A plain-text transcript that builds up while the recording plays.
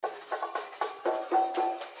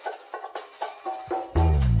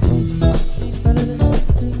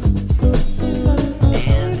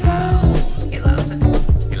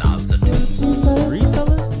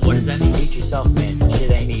What does that mean? Hate yourself, man.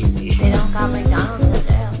 Shit ain't easy. They don't got McDonald's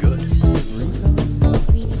today. Good. That's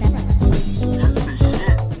the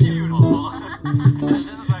shit. Beautiful.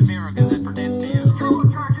 This is my favorite because it pertains to you.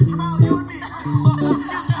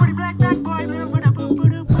 Pretty black boy.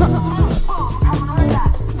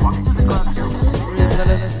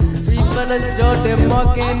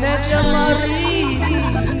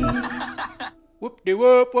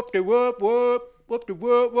 Whoop-de-whoop, whoop-de-whoop, whoop,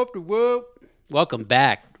 whoop-de-whoop, whoop-de-whoop. Welcome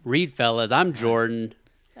back, Reed fellas. I'm Jordan,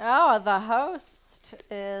 Oh, the host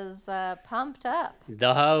is pumped up.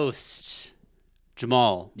 the host.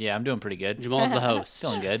 Jamal. Yeah, I'm doing pretty good. Jamal's the host.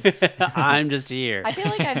 Feeling good. I'm just here. I feel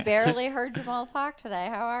like I barely heard Jamal talk today.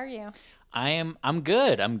 How are you? I'm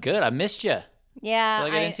good. I missed you. Yeah, I feel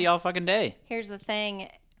like I didn't see you all fucking day. here's the thing,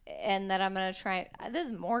 and that I'm going to try. This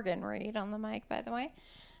is Morgan Reed on the mic, by the way.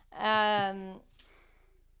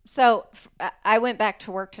 So I went back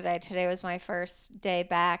to work today. Today was my first day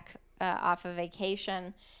back off of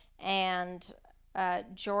vacation. And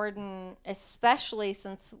Jordan, especially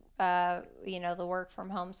since, the work from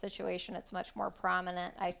home situation, it's much more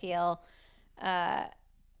prominent. I feel,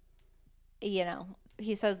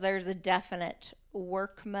 he says there's a definite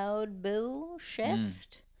work mode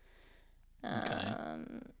shift. Okay.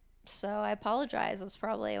 So I apologize. It's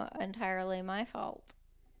probably entirely my fault.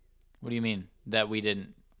 What do you mean? That we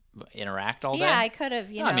didn't interact all day? Yeah, I could have,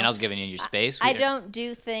 No, I mean, I was giving you your space. I don't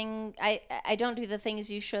do I don't do the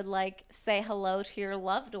things you should, like say hello to your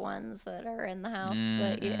loved ones that are in the house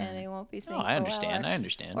and they won't be seeing. Oh, I understand.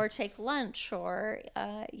 Or take lunch or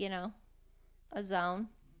a zone.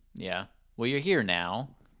 Yeah. Well, you're here now.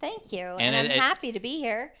 Thank you, And and I'm happy to be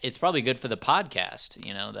here. It's probably good for the podcast,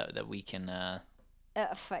 that we can...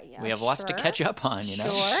 we have lots to catch up on,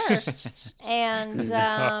 Sure. And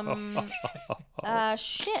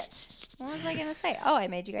shit. What was I gonna say? Oh, I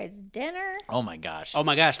made you guys dinner. Oh my gosh. Oh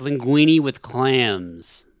my gosh, linguine with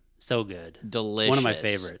clams. So good. Delicious. One of my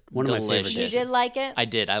favorite. One of my favorites. You did like it? I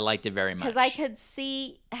did. I liked it very much. Because I could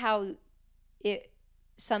see how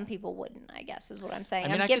some people wouldn't, I guess, is what I'm saying. I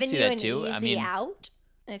mean, I'm I could giving see you that an too. easy I mean- out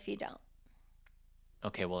if you don't.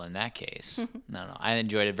 Okay, well, in that case, no, I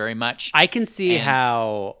enjoyed it very much. I can see And-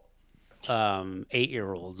 how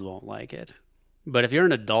 8-year-olds won't like it. But if you're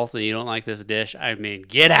an adult and you don't like this dish, I mean,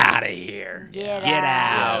 get out of here. Get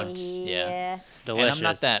out. Yeah. It's delicious. And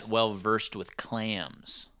I'm not that well versed with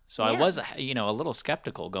clams, so I Yeah. was, a little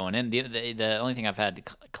skeptical going in. The only thing I've had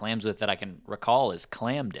clams with that I can recall is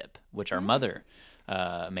clam dip, which our mother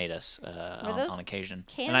made us those on occasion,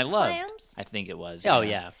 canned and I loved. clams? I think it was. Oh,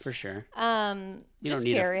 yeah, for sure. Just don't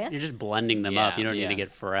need curious. you're just blending them up. Yeah, You don't need yeah. to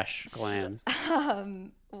get fresh clams.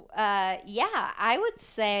 I would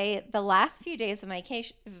say the last few days of my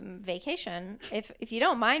vacation, if you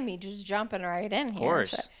don't mind me just jumping right in here. Of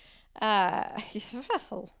course. Yeah,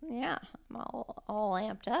 I'm all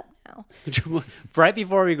amped up now. Right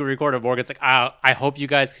before we record a Morgan's like, I hope you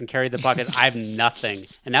guys can carry the podcast. I have nothing.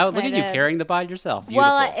 And now look I at you did. carrying the pod yourself. Beautiful.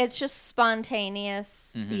 Well, it's just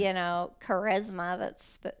spontaneous, charisma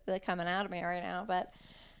that's coming out of me right now. But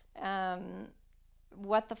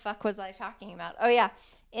what the fuck was I talking about? Oh, yeah.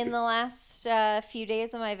 In the last few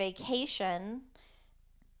days of my vacation,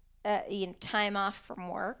 time off from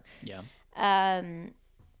work, Yeah.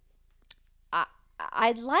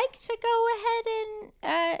 I'd like to go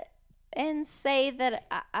ahead and say that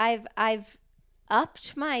I've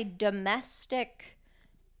upped my domestic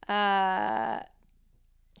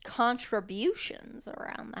contributions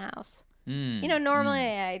around the house. Normally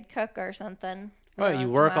I'd cook or something. Well, every you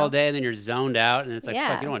once in a work all while. day and then you're zoned out, and it's like, Yeah.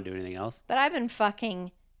 fuck, you don't want to do anything else. But I've been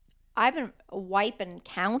wiping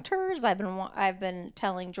counters. I've been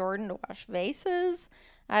telling Jordan to wash vases.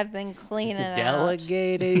 I've been cleaning out.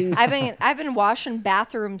 Delegating. I've been washing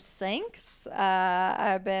bathroom sinks.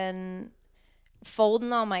 I've been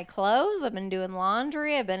folding all my clothes. I've been doing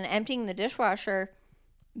laundry. I've been emptying the dishwasher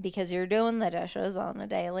because you're doing the dishes on a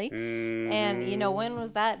daily. And when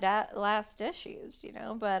was that last dish used?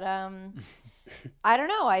 But I don't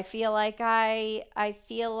know. I feel like I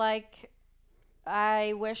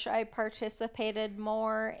wish I participated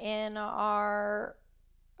more in our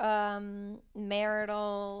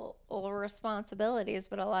marital responsibilities,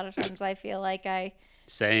 but a lot of times I feel like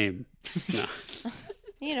Same. No.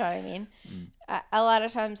 you know what I mean. A lot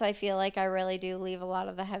of times I feel like I really do leave a lot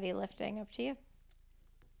of the heavy lifting up to you.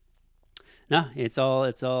 No, it's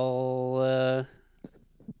all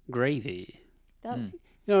gravy. That-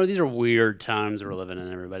 These are weird times we're living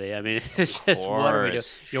in, everybody. I mean, it's just what do we do?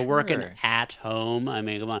 course. You're working Sure. at home. I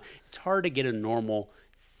mean, come on. It's hard to get a normal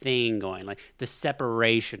thing going, like the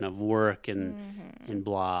separation of work and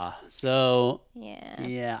blah. So Yeah.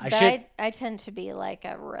 yeah, But I tend to be like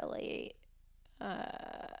a really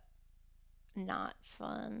not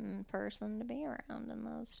fun person to be around in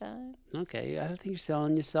those times. Okay, I think you're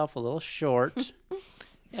selling yourself a little short.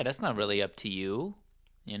 Yeah, that's not really up to you.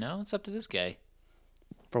 You know, it's up to this guy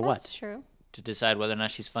For That's what? true. to decide whether or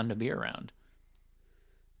not she's fun to be around.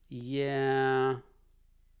 Yeah,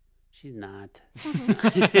 she's not.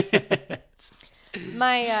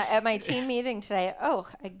 My at my team meeting today. Oh,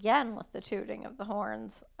 again with the tooting of the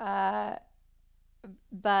horns.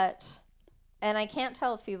 But and I can't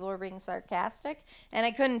tell if people were being sarcastic, and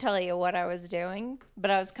I couldn't tell you what I was doing,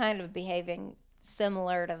 but I was kind of behaving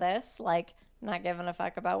similar to this, like not giving a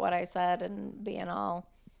fuck about what I said and being all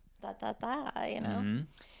you know,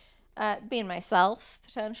 being myself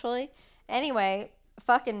potentially. Anyway,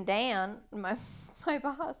 fucking Dan, my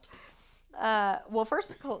boss. Well,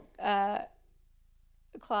 first, Claude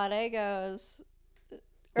goes.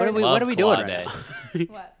 What are we Love doing Claude. right now?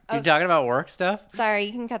 What? You Oh, talking about work stuff? sorry,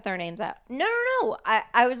 you can cut their names out. No.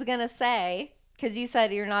 I was gonna say because you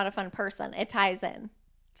said you're not a fun person. It ties in.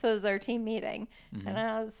 So it was our team meeting, and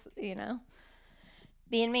I was,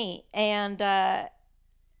 being me, and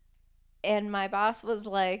my boss was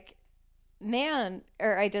like, "Man,"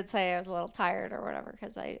 or I did say I was a little tired or whatever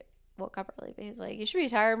because I woke up early. But he's like, "You should be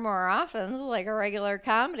tired more often. This is like a regular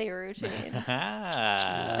comedy routine."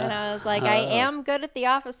 And I was like, I am good at the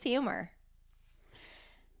office humor.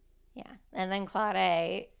 Yeah. And then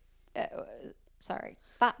Claude, sorry,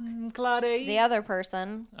 fuck. Claude. The other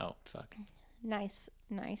person, Oh, fuck. nice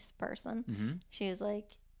person. She was like,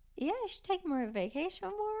 yeah, you should take more vacation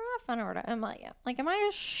more often or whatever. I'm like, yeah. Like, am I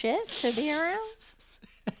a shit to be around?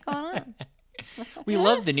 What's going on? We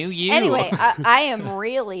love the new you. Anyway, I am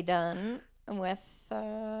really done with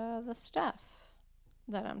the stuff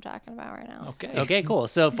that I'm talking about right now. Okay. Okay, cool.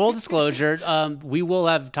 So full disclosure, we will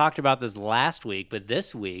have talked about this last week, but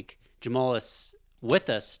this week Jamal is with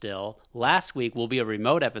us still. Last week will be a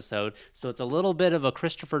remote episode, so it's a little bit of a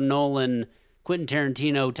Christopher Nolan, Quentin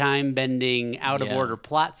Tarantino time-bending, out-of-order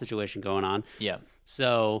plot situation going on. Yeah.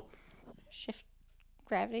 So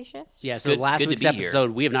Gravity shift? yeah, so good- last good to week's be here.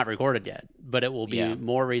 episode we have not recorded yet, but it will be Yeah.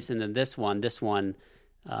 more recent than this one. This one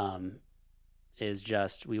is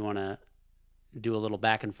just we want to do a little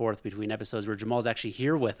back and forth between episodes where Jamal's actually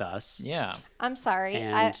here with us. Yeah. I'm sorry.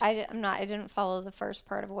 And- I didn't follow the first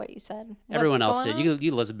part of what you said. Everyone What's else going did. on?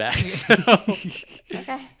 You listen back.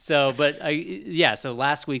 Okay. So, but so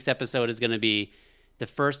last week's episode is going to be the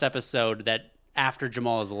first episode that after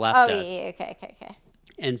Jamal has left Oh, us. yeah. Okay.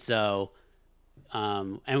 And so,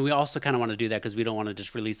 and we also kind of want to do that because we don't want to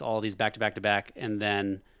just release all these back to back to back and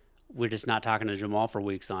then we're just not talking to Jamal for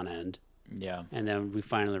weeks on end. Yeah. And then we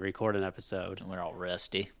finally record an episode. And we're all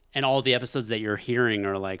rusty. And all the episodes that you're hearing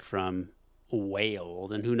are like from way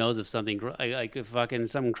old. And who knows if something like if fucking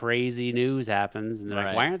some crazy news happens and they're like,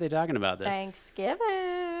 Right. why aren't they talking about this?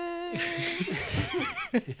 Thanksgiving.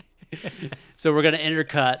 So we're going to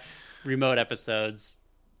intercut remote episodes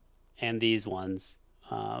and these ones.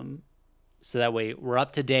 So that way we're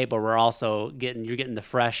up to date, but we're also you're getting the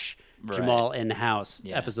fresh Right. Jamal in-house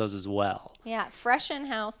Yeah. episodes as well. Yeah, fresh in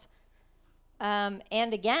house. And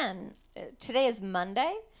again, today is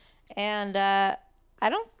Monday, and I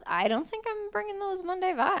don't think I'm bringing those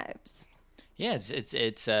Monday vibes. Yeah,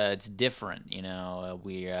 it's different, you know.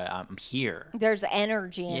 I'm here. There's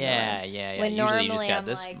energy in Yeah, the room. yeah. When Usually normally you just got I'm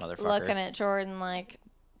this like motherfucker. looking at Jordan like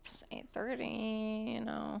it's 8:30, you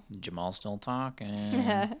know. Jamal's still talking.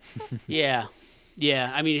 Yeah.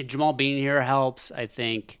 Yeah. I mean, Jamal being here helps. I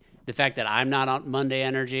think the fact that I'm not on Monday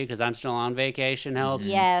energy because I'm still on vacation helps.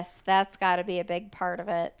 Yes, that's got to be a big part of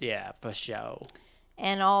it. Yeah, for sure.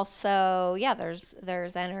 And also, yeah, there's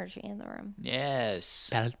energy in the room. Yes.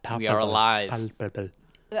 We are alive.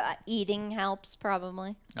 Eating helps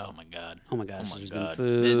probably. Oh my god. Oh my gosh, Oh my there's god.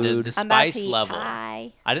 been The food. I'm about to spice eat level.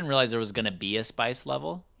 pie. I didn't realize there was gonna be a spice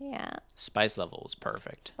level. Yeah, Spice level was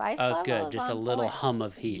perfect. spice Oh, it's level good. is Just a on little point. hum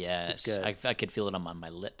of heat. Yes. It's good. I could feel it on my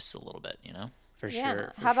lips a little bit, you know? For Yeah.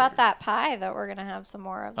 sure. for How about sure. that pie that we're gonna have some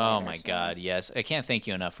more of? Oh later my today? god, yes. I can't thank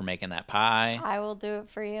you enough for making that pie. I will do it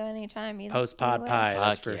for you anytime. You Post you pod will. pie?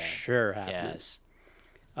 That's Fuck for yeah. sure happening. Yes.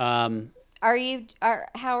 How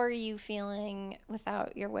are you feeling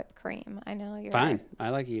without your whipped cream? I know you're Fine. I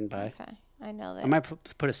like eating pie. Okay, I know that. I might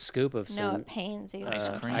put a scoop of no, some it pains you. Ice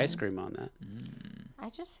cream. ice cream on that. I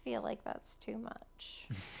just feel like that's too much.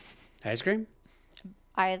 Ice cream?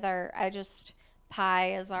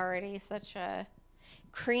 Pie is already such a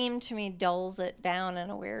cream to me dulls it down in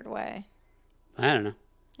a weird way. I don't know.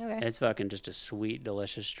 Okay. It's fucking just a sweet,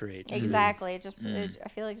 delicious treat. Exactly. I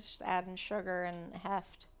feel like it's just adding sugar and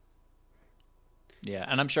heft. Yeah,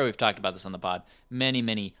 and I'm sure we've talked about this on the pod many,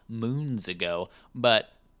 many moons ago,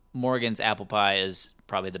 but Morgan's apple pie is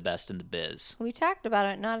probably the best in the biz. We talked about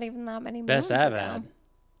it not even that many Best moons I've ago. had.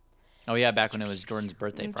 Oh yeah, back when it was Jordan's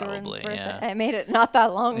birthday, Jordan's probably. birthday. Yeah, I made it not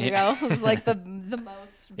that long ago. It was like the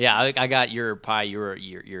most. yeah. I got your pie. You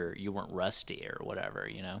weren't rusty or whatever.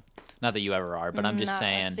 You know, not that you ever are, but I'm just not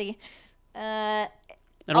saying. rusty.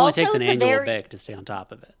 It only Also, takes an it's a annual very- bake to stay on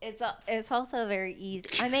top of it. It's also very easy.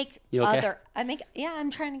 I make You okay? yeah, I'm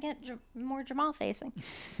trying to get more Jamal facing.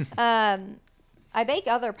 I bake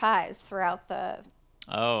other pies throughout the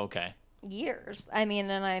Oh, okay. years. I mean,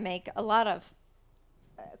 and I make a lot of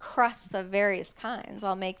crusts of various kinds.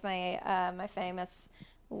 I'll make my my famous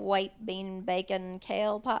white bean bacon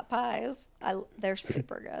kale pot pies. They're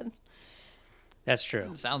super good. That's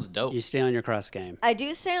true. Sounds dope. You stay on your crust game. I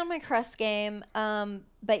do stay on my crust game,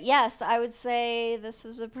 but yes, I would say this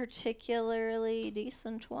was a particularly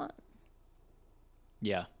decent one.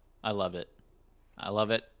 Yeah, I love it. I love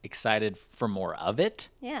it. Excited for more of it.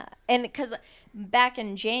 Yeah, and because back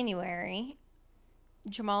in January,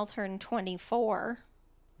 Jamal turned 24,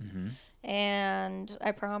 and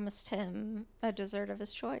I promised him a dessert of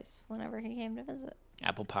his choice whenever he came to visit.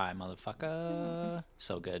 Apple pie, motherfucker.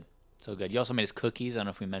 So good. So good. You also made us cookies. I don't know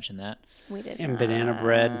if we mentioned that. We did And banana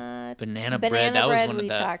bread. Banana bread. Banana That was bread one of we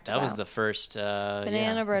the. talked That was about. the first.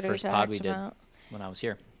 Banana bread the we first pod we talked did about. when I was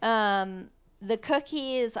here. The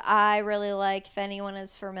cookies I really like. If anyone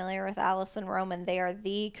is familiar with Allison Roman, they are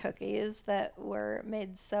the cookies that were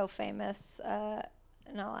made so famous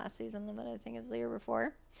not last season, but I think it was the year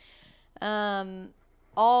before.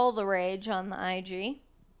 All the rage on the IG.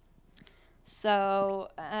 So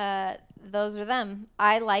those are them.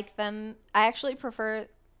 I like them. I actually prefer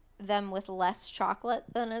them with less chocolate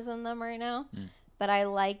than is in them right now. But I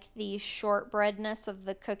like the shortbreadness of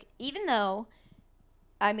the cookie. Even though,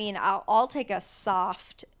 I mean, I'll take an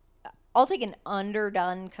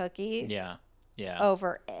underdone cookie Yeah. Yeah.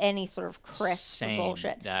 over any sort of crisp Same.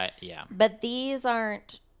 bullshit. Yeah. But these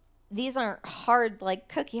aren't hard like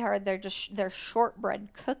cookie hard. They're shortbread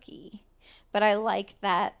cookie. But I like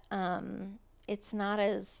that it's not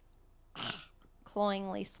as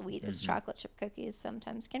cloyingly sweet as chocolate chip cookies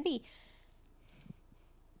sometimes can be.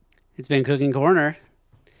 It's been Cooking Corner.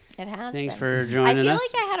 It has. Thanks been. for I joining feel us.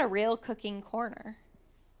 like I had a real cooking corner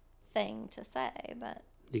thing to say, but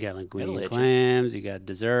You got linguine It'll and hit you. clams. You got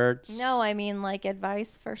desserts. no, I mean like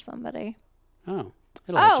advice for somebody. Oh.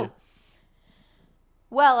 It'll hit Oh. you.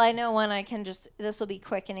 Well, I know one I can just. This will be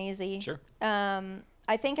quick and easy. Sure.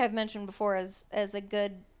 I think I've mentioned before as a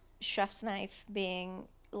good chef's knife being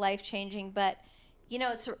life changing, but you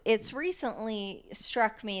know it's recently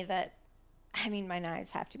struck me that I mean my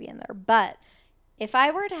knives have to be in there, but if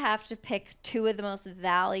I were to have to pick two of the most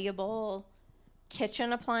valuable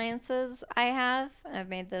kitchen appliances I have, I've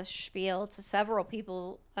made this spiel to several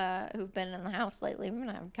people who've been in the house lately. We've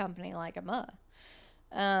been having company like a mug.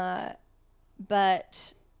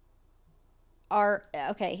 But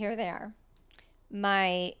here they are.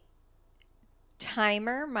 My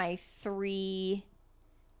timer, my 3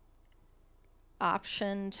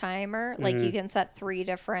 option timer. Like you can set 3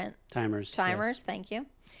 different Timers. timers. yes. Thank you.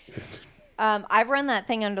 I've run that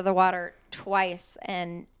thing under the water twice,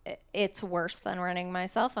 and it's worse than running my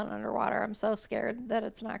cell phone underwater. I'm so scared that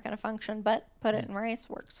it's not going to function, but put it in rice,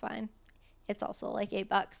 works fine. It's also like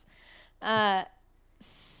 $8.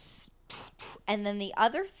 And then the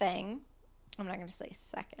other thing, I'm not going to say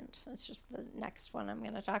second. It's just the next one I'm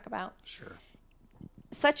going to talk about. Sure.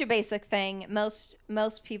 Such a basic thing.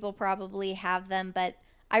 Most people probably have them, but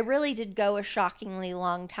I really did go a shockingly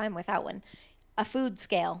long time without one. A food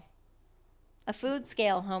scale. A food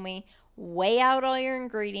scale, homie. Weigh out all your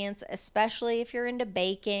ingredients, especially if you're into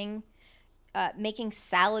baking, making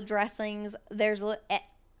salad dressings.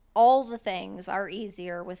 All the things are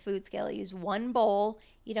easier with food scale. You use one bowl.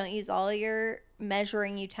 You don't use all your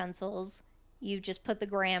measuring utensils. You just put the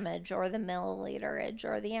grammage or the milliliterage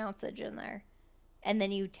or the ounceage in there. And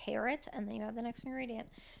then you tear it, and then you have the next ingredient.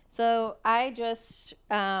 So I just,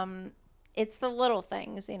 it's the little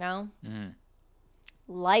things, you know?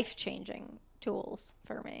 Life-changing tools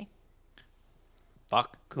for me.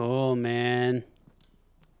 Fuck. Cool, man.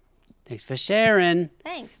 Thanks for sharing.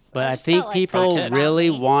 Thanks. But I just think felt like people talking about really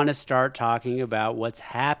me. want to start talking about what's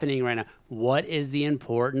happening right now. What is the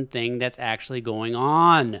important thing that's actually going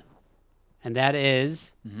on? And that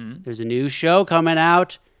is, there's a new show coming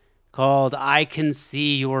out called I Can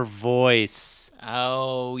See Your Voice.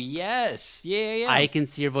 Oh yes. Yeah. I Can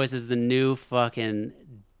See Your Voice is the new fucking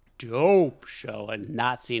dope show and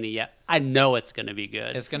not seen it yet. I know it's going to be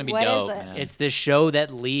good. It's gonna be What is dope, it? man. It's the show that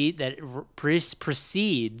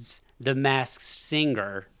precedes The Masked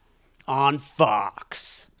Singer on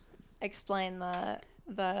Fox. Explain the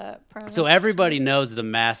premise. So everybody knows The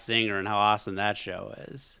Masked Singer and how awesome that show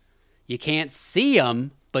is. You can't see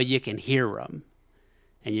them, but you can hear them.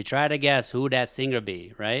 And you try to guess who that singer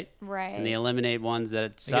be, right? Right. And they eliminate ones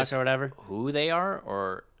that suck guess- or whatever. Who they are,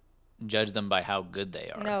 or judge them by how good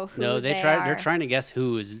they are. No, who No, they they're are. trying to guess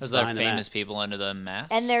who is Those are behind the famous mask. people under the mask.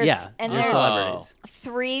 And there's Yeah, and they're there's celebrities.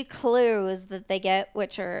 3 clues that they get,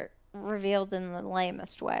 which are revealed in the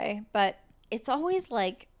lamest way. But it's always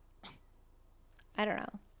like, I don't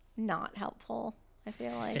know, not helpful. I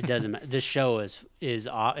feel like. It doesn't matter. This show is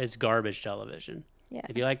garbage television. Yeah.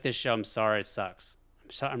 If you like this show, I'm sorry it sucks.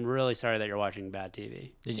 I'm really sorry that you're watching bad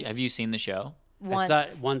TV. Have you seen the show? Once. I saw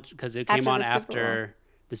it once because it came After on the Super after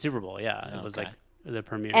the Super Bowl. Yeah, it was Okay. like the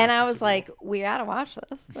premiere. And of I the was Super like, Bowl. we gotta watch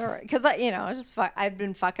this, because I just I'd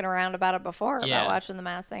been fucking around about it before Yeah. about watching The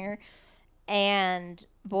Masked Singer, and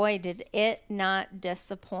boy, did it not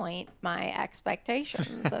disappoint my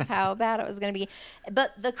expectations of how bad it was gonna be.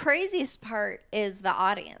 But the craziest part is the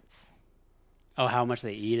audience. Oh, how much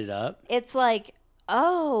they eat it up? It's like,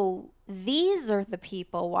 oh, these are the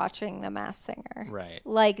people watching The Masked Singer, Right.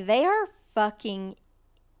 Like they are fucking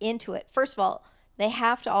into it. First of all, they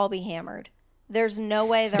have to all be hammered. There's no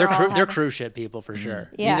way They're all they're having- cruise ship people for sure.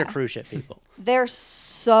 Yeah. These are cruise ship people. They're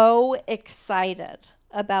so excited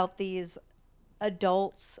about these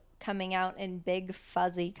adults coming out in big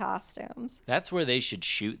fuzzy costumes. That's where they should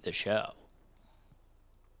shoot the show.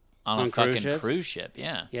 On a On cruise fucking ships? cruise ship,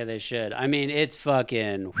 yeah. Yeah, they should. I mean, it's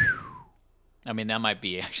fucking. I mean, that might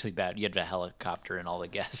be actually bad. You have a helicopter and all the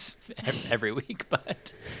guests every week,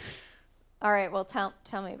 but All right, well tell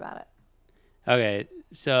me about it. Okay,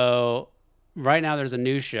 so right now there's a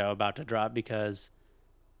new show about to drop because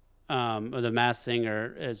The Masked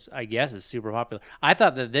Singer is super popular. I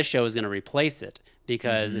thought that this show was going to replace it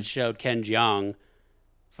because it showed Ken Jeong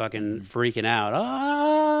fucking freaking out.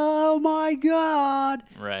 Oh my god!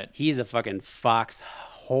 right. He's a fucking Fox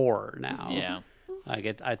whore now. Yeah. Like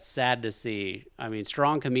it's sad to see. I mean,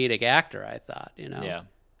 strong comedic actor. I thought, Yeah.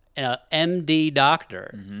 MD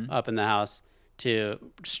doctor up in the house to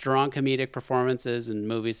strong comedic performances in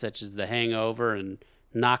movies such as The Hangover and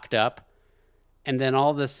Knocked Up, and then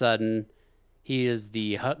all of a sudden he is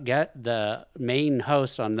the main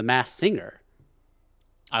host on The Masked Singer.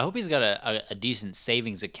 I hope he's got a decent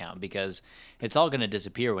savings account because it's all going to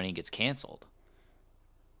disappear when he gets canceled.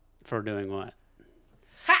 For doing what?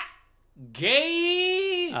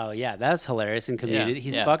 Gay! Oh yeah, that's hilarious in Community.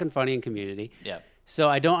 He's yeah. fucking funny in Community. Yeah. So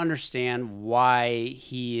I don't understand why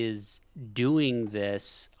he is doing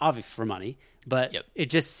this, obviously for money, but Yep. it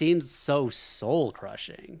just seems so soul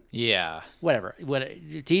crushing. Yeah. Whatever.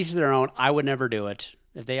 To each their own. I would never do it.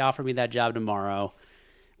 If they offer me that job tomorrow,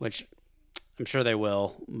 which I'm sure they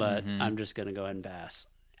will, but I'm just going to go ahead and pass.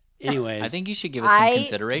 Anyways, I think you should give it some I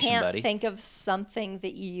consideration, can't buddy. think of something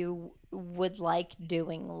that you would like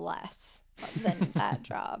doing less than that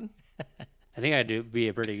job. I'd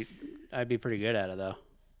be pretty good at it though.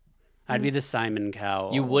 I'd be the Simon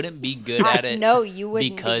Cowell. You wouldn't be good at it. No, you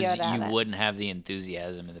wouldn't be because good at you it. wouldn't have the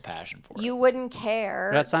enthusiasm and the passion for it. You wouldn't care.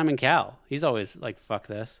 That's Simon Cowell. He's always like, "Fuck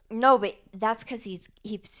this." No, but that's because he's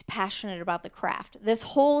passionate about the craft. This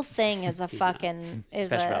whole thing is a fucking is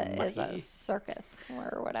Especially about is a money. circus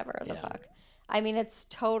or whatever the Yeah. fuck. I mean, it's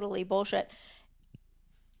totally bullshit.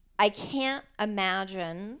 I can't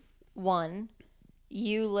imagine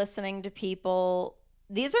you listening to people.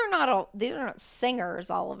 These are not singers,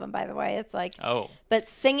 all of them, by the way. It's like, Oh, but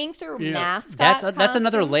singing through You know, mascot. that's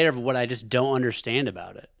another costumes? layer of what I just don't understand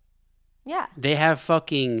about it. Yeah, They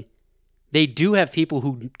do have people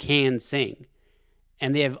who can sing,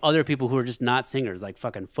 and they have other people who are just not singers, like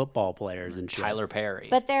fucking football players and shit. Tyler Perry.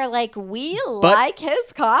 but they're like, we like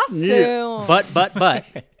his costume. No, but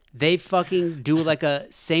they fucking do like a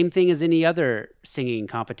same thing as any other singing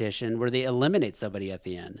competition where they eliminate somebody at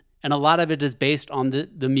the end. And a lot of it is based on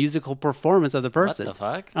the musical performance of the person. the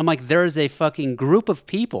fuck? I'm like, there's a fucking group of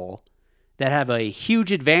people that have a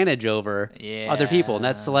huge advantage over other people, and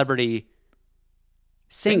that's celebrity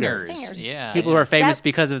singers. Singers. Yeah. People who are famous Except-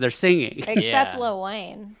 because of their singing. Except Yeah. Lil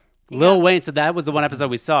Wayne. Lil Wayne, so that was the one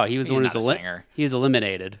episode we saw. He was the He's one who was not a singer. he was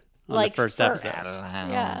eliminated on Like the first first. episode.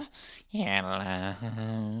 Yeah. Yeah.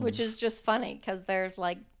 Which is just funny because there's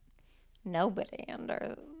like nobody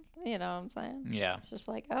under, you know what I'm saying? Yeah. It's just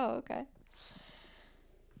like, oh, okay.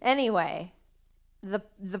 Anyway, the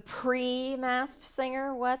pre-masked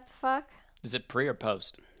singer, what the fuck? Is it pre or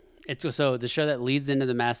post? It's so the show that leads into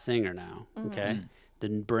The Masked Singer now. Mm-hmm. Okay, the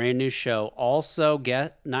brand new show. Also,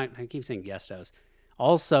 I keep saying guest host.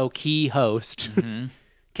 Also, key host Ken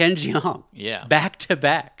Jeong. Yeah. Back to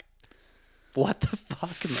back. What the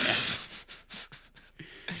fuck, man?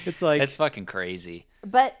 It's like It's fucking crazy.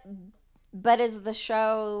 But is the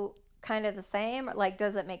show kind of the same? Like,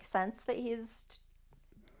 does it make sense that he's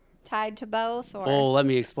tied to both? Or well, let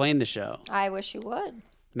me explain the show. I wish you would.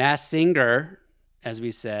 Masked Singer, as we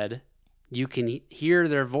said, you can hear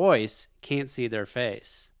their voice, can't see their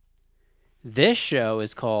face. This show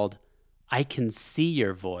is called I Can See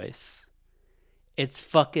Your Voice. It's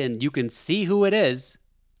fucking, you can see who it is.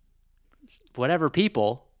 Whatever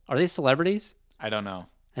people. Are they celebrities? I don't know.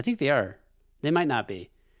 I think they are. They might not be.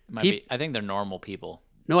 Might be. I think they're normal people.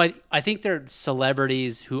 No, I think they're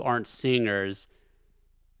celebrities who aren't singers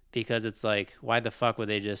because it's like, why the fuck would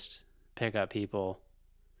they just pick up people?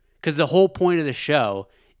 Because the whole point of the show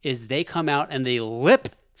is they come out and they lip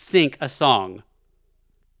sync a song.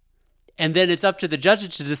 And then it's up to the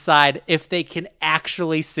judges to decide if they can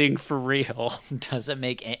actually sing for real. It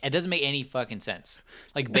doesn't make any fucking sense.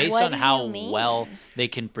 Like based What on do how you mean? well they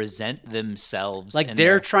can present themselves. Like in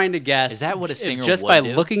they're their- trying to guess. Is that what a if singer just would by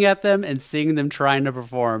do? looking at them and seeing them trying to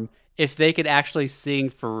perform, if they could actually sing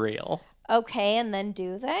for real. Okay, and then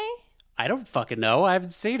do they? I don't fucking know. I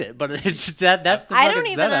haven't seen it, but it's that's the I fucking don't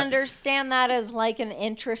even setup. understand that as like an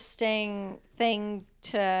interesting thing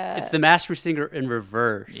to. It's the Master Singer in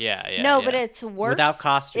reverse. Yeah, yeah. no, yeah. but it's worse. Without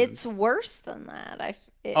costumes. It's worse than that.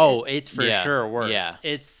 It's for Yeah, sure worse. yeah.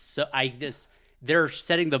 It's so they're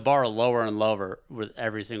setting the bar lower and lower with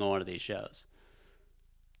every single one of these shows.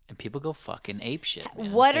 And people go fucking apeshit,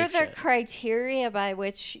 man. What are the shit. criteria by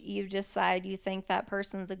which you decide you think that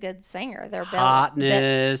person's a good singer? They're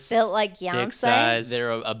Hotness, built like dick Beyonce? size,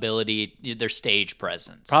 Their ability, their stage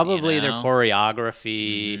presence. probably you their know?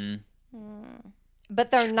 choreography,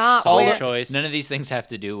 but they're not. song wear- choice. None of these things have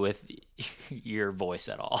to do with your voice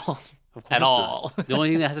at all. Of course at not. all. The only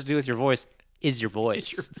thing that has to do with your voice is your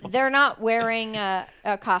voice. They're not wearing a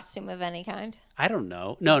costume of any kind. I don't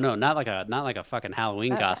know. No, not like a fucking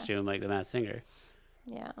Halloween costume like the Masked Singer.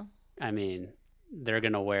 Yeah. I mean, they're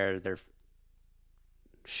gonna wear their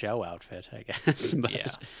show outfit, I guess. But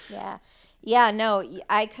Yeah. Yeah. No,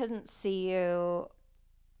 I couldn't see you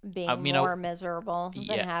being I mean, more miserable than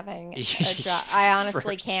yeah. having a job. I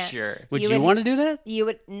honestly For can't. Sure. would You you would- want to do that? You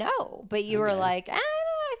would no, but you were Okay. like, I don't know.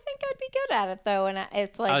 I think I'd be good at it though, and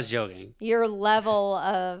it's like I was joking. your level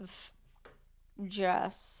of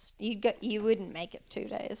just you wouldn't make it 2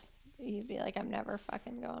 days. You'd be like, I'm never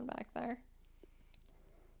fucking going back there.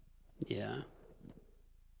 Yeah.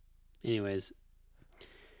 Anyways,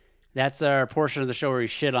 that's our portion of the show where we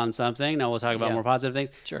shit on something. Now we'll talk about Yeah. more positive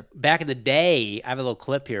things. Sure. Back in the day, I have a little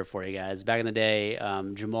clip here for you guys. Back in the day,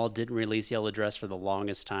 Jamal didn't release Yellow Dress for the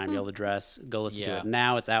longest time. Yellow Dress, go listen to Yeah. it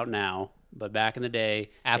now. It's out now. But back in the day,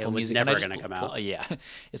 Apple it was Music. never Can I just going to come out. Yeah.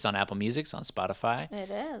 It's on Apple Music. It's on Spotify. It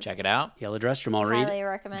is. Check it out. Yellow Dress, Jamal Reed. Highly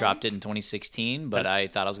recommend. Dropped it in 2016, but I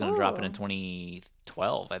thought I was going to drop it Ooh. in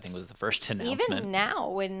 2012. I think was the first announcement. Even now,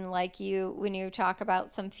 when you talk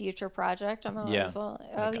about some future project, I'm always Yeah.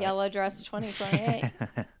 oh, Yellow Dress 2028.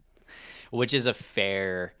 Which is a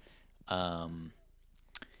fair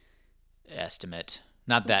estimate.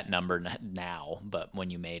 Not that number now, but when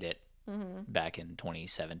you made it back in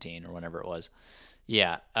 2017 or whenever it was.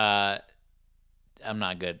 Yeah, I'm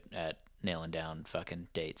not good at nailing down fucking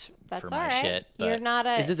dates That's for all my right. shit. But You're not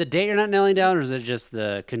a. Is it the date you're not nailing down, or is it just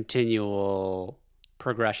the continual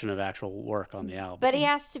progression of actual work on the album? but he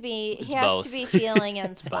has to be. He has both. to be feeling both.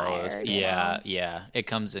 inspired. you Yeah, know? yeah. It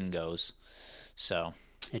comes and goes. So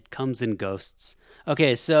It comes in ghosts.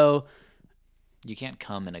 Okay, so you can't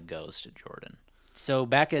come in a ghost, Jordan.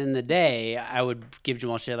 back in the day, I would give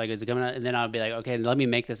Jamal shit like, "Is it coming out?" And then I would be like, "Okay, let me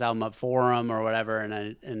make this album up for him or whatever."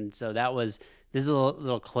 And so that was this is a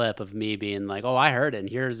little clip of me being like, "Oh, I heard it. And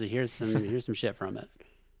here's some shit from it."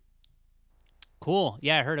 Cool.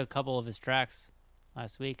 Yeah, I heard a couple of his tracks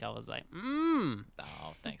last week. I was like, Oh,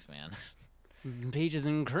 thanks, man. peaches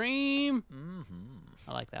and cream.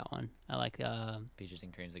 I like that one. I like Peaches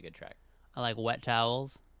and Cream's a good track. wet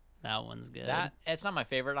towels. That one's good. That it's not my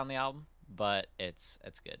favorite on the album, but it's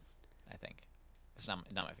good. I think it's not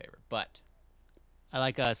my favorite, but I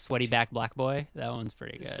like sweaty back black boy. That one's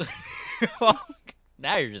pretty good. well,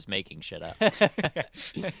 now you're just making shit up.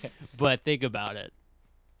 But think about it.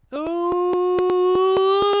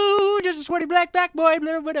 Ooh, just a sweaty black boy.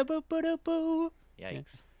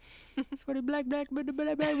 Yikes. Sweaty black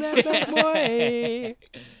boy.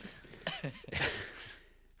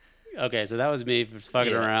 Okay, so that was me for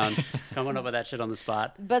fucking Yeah. around, coming up with that shit on the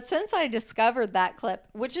spot. But since I discovered that clip,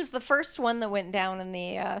 which is the first one that went down in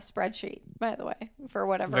the spreadsheet, by the way, for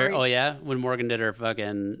whatever reason. Oh yeah, when Morgan did her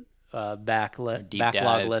fucking Deep backlog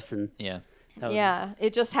dive. listen. Yeah. That was- Yeah,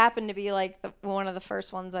 it just happened to be like one of the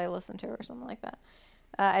first ones I listened to or something like that.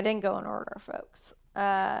 I didn't go in order, folks.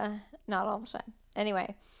 Not all the time.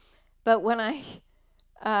 Anyway, but when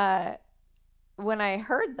I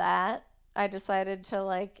heard that, I decided to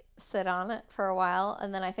like sit on it for a while,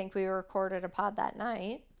 and then I think we recorded a pod that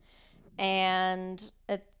night. And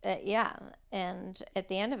and at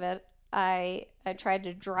the end of it, I tried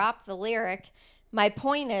to drop the lyric. My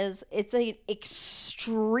point is, it's an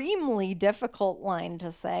extremely difficult line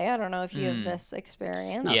to say. I don't know if you have this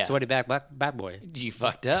experience. No, Yeah. sweaty back black bad boy. You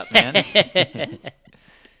fucked up, man.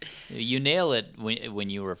 You nail it when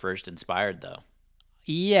you were first inspired, though.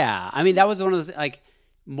 Yeah, I mean that was one of those like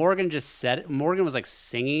Morgan just said it. Morgan was like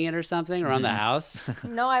singing it or something around the house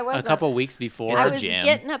No, I a wasn't. couple weeks before. I a was jam.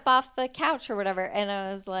 getting up off the couch or whatever, and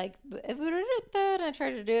I was like, and I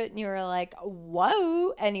tried to do it, and you were like,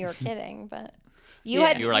 whoa, and you were kidding, but you Yeah.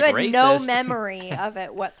 had You were you like, had no racist. memory of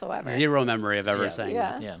it whatsoever. Zero memory of ever saying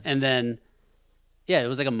Yeah. that. Yeah. And then, yeah, it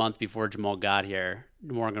was like a month before Jamal got here.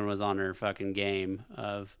 Morgan was on her fucking game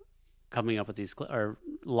of coming up with these or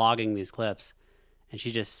logging these clips, and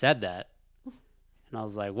she just said that, and I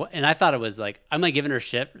was like, "What?" And I thought it was like I'm like giving her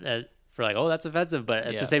shit for like, "Oh, that's offensive," but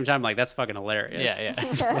at Yeah. the same time, like that's fucking hilarious. Yeah, yeah.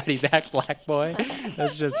 Sweaty back black boy.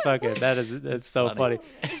 That's just fucking. That's so funny.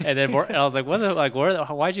 And then and I was like, "What the like?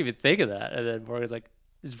 Why'd you even think of that?" And then Morgan's like,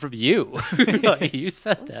 "It's from you. Like, you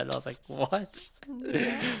said that." And I was like, "What?"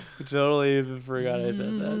 Totally even forgot I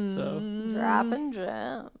said that. So Dropping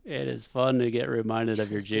gem. it is fun to get reminded of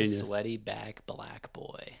your Just a genius. sweaty back black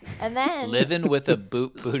boy. And then Living with a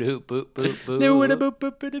boop, boop, boop, boop, boop. No, boop,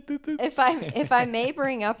 boop, boop, boop, boop, boop. if I may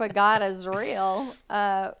bring up a God is real,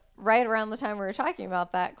 right around the time we were talking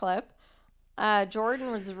about that clip,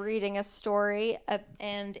 Jordan was reading a story,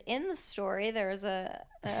 and in the story there was a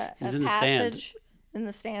He's in the stand. passage in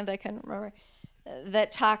the stand. I couldn't remember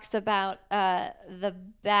that talks about the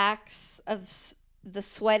backs of the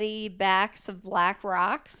sweaty backs of black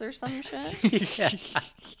rocks or some shit. Yeah.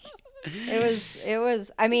 It was.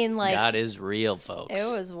 I mean, like God is real, folks.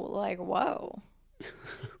 it was like whoa.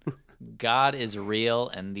 God is real,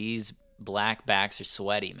 and these black backs are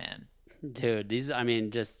sweaty, man. Dude, these, I mean,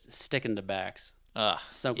 just sticking to backs. Ugh.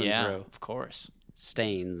 Soaking yeah, through. of course.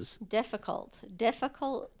 Difficult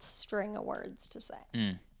Stains. string of words to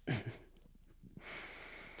say.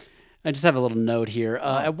 I just have a little note here.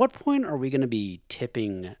 At what point are we going to be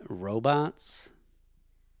tipping robots?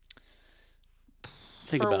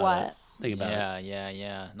 Think For about what? it. Think about it.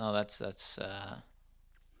 Yeah. No, that's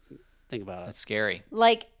Think about it. scary.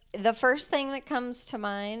 Like the first thing that comes to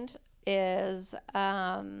mind is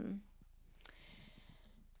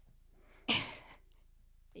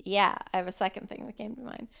yeah, I have a second thing that came to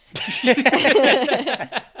mind.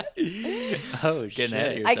 Oh, Getting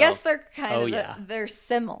ahead of shit. I guess they're kind Oh, of yeah. they're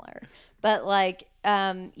similar. But like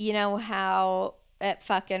you know how at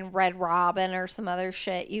fucking Red Robin or some other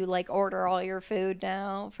shit you like order all your food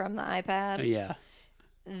now from the iPad? Yeah.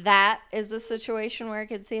 That is a situation where I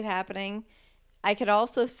could see it happening. I could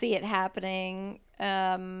also see it happening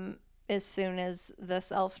as soon as the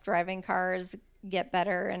self-driving cars get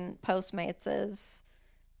better and Postmates is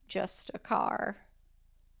just a car.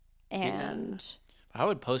 And How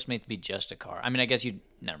would Postmates be just a car? I mean, I guess you'd.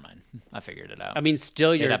 Never mind. I figured it out. I mean,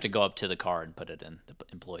 still, you'd you're. have to go up to the car and put it in the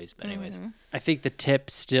employees. But anyways, I think the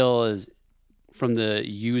tip still is, from the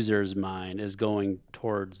user's mind, is going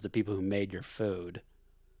towards the people who made your food.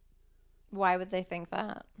 why would they think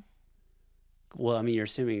that? Well, I mean, you're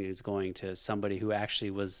assuming it's going to somebody who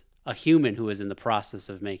actually was a human who was in the process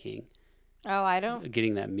of Oh, I don't.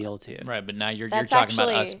 getting that meal to you. right. But now you're That's talking about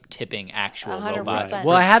us actually tipping actual 100%. robots. Right.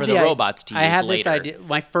 Well, I had for the robots to use I had later. this idea.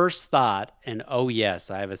 My first thought, and oh yes,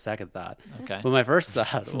 I have a second thought. Okay. But my first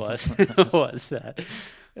thought was was that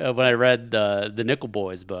when I read the Nickel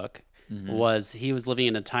Boys book, was he was living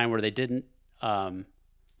in a time where they didn't,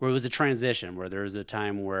 where it was a transition, where there was a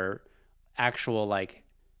time where actual like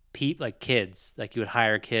kids, like you would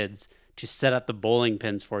hire kids to set up the bowling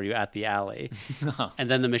pins for you at the alley,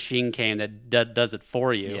 and then the machine came that does it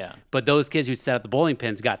for you. Yeah. But those kids who set up the bowling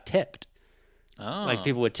pins got tipped. Oh. Like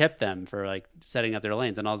people would tip them for like setting up their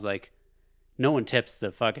lanes, and I was like, no one tips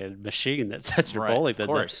the fucking machine that sets your Right, bowling of pins.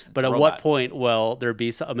 course. But It's at a what robot. point will there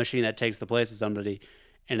be a machine that takes the place of somebody,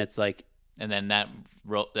 and it's like, And then that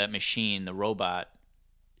machine, the robot,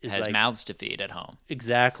 is has like mouths to feed at home.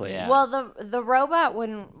 exactly. Yeah. Well, the robot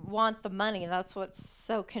wouldn't want the money. That's what's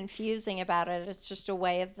so confusing about it. It's just a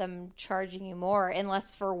way of them charging you more,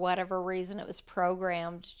 unless for whatever reason it was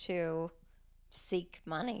programmed to seek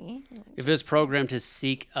money. If it was programmed to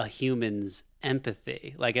seek a human's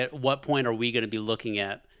empathy, like at what point are we going to be looking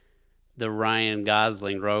at the Ryan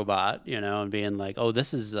Gosling robot, and being like, oh,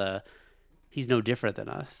 this is he's no different than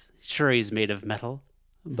us. Sure, he's made of metal,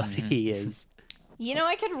 but he is.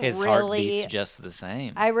 I could His heart really, beats just the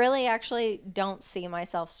same. I really actually don't see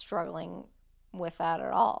myself struggling with that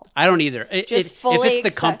at all. I don't either. Just If fully it's the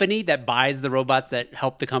accept- company that buys the robots that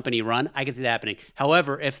help the company run, I can see that happening.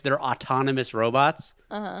 However, if they're autonomous robots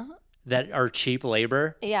that are cheap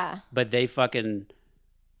labor, Yeah. but they fucking,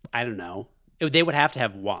 I don't know, they would have to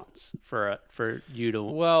have wants for you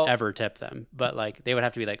to ever tip them. But like they would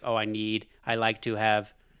have to be like, oh, I like to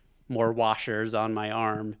have more washers on my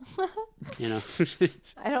arm.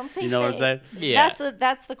 I don't think You know what I'm they- saying? Yeah.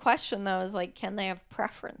 That's the question though, is like, can they have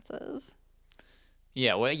preferences?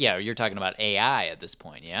 Yeah, well, yeah, you're talking about AI at this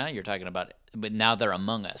point, yeah? You're talking about, but now they're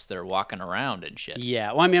among us. They're walking around and shit.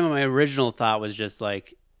 Yeah. Well, I mean, my original thought was just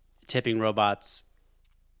like tipping robots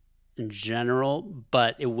in general,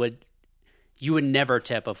 but you would never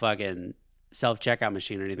tip a fucking self-checkout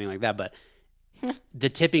machine or anything like that. But the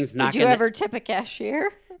tipping's not Did you going to. ever tip a cashier?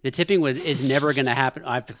 The tipping is never going to happen.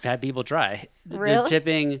 I've had people try. The Really?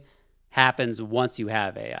 tipping happens once you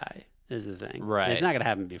have AI, is the thing. Right. It's not going to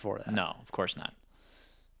happen before that. No, of course not.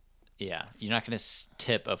 Yeah, you're not going to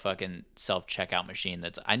tip a fucking self-checkout machine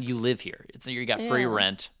and you live here. You got free Yeah.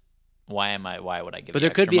 rent. Why would I give But you there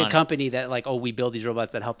could extra be money? a company that like, oh, we build these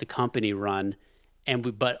robots that help the company run,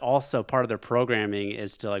 but also part of their programming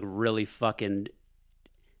is to like really fucking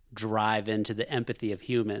drive into the empathy of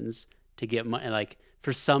humans to get money. Like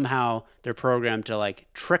for somehow they're programmed to like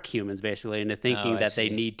trick humans basically into thinking I that they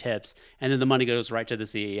see. need tips, and then the money goes right to the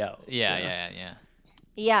CEO. Yeah, you know? yeah.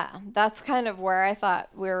 Yeah, that's kind of where I thought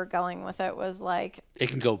we were going with it, was like, It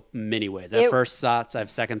can go many ways. I have first thoughts. I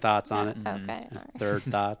have second thoughts on it. okay, all right. Third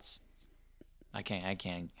thoughts. I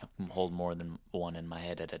can't hold more than one in my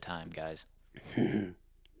head at a time, guys.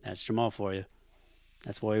 That's Jamal for you.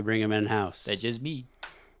 That's why we bring him in house. That's just me.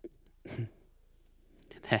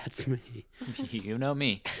 That's me. You know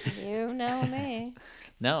me. You know me.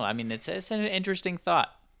 No, I mean, it's an interesting thought.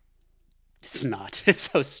 It's not. It's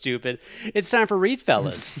so stupid. It's time for Read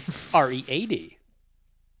Fellas. READ.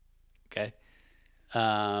 Okay.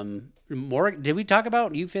 More. Did we talk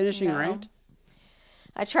about you finishing No. Rant?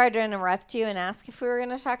 I tried to interrupt you and ask if we were going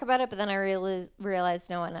to talk about it, but then I realized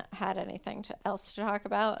no one had anything else to talk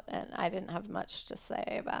about, and I didn't have much to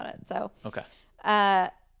say about it. So Okay.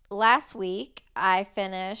 last week I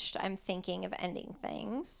finished I'm Thinking of Ending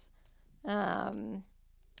Things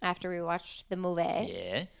after we watched the movie.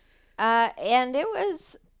 Yeah. And it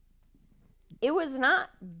was not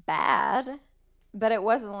bad, but it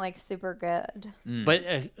wasn't like super good. But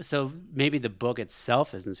so maybe the book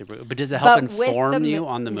itself isn't super good. But does it help But with inform the you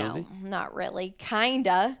on the movie? No, not really.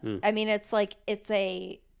 Kinda. I mean, it's like it's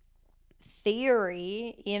a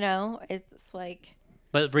theory. It's like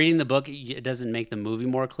But reading the book, it doesn't make the movie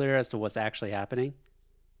more clear as to what's actually happening.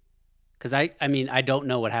 Because I mean, I don't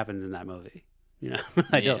know what happens in that movie.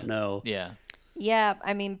 I don't know. Yeah. yeah.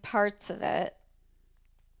 I mean, parts of it.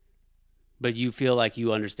 But you feel like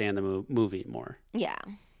you understand the movie more. Yeah.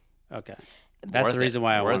 Okay. That's Worth the it. reason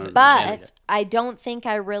why I Worth wanted it. But I don't think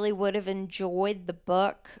I really would have enjoyed the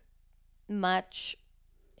book much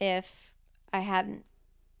if I hadn't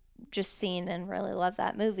just seen and really loved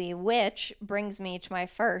that movie, which brings me to my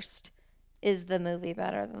first. Is the movie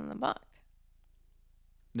better than the book?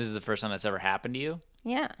 This is the first time that's ever happened to you?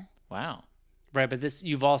 Yeah. Wow. Right, but this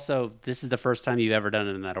is the first time you've ever done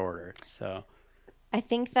it in that order. So I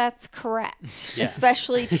think that's correct. Yes.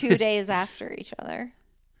 Especially 2 days after each other.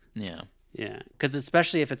 Yeah. yeah, because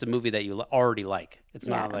especially if it's a movie that you already like, it's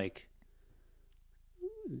not Yeah. like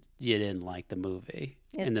you didn't like the movie,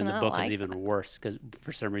 It's and then the not book like is even worse because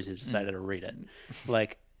for some reason you decided to read it.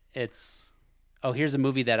 Like here's a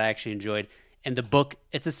movie that I actually enjoyed, and the book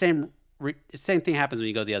it's the same. Same thing happens when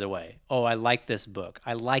you go the other way. Oh, I like this book.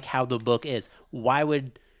 I like how the book is. Why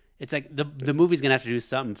would it's like the movie's gonna have to do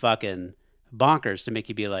something fucking bonkers to make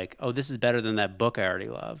you be like, oh, this is better than that book I already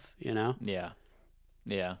love. Yeah.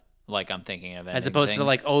 Yeah. Like I'm thinking of As ending opposed to things.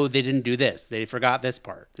 like, oh, they didn't do this. They forgot this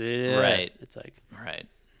part. Right. It's like, Right.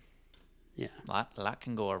 yeah. Lot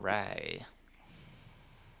can go awry.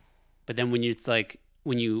 But then when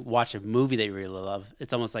you watch a movie that you really love,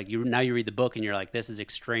 it's almost like you read the book and you're like, this is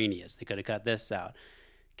extraneous. They could have cut this out.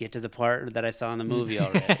 Get to the part that I saw in the movie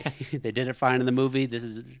already. They did it fine in the movie.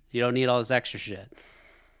 You don't need all this extra shit.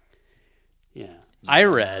 Yeah. I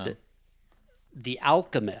read The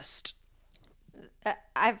Alchemist.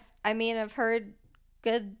 I've heard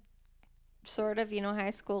good sort of, high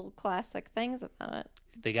school classic things about it.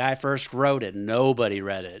 The guy first wrote it. Nobody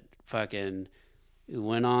read it. Fucking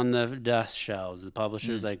went on the dust shelves. The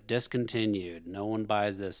publisher's like, discontinued. No one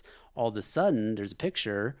buys this. All of a sudden, there's a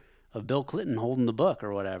picture of Bill Clinton holding the book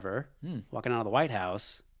or whatever, walking out of the White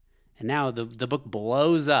House. And now the book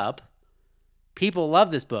blows up. People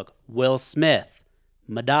love this book. Will Smith,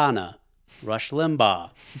 Madonna, Rush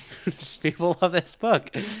Limbaugh. People love this book.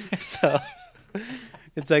 So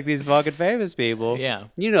it's like these fucking famous people. Yeah.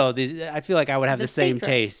 These. I feel like I would have the same Secret.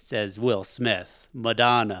 tastes as Will Smith,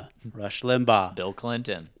 Madonna, Rush Limbaugh, Bill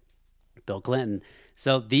Clinton. Bill Clinton.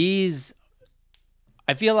 So these,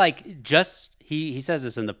 I feel like just, he says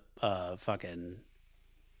this in the fucking,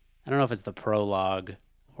 I don't know if it's the prologue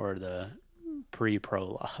or the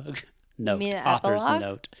pre-prologue note, mean the author's epilogue?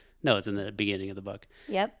 note. No, it's in the beginning of the book.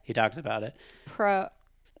 Yep. He talks about it.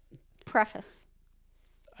 Preface.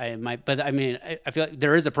 I feel like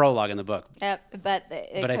there is a prologue in the book, Yep, but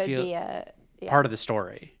it But I could feel- be a part of the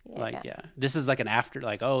story. Yeah. This is like an after,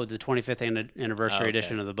 like, the 25th anniversary okay.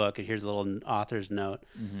 edition of the book, and here's a little author's note.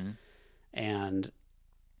 And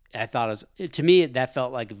I thought it was, to me, that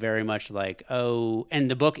felt like very much like, and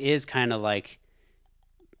the book is kind of like,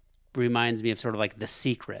 reminds me of sort of like The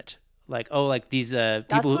Secret. Like, like these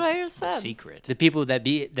That's people, what I just said. Secret. the people that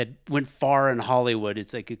went far in Hollywood,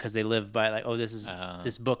 it's like because they live by like,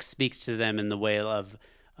 this book speaks to them in the way of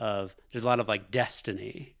there's a lot of like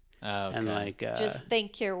destiny Okay. and like Just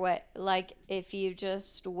think your way, like if you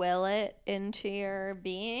just will it into your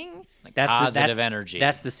being. Like that's positive energy.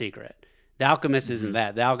 That's The Secret. The Alchemist isn't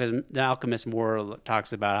that. The Alchemist more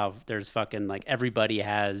talks about how there's fucking like everybody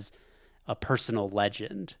has a personal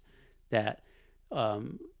legend that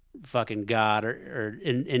fucking God or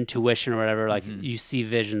intuition or whatever, like you see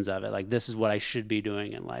visions of it, like this is what I should be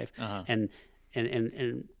doing in life, and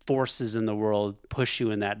forces in the world push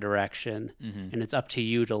you in that direction, and it's up to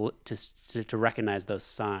you to recognize those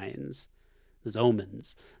signs, those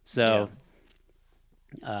omens. So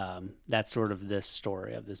that's sort of this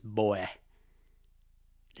story of this boy,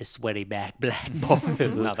 this sweaty back black boy.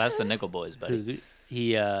 No, that's the Nickel Boys, buddy.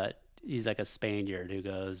 He's like a Spaniard who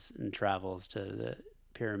goes and travels to the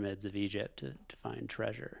pyramids of Egypt to find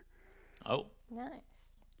treasure. Oh, Nice.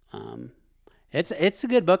 It's a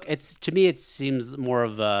good book. To me it seems more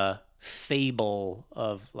of a fable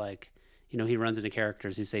of like, he runs into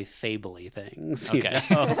characters who say fable-y things. Okay.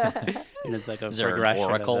 And it's like a Is there an progression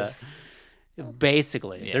oracle? of that.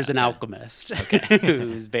 Basically, Yeah, there's an okay. alchemist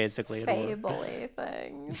who's basically an oracle. Fable-y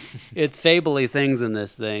things. It's fable-y things in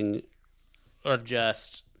this thing of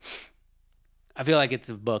just, I feel like it's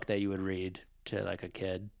a book that you would read to like a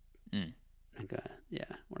kid. Like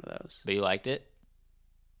one of those. but you liked it?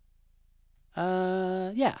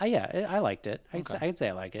 I liked it. I Okay. could say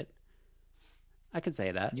I like it. I could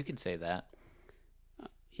say that. You can say that.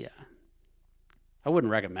 Yeah. I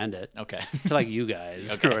wouldn't recommend it Okay. to like you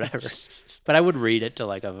guys Okay. or whatever. But I would read it to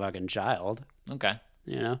like a fucking child, Okay.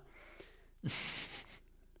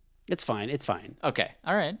 It's fine. It's fine. Okay.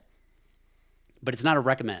 All right. But it's not a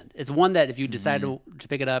recommend. It's one that if you decide to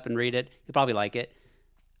pick it up and read it, you'll probably like it.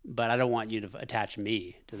 But I don't want you to attach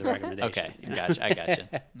me to the recommendation. Okay. I gotcha.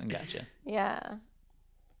 I gotcha. Yeah.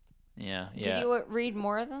 Yeah. Did Yeah. you read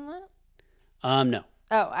more than that? No.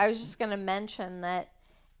 Oh, I was just going to mention that,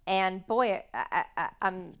 and boy,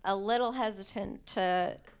 I'm a little hesitant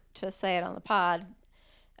to say it on the pod,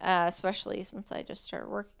 especially since I just started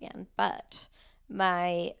work again. But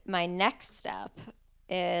my next step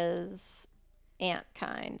is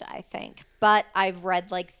Antkind, I think. But I've read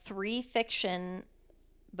like 3 fiction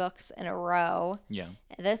books in a row. Yeah.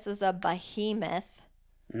 This is a behemoth.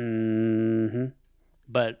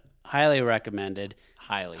 But highly recommended.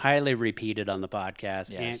 Highly. Highly repeated on the podcast.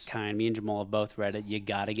 Yes. Antkind. Me and Jamal have both read it. You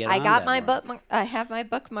got to get I on got that my more. bookmark. I have my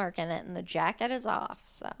bookmark in it, and the jacket is off,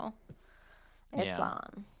 so it's Yeah.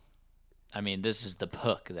 on. I mean, this is the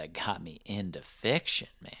book that got me into fiction,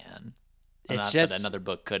 man. It's Not just- that another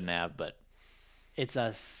book couldn't have, but It's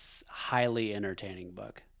a highly entertaining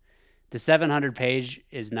book. The 700 page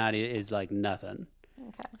is like nothing.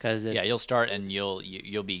 Okay. Because yeah, you'll start and you'll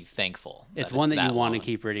be thankful. it's one that you want to long.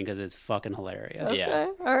 keep reading because it's fucking hilarious. Yeah.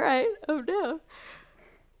 Okay. All right. Oh no.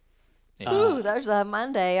 Yeah. Ooh, there's a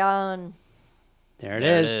Monday on. There it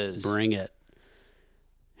There it is. is. Bring it.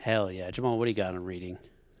 Hell yeah. Jamal, what do you got on reading?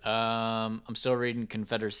 I'm still reading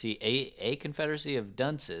Confederacy, a Confederacy of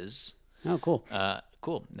Dunces. Oh, cool.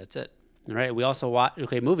 Cool. That's it. All right. We also watched,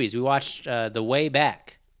 movies. We watched The Way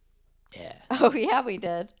Back. Yeah. Oh yeah, we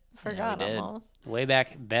did. Forgot did. almost. The Way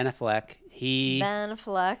Back, Ben Affleck. Ben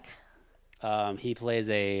Affleck. He plays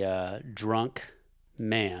a drunk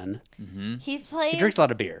man. He plays. He drinks a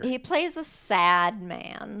lot of beer. He plays a sad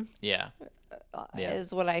man. Yeah. Yeah.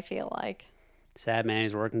 Is what I feel like. Sad man.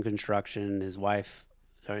 He's working construction. His wife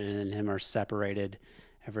and him are separated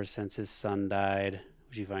ever since his son died,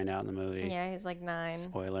 which you find out in the movie. Yeah, he's like 9.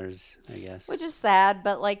 Spoilers, I guess. Which is sad,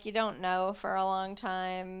 but like you don't know for a long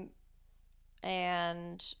time.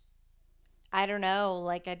 And I don't know,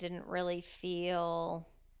 like I didn't really feel.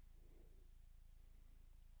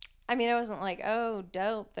 I mean, I wasn't like, oh,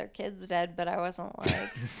 dope, their kid's dead, but I wasn't like,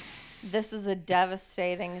 this is a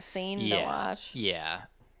devastating scene to watch. Yeah.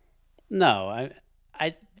 No,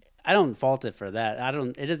 I don't fault it for that.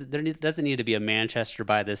 There doesn't need to be a Manchester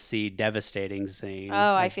by the Sea devastating scene.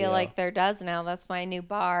 Oh, I feel like there does now. That's my new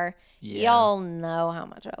bar. Yeah. Y'all know how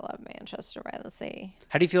much I love Manchester by the Sea.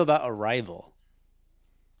 How do you feel about Arrival?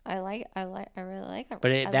 I really like it.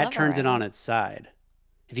 But that turns it on its side.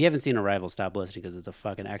 If you haven't seen Arrival, stop listening because it's a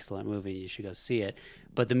fucking excellent movie. You should go see it.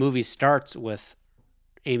 But the movie starts with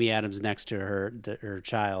Amy Adams next to her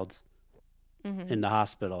child in the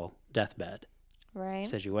hospital deathbed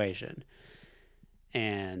situation.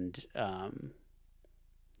 And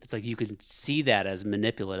it's like you can see that as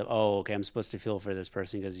manipulative. Oh, okay, I'm supposed to feel for this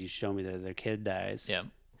person because you show me that their kid dies. Yeah.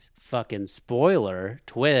 Fucking spoiler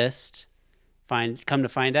twist. Come to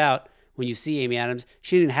find out, when you see Amy Adams,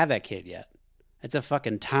 she didn't have that kid yet. It's a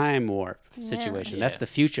fucking time warp situation. Yeah. That's the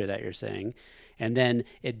future that you're saying. And then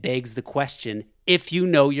it begs the question, if you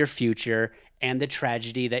know your future and the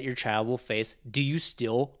tragedy that your child will face, do you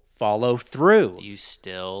still follow through? You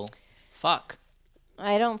still fuck.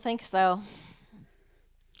 I don't think so.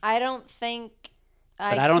 I don't think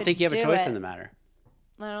But I don't think you have a choice in the matter.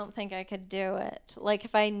 I don't think I could do it. Like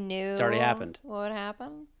if I knew It's already happened. what would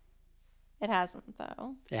happen. It hasn't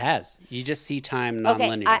though. It has. You just see time Okay,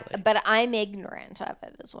 non-linearly. but I'm ignorant of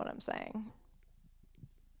it is what I'm saying.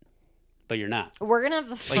 But you're not. We're gonna have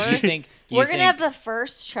the first. Like you think We're gonna have the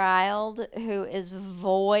first child who is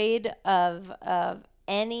void of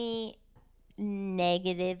any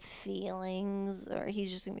negative feelings, or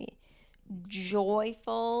he's just gonna be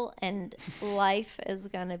joyful, and life is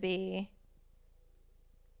gonna be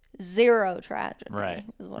zero tragedy. right.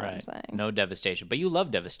 Is what I'm saying. No devastation, but you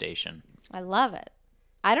love devastation. I love it.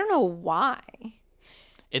 I don't know why.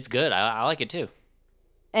 It's good. I like it too.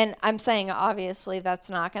 And I'm saying obviously that's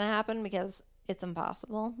not going to happen because it's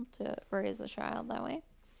impossible to raise a child that way.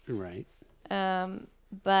 Right.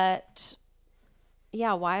 But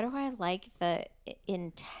yeah, why do I like the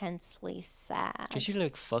intensely sad? Because you're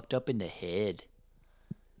like fucked up in the head.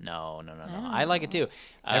 No. I like it too.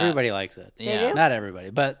 Everybody likes it. Yeah. do? Not everybody,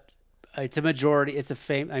 but it's a majority. It's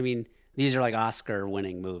a I mean, these are like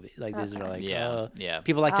Oscar-winning movies. Like these are like, Yeah, yeah.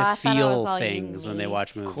 People like Oh, to I thought it was feel all things when they unique.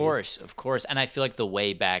 watch movies. Of course. And I feel like the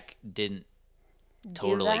way back didn't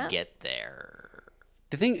totally that? get there.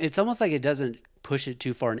 The thing, it's almost like it doesn't push it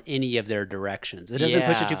too far in any of their directions. It doesn't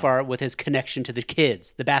push it too Yeah. far with his connection to the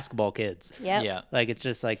kids, the basketball kids. Yep. Yeah. Like it's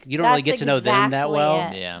just like you don't really That's get to know them that exactly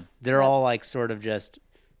well. it. Yeah. They're all like sort of just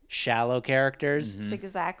shallow characters. It's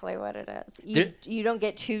exactly what it is. There- You don't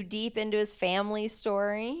get too deep into his family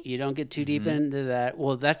story. You don't get too deep into that.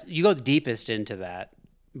 Well, that's you go the deepest into that,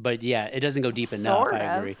 but yeah, it doesn't go deep enough. Sort I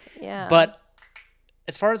of, agree. yeah. But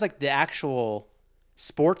as far as like the actual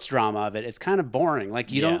sports drama of it, it's kind of boring.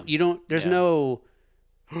 Like you don't. There's Yeah. no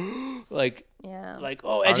like Yeah. edge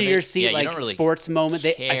of they- your seat yeah, you like don't really sports moment.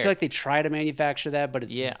 I care. feel like they try to manufacture that, but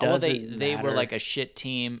it's Yeah. Well, doesn't they were matter, like a shit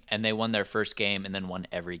team and they won their first game and then won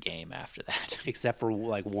every game after that. except for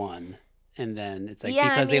like one. And then it's like Yeah, I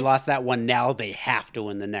because they mean- lost that one, now they have to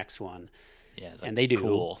win the next one, Yeah. It's like, and they do.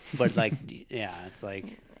 Cool. But like, yeah, it's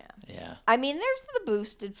like. Yeah. I mean, there's the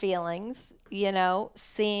boosted feelings, you know,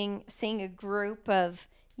 seeing a group of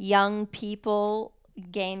young people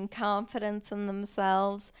gain confidence in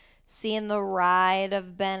themselves, seeing the ride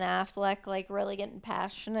of Ben Affleck like really getting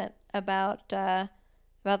passionate about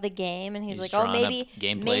the game, and he's He's like, oh, drawing up maybe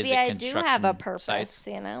gameplays at I do have a construction purpose, sites.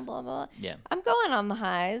 you know, blah blah. Yeah. I'm going on the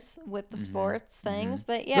highs with the sports things,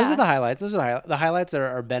 but yeah, Those are the highlights. The highlights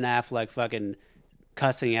are Ben Affleck fucking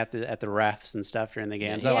cussing at the refs and stuff during the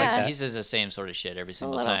games. I like Yeah. that. He says the same sort of shit every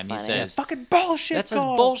single little time. He funny. says, Fucking bullshit. that's a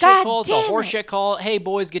call. bullshit God call. It's a damn it. horseshit call. Hey,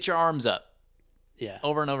 boys, get your arms up. Yeah.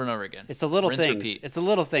 Over and over and over again. It's the little Rinse, things. repeat. It's the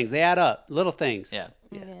little things. They add up. Little things. Yeah.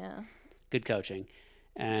 yeah. Good coaching.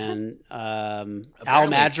 And Al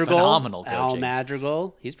Apparently Madrigal. phenomenal Al coaching.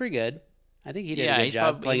 Madrigal. He's pretty good. I think he did Yeah, a good he's job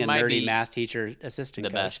probably- playing he a might nerdy be math teacher assistant The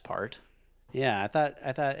coach. best part. Yeah, I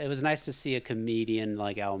thought it was nice to see a comedian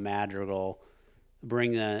like Al Madrigal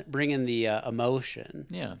bring in the emotion.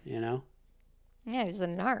 Yeah. You know. Yeah, he was a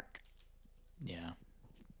narc. Yeah.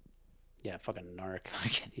 Yeah, fucking narc.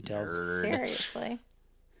 Fucking He tells. nerd. Seriously.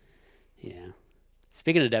 Yeah.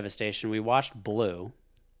 Speaking of devastation, we watched Blue,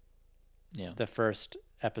 Yeah. the first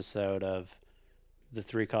episode of the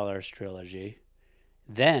Three Colors trilogy.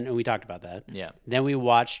 Then, and we talked about that. Yeah. Then we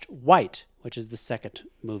watched White, which is the second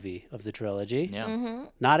movie of the trilogy. Yeah.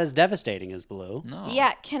 Not as devastating as Blue. No.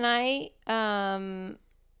 Yeah, can I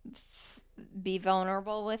be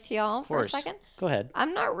vulnerable with y'all for a course. second? Go ahead.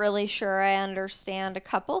 I'm not really sure I understand a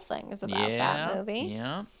couple things about that movie.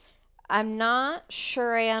 Yeah. I'm not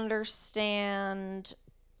sure I understand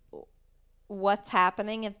what's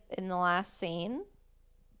happening in the last scene.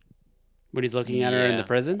 When he's looking at her in the Yeah.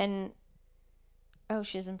 prison? And oh,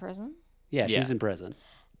 she's in prison? Yeah, Yeah. she's in prison.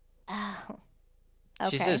 Oh.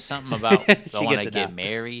 She Okay. says something about She I want gets to it get now.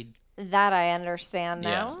 married. That I understand Yeah,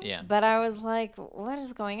 now. yeah. But I was like, what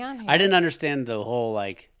is going on here? I didn't understand the whole,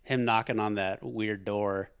 like, him knocking on that weird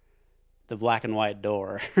door, the black and white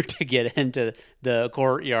door, to get into the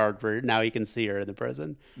courtyard where now he can see her in the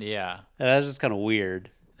prison. Yeah. That was just kind of weird.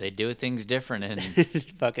 They do things different in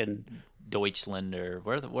Fucking. Deutschland or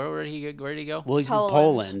where did he go? Well, he's from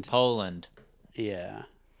Poland. Poland. Poland. Yeah.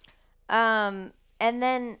 And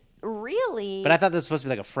then really, But I thought this was supposed to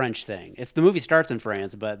be like a French thing. It's the movie starts in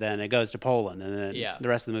France, but then it goes to Poland, and then Yeah. the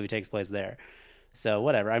rest of the movie takes place there. So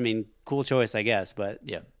whatever. I mean, cool choice, I guess. But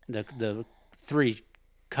Yeah. the three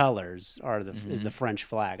colors are is the French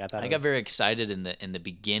flag. I thought I it got was, very excited in the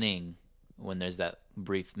beginning when there's that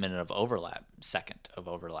brief minute of overlap, second of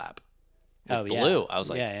overlap. With Oh, yeah. Blue. I was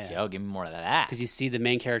like, Yeah, yeah. yo, give me more of that. because you see the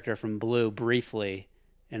main character from Blue briefly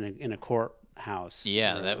in a courthouse.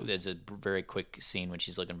 Yeah, room. that is a very quick scene when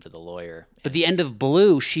she's looking for the lawyer. But the end of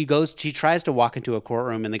Blue, she tries to walk into a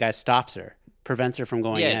courtroom, and the guy stops her, prevents her from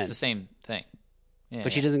going Yeah, in. it's the same thing. Yeah,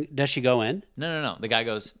 But she yeah. doesn't. Does she go in? No. The guy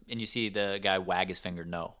goes, and you see the guy wag his finger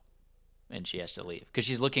no, and she has to leave because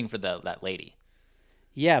she's looking for that lady.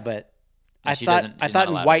 Yeah, but And I she thought doesn't- I she's thought not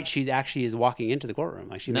in allowed White she actually is walking into the courtroom,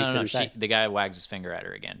 like she makes it No. inside. The guy wags his finger at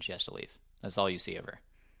her again. She has to leave. That's all you see of her.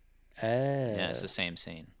 Oh. Yeah, it's the same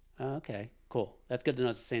scene. Oh, okay, cool. That's good to know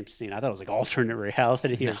it's the same scene. I thought it was like alternate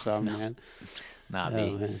reality or something, man. Not Oh,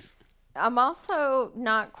 me. man. I'm also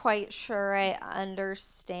not quite sure I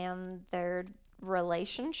understand their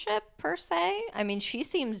relationship per se. I mean, she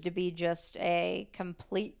seems to be just a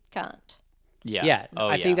complete cunt. Yeah. Yeah, Oh,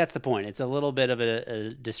 I yeah. think that's the point. It's a little bit of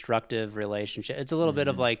a destructive relationship. It's a little bit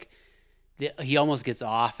of Mm-hmm. like he almost gets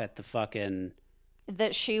off at the fucking.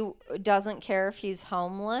 That she doesn't care if he's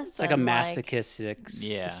homeless. It's like a and, masochistic,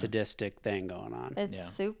 Yeah. sadistic thing going on. It's Yeah.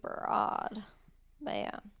 super odd. But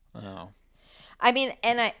yeah. Oh. I mean,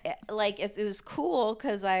 and I like it was cool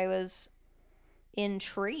because I was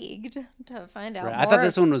intrigued to find out Right. more. I thought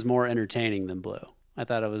this one was more entertaining than Blue. I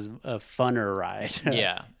thought it was a funner ride.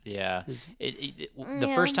 Yeah.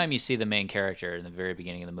 The first time you see the main character in the very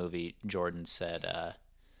beginning of the movie, Jordan said,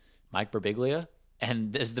 Mike Birbiglia.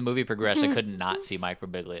 And as the movie progressed, I could not see Mike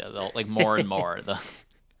Birbiglia. Like more and more.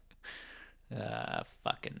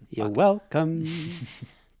 Fucking. You're welcome.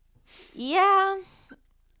 Yeah.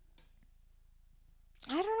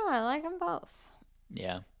 I don't know. I like them both.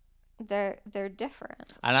 Yeah. They're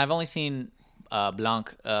different. And I've only seen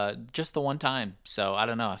Blanc just the one time, so I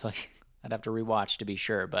don't know. I feel like I'd have to rewatch to be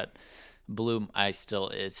sure. But Blue,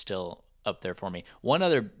 is still up there for me. One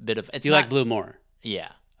other bit of it's Do you not, like Blue more? Yeah,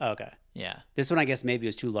 Oh, okay. yeah, This one, I guess, maybe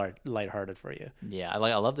was too lighthearted for you. yeah. I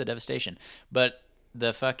love the devastation, but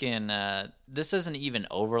the fucking this isn't even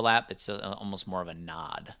overlap. It's almost more of a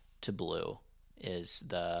nod to Blue. Is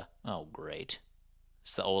the great?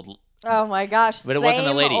 It's the old. Oh my gosh! But it wasn't a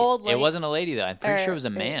same lady. Old It wasn't a lady though. I'm pretty sure it was a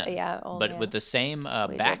man. yeah, old but man. with the same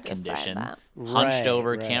We back did decide condition, that. hunched Right,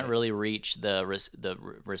 over, right. can't really reach the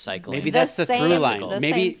recycling. Maybe that's the same- through line. the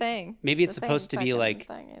Maybe same thing. maybe it's The same supposed to be fucking like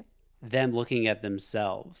thing. them looking at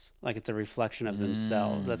themselves, like it's a reflection of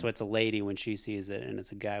themselves. That's why it's a lady when she sees it, and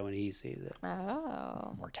it's a guy when he sees it.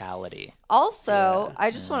 Oh. mortality. Also, Yeah. I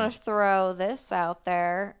just want to throw this out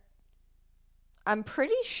there. I'm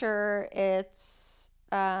pretty sure it's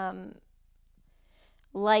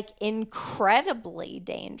like incredibly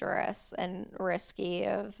dangerous and risky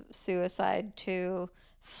of suicide to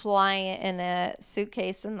fly in a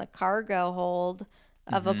suitcase in the cargo hold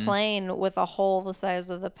of a plane with a hole the size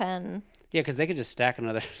of the pen. Yeah, because they could just stack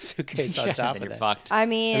another suitcase on top Then of you're that. fucked. I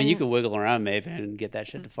mean, I mean, you could wiggle around maybe and get that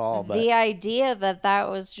shit to fall, but the idea that that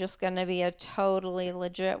was just going to be a totally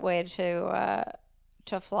legit way to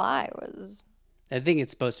fly was I think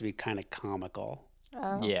it's supposed to be kind of comical.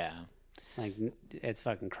 Yeah, Like it's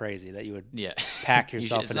fucking crazy that you would yeah. pack You should-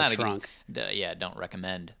 yourself it's in a not trunk. yeah, don't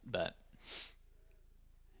recommend. But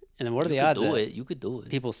And then what are the You odds could do that it. You could do it.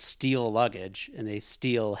 people steal luggage and they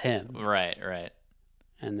steal him? Right, right.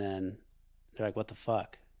 And then they're like, what the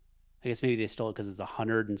fuck? I guess maybe they stole it because it's a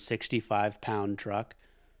 165-pound truck.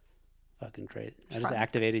 Fucking crazy. I just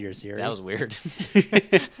activated your Siri. That was weird.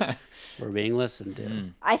 We're being listened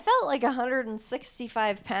to. I felt like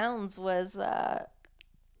 165 pounds was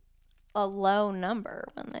a low number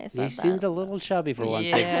when they said He seemed that. a little chubby for Yeah,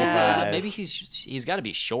 165. maybe he's got to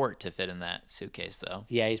be short to fit in that suitcase, though.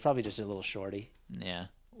 Yeah, he's probably just a little shorty. Yeah.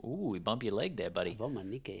 Ooh, we bump your leg there, buddy. Oh, my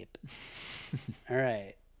kneecap. All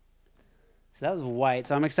right. So that was White.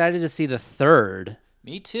 So I'm excited to see the third.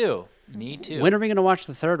 Me too. Me too. When are we going to watch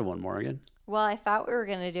the third one, Morgan? Well, I thought we were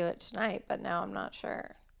going to do it tonight, but now I'm not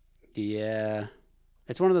sure. Yeah.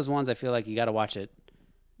 It's one of those ones I feel like you got to watch it.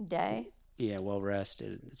 Day? Yeah, well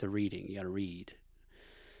rested. It's a reading. You got to read.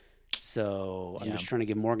 So I'm Yeah. just trying to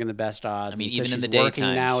give Morgan the best odds. I mean, And since even in she's the working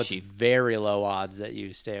daytime, now, it's she- very low odds that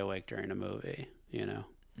you stay awake during a movie, you know?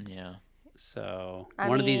 Yeah. So I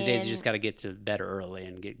one of these days you mean- just got to get to bed early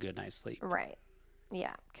and get good night's sleep. Right.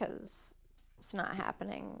 Yeah, because it's not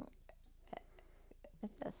happening at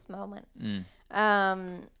this moment.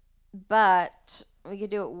 But we could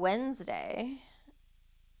do it Wednesday,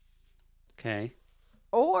 Okay.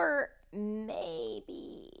 or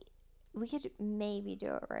maybe we could maybe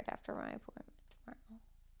do it right after my appointment tomorrow.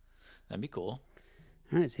 That'd be cool.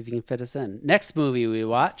 All right, see if you can fit us in. Next movie we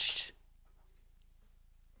watched,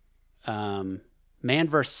 Man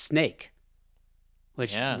vs. Snake,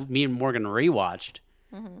 which Yeah. me and Morgan rewatched.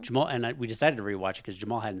 Mm-hmm. Jamal and we decided to rewatch it because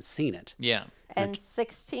Jamal hadn't seen it. Yeah. And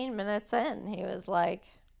 16 minutes in, he was like,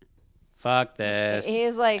 Fuck this.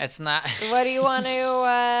 he's like, It's not. what do you want to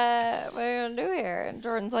do here? And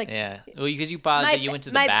Jordan's like, Yeah. Well, because you paused My it, you fa- went to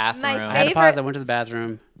the my- bathroom. my I had to favorite- pause. I went to the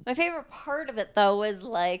bathroom. my favorite part of it though was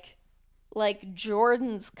like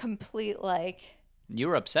Jordan's complete like. You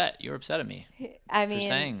were upset. You were upset at me I for mean,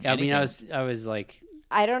 saying. I mean, anything. I was like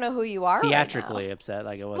I don't know who you are. theatrically Right now. upset.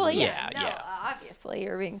 Like it wasn't. Well, Yeah, yeah, no, yeah. obviously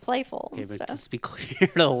you're being playful Okay, and but stuff. let's be clear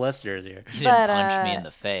to the listeners here. You didn't but, punch me uh, in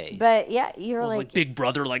the face. But yeah, you're I was like, like, big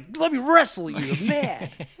brother, like, let me wrestle you, man.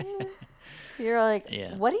 you're like,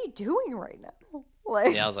 Yeah. what are you doing right now?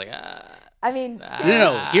 Like, yeah, I was like, I mean,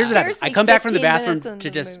 No. Here's what happened. I seriously, come back from the 15 bathroom minutes into to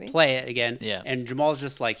the just movie. play it again. Yeah. And Jamal's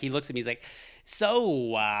just like, he looks at me, he's like,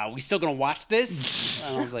 so, we still gonna watch this?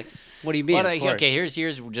 And I was like, what do you mean? What Of course. okay, here's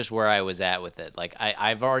just where I was at with it. Like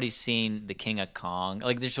I've already seen The King of Kong.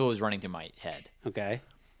 Like this was running through my head, Okay.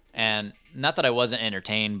 and not that I wasn't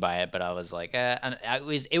entertained by it, but I was like, and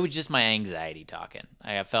it was just my anxiety talking.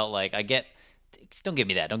 I felt like don't give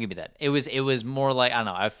me that. Don't give me that. It was more like I don't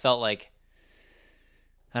know. I felt like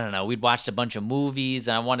I don't know. We'd watched a bunch of movies,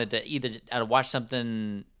 and I wanted to I'd watch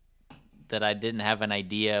something that I didn't have an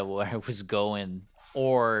idea where I was going,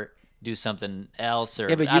 or do something else. Or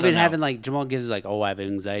Yeah, but I you've don't been know. having like, Jamal gives like, oh, I have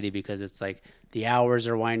anxiety because it's like the hours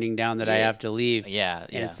are winding down that I Yeah. have to leave. Yeah, And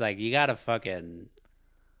yeah. it's like, you gotta fucking.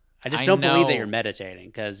 I just I don't believe that know. you're meditating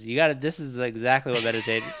because you gotta. This is exactly what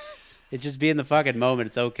meditating. It's just be in the fucking moment.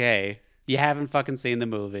 It's okay. You haven't fucking seen the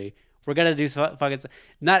movie. We're gonna do fucking.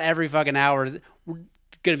 Not every fucking hour is we're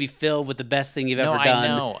gonna be filled with the best thing you've No, ever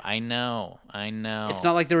done. I know. It's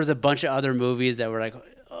not like there was a bunch of other movies that were like.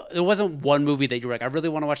 There wasn't one movie that you were like, I really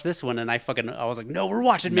want to watch this one, and I was like, no, we're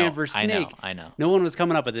watching Man vs. Snake. I know. No one was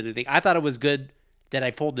coming up with anything. I thought it was good that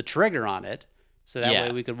I pulled the trigger on it, so that Yeah.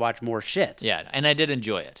 way we could watch more shit. Yeah, and I did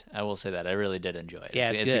enjoy it. I will say that I really did enjoy it.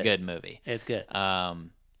 Yeah, it's it's a good. good movie. It's good.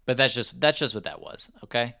 But that's just what that was.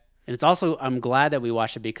 Okay. And it's also, I'm glad that we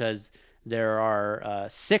watched it because there are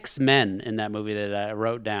 6 men in that movie that I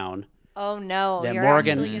wrote down. Oh no, That you're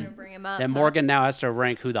Morgan- actually gonna bring him up. That huh? Morgan now has to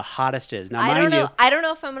rank who the hottest is. Now, I don't mind know. you, I don't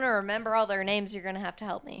know if I'm gonna remember all their names. You're gonna have to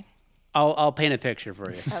help me. I'll paint a picture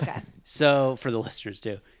for you. Okay. So for the listeners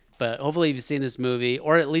too, but hopefully you've seen this movie,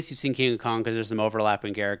 or at least you've seen King of Kong because there's some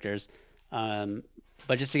overlapping characters.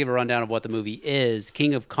 But just to give a rundown of what the movie is,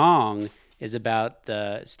 King of Kong is about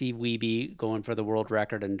the Steve Wiebe going for the world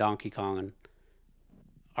record in Donkey Kong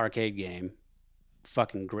arcade game.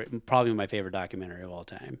 Fucking great, probably my favorite documentary of all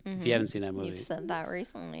time. If you haven't seen that movie, You've said that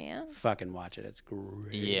recently, yeah. fucking watch it. It's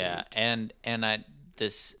great. Yeah, and I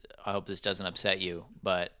hope this doesn't upset you,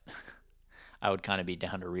 but I would kind of be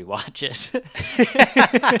down to rewatch it.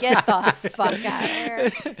 Get the fuck out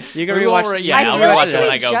of here. You can We will rewatch. yeah, I I'll feel rewatch like it when we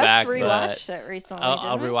I go just back. rewatched But it recently.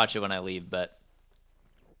 I'll didn't we? rewatch it when I leave. But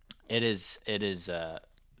it is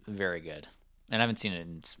very good, and I haven't seen it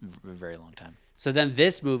in a very long time. So then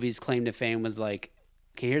this movie's claim to fame was like,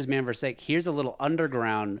 okay, here's Man vs. Snake. Here's a little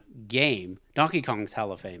underground game. Donkey Kong's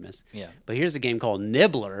hella famous. Yeah. But here's a game called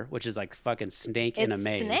Nibbler, which is like fucking snake in a It's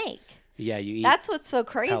maze. Snake. Yeah, you eat. That's what's so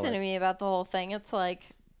crazy to pellets. me about the whole thing. It's like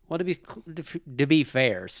Well, to be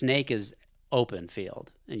fair, snake is open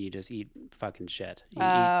field, and you just eat fucking shit. You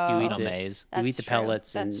eat In a maze. You eat That's the true.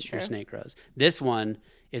 pellets, and That's your true. snake grows. This one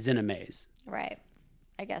is in a maze, Right.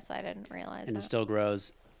 I guess I didn't realize and it that. still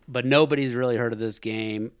grows. But nobody's really heard of this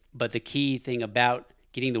game. But the key thing about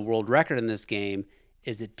getting the world record in this game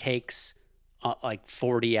is it takes like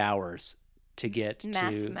 40 hours to get to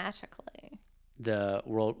Mathematically, the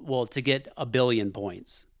world. Well, to get 1 billion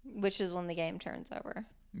points. which is when the game turns over.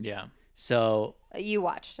 Yeah. So You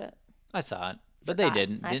watched it. I saw it. But they Forgot.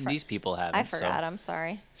 didn't. I for- These people haven't. I forgot. So. I'm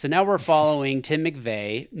sorry. So now we're following Tim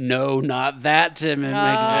McVeigh. No, not that Tim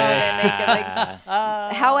McVeigh. They make it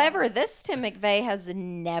like- However, this Tim McVeigh has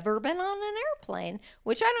never been on an airplane,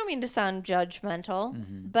 which I don't mean to sound judgmental,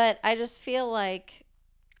 but I just feel like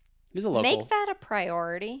He's a local. make that a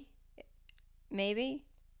priority. Maybe.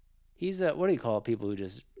 He's a, what do you call it? People who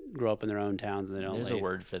just grow up in their own towns and they don't There's leave. a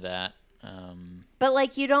word for that. But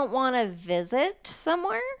like you don't want to visit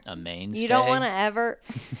somewhere? A mainstay. You don't want to ever.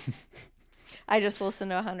 I just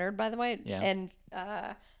listened to 100, by the way, Yeah. and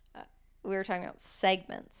we were talking about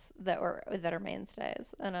segments that are mainstays,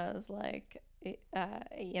 and I was like,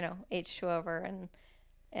 H2 Over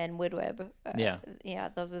and Woodweb. Yeah,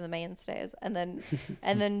 those were the mainstays. And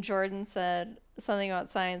then Jordan said something about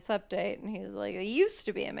Science Update, and he was like, it used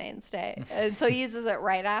to be a mainstay, and so he uses it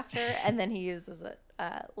right after, and then he uses it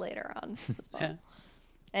later on as well. Yeah.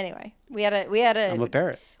 Anyway, we had I'm a a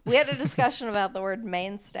parrot. we had a discussion about the word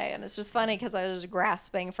mainstay, and it's just funny because I was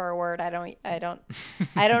grasping for a word I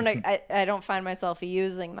don't find myself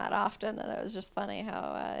using that often, and it was just funny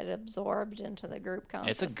how it absorbed into the group It's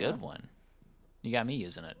consciousness. a good one. You got me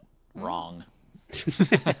using it wrong.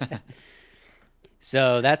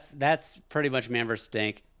 So that's pretty much Man vs.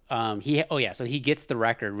 Stink. So he gets the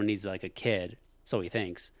record when he's like a kid, so he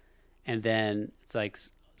thinks, and then it's like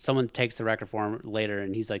someone takes the record for him later,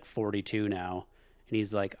 and he's like 42 now, and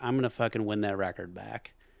he's like, I'm gonna fucking win that record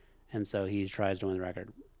back, and so he tries to win the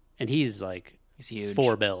record, and he's like He's huge.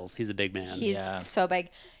 4 bills. He's a big man. He's Yeah. so big.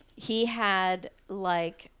 He had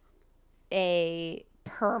like a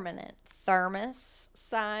permanent thermos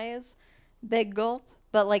size big gulp,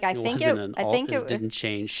 but like I think it didn't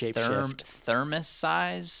change shape shift. Thermos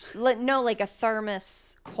size. No, like a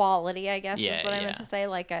thermos quality, I guess Yeah, is what I yeah. meant to say.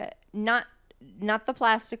 Like a not the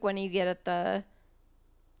plastic one you get at the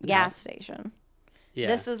gas station. Yeah.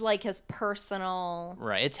 This is like his personal.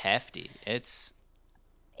 Right. It's hefty. It's.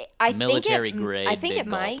 I Military think grade I think big it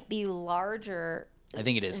gulp. might be larger I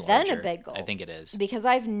think it is than larger. a big gulp. I think it is. because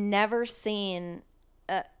I've never seen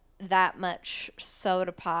that much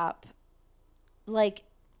soda pop. Like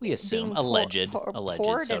We assume being alleged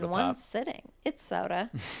poured soda in one pop. sitting. It's soda.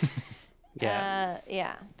 Yeah.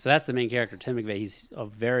 Yeah. So that's the main character, Tim McVeigh. He's a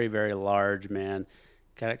very, very large man.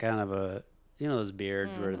 Got kind of a, those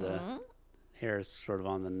beards where the hair is sort of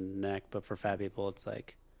on the neck, but for fat people, it's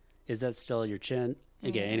like, is that still your chin?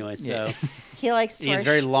 Okay, anyway, so He likes to he wear has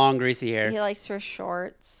very long, greasy hair. He likes to wear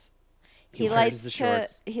shorts. He He wears likes the to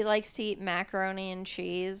shorts. he likes to eat macaroni and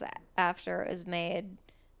cheese after it was made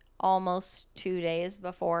almost 2 days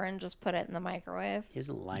before and just put it in the microwave. He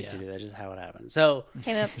doesn't like to Yeah. do that. Just how it happens. So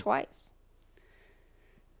Came up twice.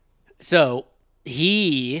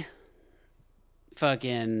 he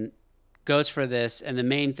fucking goes for this, and the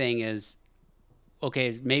main thing is,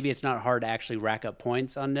 okay, maybe it's not hard to actually rack up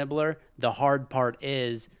points on Nibbler. The hard part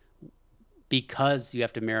is because you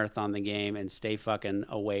have to marathon the game and stay fucking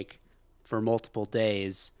awake for multiple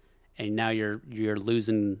days, and now you're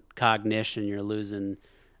losing cognition, you're losing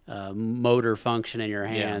motor function in your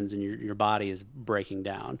hands, and your body is breaking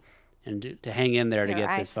down. And to hang in there to Your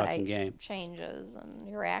get this fucking eyesight game. changes and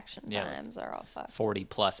your reaction Yeah. times are all fucked. 40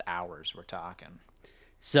 plus hours we're talking.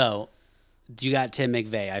 So, you got Tim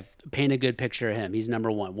McVeigh. I've painted a good picture of him. He's number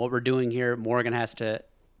one. What we're doing here, Morgan has to,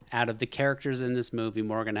 out of the characters in this movie,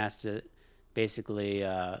 Morgan has to basically,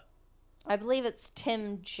 I believe it's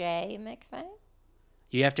Tim J. McVeigh.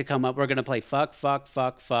 you have to come up. We're going to play fuck,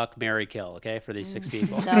 marry, kill, okay, for these 6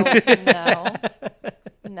 people. No,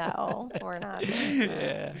 we're not. Doing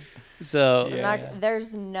that. So, We're not-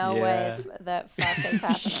 there's no way that fuck is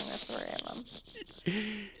happening with 3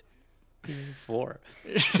 of them. 4.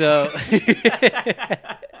 So,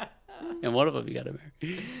 and one of them you got to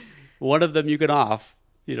marry. One of them you can off.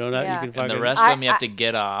 You know, not Yeah. you can And fucking. And the rest of them you have to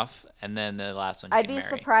get off, and then the last one you I'd can be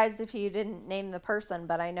marry. surprised if you didn't name the person,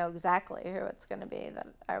 but I know exactly who it's going to be that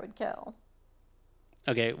I would kill.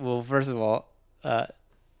 Okay, well, first of all,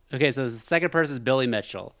 okay, so the second person is Billy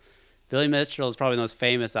Mitchell. Billy Mitchell is probably the most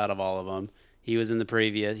famous out of all of them. He was in the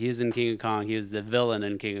previous. He was in King of Kong. He was the villain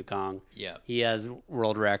in King of Kong. Yeah. He has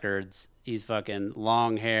world records. He's fucking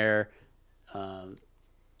long hair,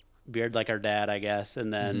 beard like our dad, I guess,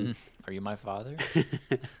 and then Are you my father?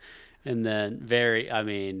 and then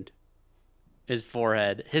his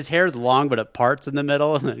forehead, his hair's long, but it parts in the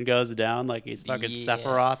middle and then goes down like he's fucking Yeah.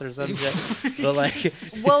 Sephiroth or some shit. But like,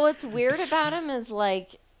 Well, what's weird about him is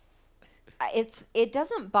like, it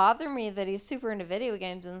doesn't bother me that he's super into video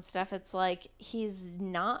games and stuff. It's like he's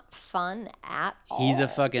not fun at all. he's a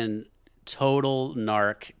fucking total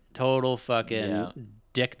narc, total fucking Yeah.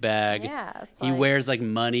 dick bag. Yeah, it's He like- wears like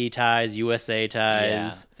money ties, USA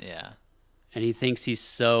ties, Yeah. and he thinks he's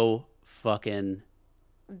so fucking.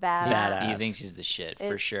 badass. Badass. He thinks he's the shit for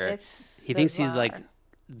It's- sure. it's He thinks he's like bizarre.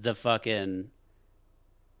 the fucking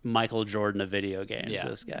Michael Jordan of video games. Yeah.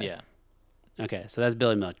 This guy. Yeah. Okay, so that's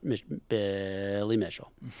Billy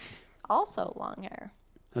Mitchell. also long hair.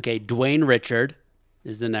 Okay, Dwayne Richard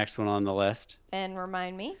is the next one on the list. And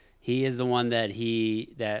remind me, He is the one that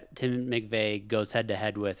Tim McVeigh goes head to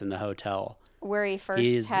head with in the hotel. where he first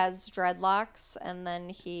He's- has dreadlocks and then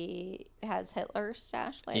he has Hitler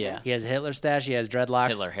stash later. Yeah. He has Hitler stash. He has dreadlocks.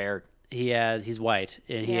 Hitler hair. He's white,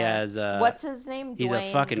 and he Yeah. has. What's his name? He's a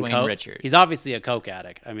Dwayne? fucking Dwayne coke. Richard. He's obviously a coke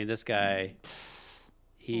addict. I mean, this guy.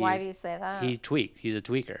 Why do you say that? He's tweaked. He's a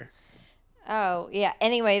tweaker. Oh, yeah.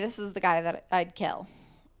 Anyway, this is the guy that I'd kill.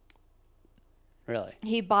 Really,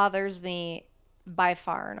 He bothers me by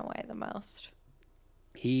far and away the most.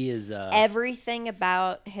 he is. Everything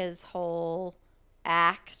about his whole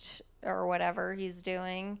act or whatever he's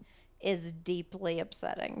doing is deeply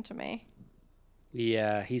upsetting to me.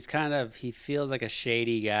 Yeah, he's kind of. He feels like a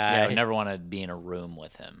shady Yeah, I guy. would never want to be in a room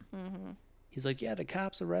with him. He's like, yeah, the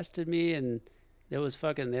cops arrested me, and it was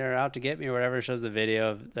fucking. They're out to get me or whatever. Shows the video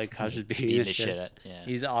of the cops just beating Beating the shit. out. Yeah.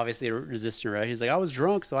 He's obviously a resistant, right? He's like, I was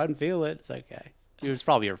drunk, so I didn't feel it. It's like, okay, it was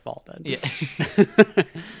probably your fault then. Yeah.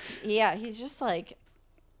 Yeah, he's just like,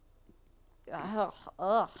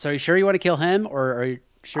 ugh. So are you sure you want to kill him, or are you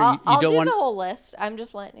sure I'll, you I'll don't do want, the whole list. I'm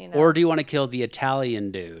just letting you know. or do you want to kill the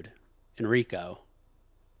Italian dude, Enrico,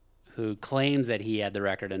 who claims that he had the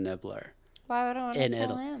record in Nibbler? Why would I want to In kill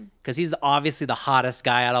Italy. him? Because he's obviously the hottest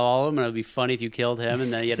guy out of all of them, and it would be funny if you killed him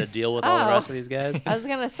and then you had to deal with all the Oh. rest of these guys. I was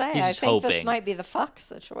gonna say, He's I just think this hoping. might be the fuck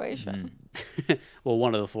situation. Well,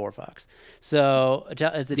 one of the four fucks. So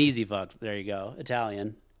it's an easy fuck. There you go.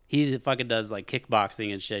 Italian. He fucking does like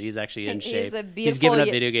kickboxing and shit. He's actually in shape. He's a beautiful, He's giving up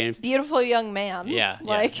video games. Beautiful young man. Yeah.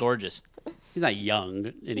 like Gorgeous. He's not young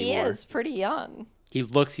anymore. he is pretty young. He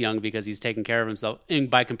looks young because he's taking care of himself. And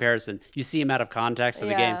by comparison, you see him out of context of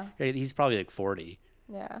the Yeah. game. He's probably like 40.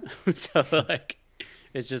 Yeah. So like,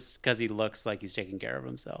 it's just because he looks like he's taking care of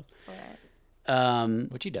himself. Right.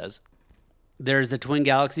 Which he does. There's the Twin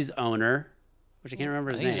Galaxies owner, which I can't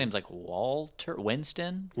remember I his think name. his name's like Walter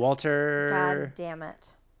Winston. Walter. God damn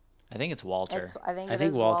it. I think it's Walter. I think I it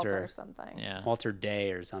think is Walter. Walter something. Yeah. Walter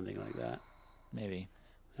Day or something like that. Maybe.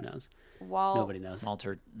 Who knows? Walt. Nobody knows.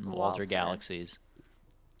 Walter Walter. Galaxies.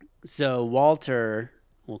 So Walter,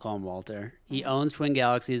 we'll call him Walter. Mm-hmm. He owns Twin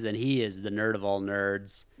Galaxies, and he is the nerd of all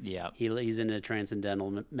nerds. Yeah. He's into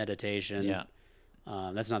transcendental meditation. Yeah.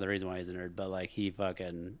 That's not the reason why he's a nerd, but like he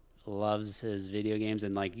fucking loves his video games,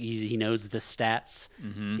 and like he knows the stats.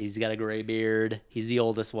 Mm-hmm. He's got a gray beard. He's the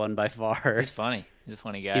oldest one by far. He's funny. He's a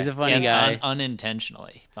funny guy. He's a funny And guy.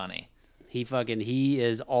 unintentionally funny. He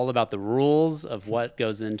is all about the rules of what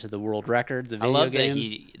goes into the world records of I video love games.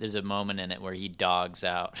 that there's a moment in it where he dogs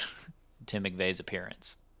out Tim McVeigh's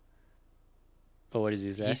appearance. But what does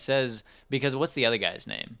he say? He says, because what's the other guy's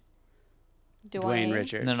name? Dwayne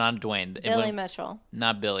Richard, No, not Dwayne. Billy Mitchell.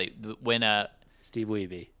 Not Billy. When Steve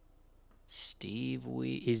Weeby. Steve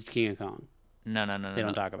He's King of Kong. No. They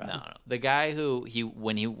don't talk about no, him. no. The guy who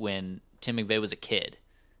when Tim McVeigh was a kid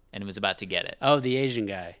and he was about to get it. Oh, the Asian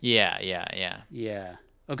guy. Yeah. Yeah.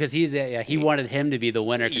 Oh, because he wanted him to be the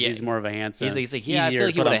winner because Yeah. he's more of a handsome. He's like, yeah, I easier feel to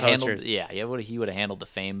like he put would on have handled. posters. Yeah, he would have handled the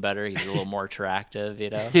fame better. He's a little more attractive,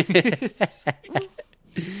 you know.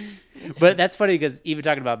 But that's funny because even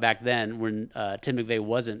talking about back then when Tim McVeigh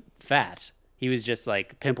wasn't fat, he was just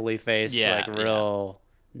like pimply faced, Yeah, like real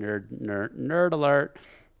nerd alert.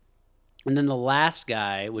 And then the last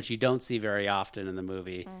guy, which you don't see very often in the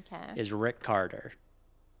movie, Okay. is Rick Carter.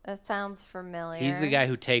 That sounds familiar. He's the guy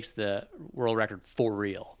who takes the world record for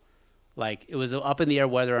real. Like it was up in the air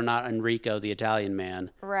whether or not Enrico, the Italian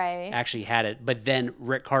man, Right. actually had it. But then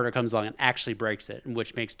Rick Carter comes along and actually breaks it,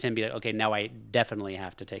 which makes Tim be like, okay, now I definitely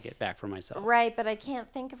have to take it back for myself. Right, but I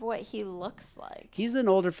can't think of what he looks like. He's an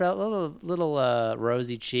older fellow, little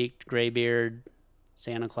rosy cheeked, gray beard,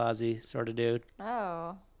 Santa Clausy sort of dude.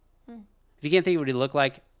 Oh. If you can't think of what he looked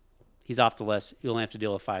like, he's off the list. You only have to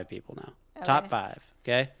deal with 5 people now. Top Okay. 5,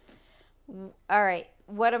 okay? All right.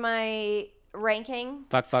 What am I ranking?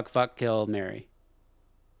 Fuck, kill, marry.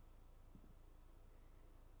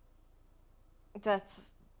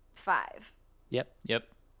 That's 5. Yep.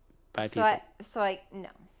 5 So people. no.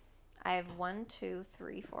 I have 1, 2,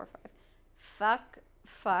 3, 4, 5.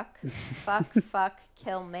 Fuck,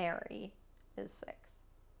 kill, marry is 6.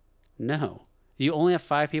 No. You only have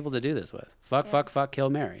 5 people to do this with. Fuck, kill,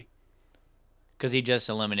 marry. Because he just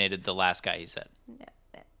eliminated the last guy he said. No.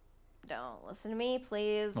 Don't listen to me,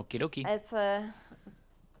 please. Okie dokie. It's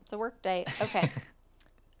a work date. Okay.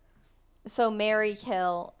 So marry,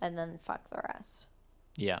 kill, and then fuck the rest.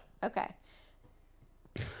 Yeah. Okay.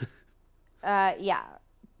 Yeah.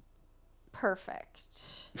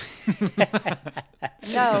 Perfect.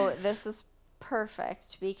 No, this is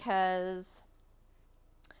perfect because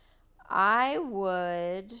I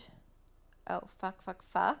would. Oh,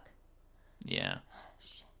 fuck. Yeah.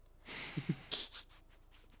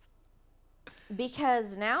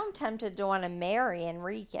 Because now I'm tempted to want to marry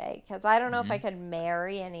Enrique because I don't know if I could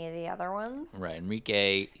marry any of the other ones. Right.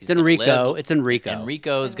 Enrique. It's Enrico. It's Enrico.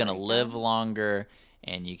 Enrico is going to Enrico. live longer,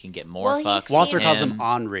 and you can get more Well, he fucks. Walter with calls him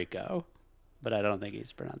Enrico, but I don't think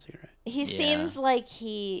he's pronouncing it right. He Yeah. seems like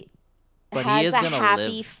he But he has is a gonna happy,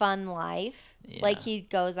 live- fun life. Yeah. Like he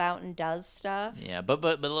goes out and does stuff. Yeah, but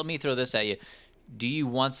let me throw this at you. Do you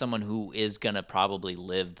want someone who is gonna probably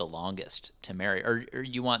live the longest to marry, or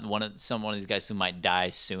you want one of these guys who might die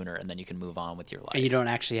sooner, and then you can move on with your life? And you don't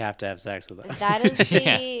actually have to have sex with them. That is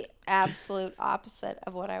the absolute opposite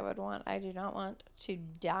of what I would want. I do not want to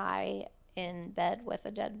die in bed with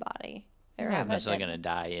a dead body. Or You're have not a necessarily dead- gonna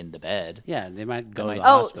die in the bed. Yeah, they might go to the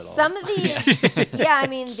Oh, hospital. some of these. Yeah, I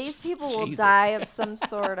mean, these people will Jesus. die of some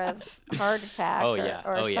sort of heart attack Oh, or, yeah.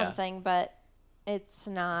 or Oh, yeah. something, but it's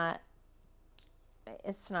not.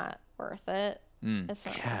 It's not worth it. It's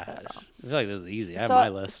not worth it Gosh, at all. I feel like this is easy. I have so, my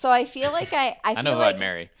list. So I feel like I I feel know who like I'd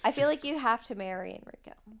marry. I feel like you have to marry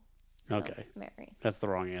Enrico. So, Okay. marry. That's the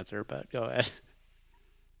wrong answer, but go ahead.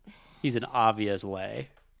 He's an obvious lay.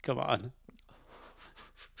 Come on.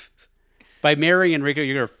 By marrying Enrico,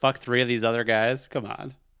 you're going to fuck 3 of these other guys? Come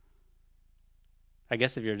on. I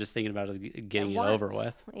guess if you're just thinking about it, getting it over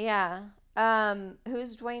Once. with. Yeah.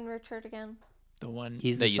 Who's Dwayne Richard again? The one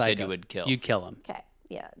He's that the you psycho. said you would kill. You'd kill him. Okay.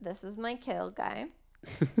 Yeah, this is my kill guy.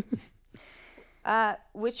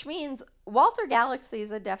 Which means Walter Galaxy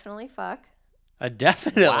is a definitely fuck.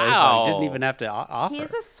 Definitely. Wow. Didn't even have to offer.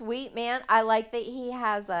 He's a sweet man. I like that he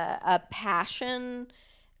has a passion,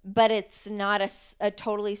 but it's not a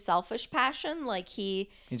totally selfish passion. Like He's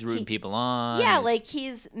rooting people on. yeah, He's- like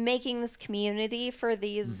he's making this community for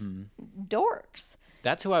these dorks.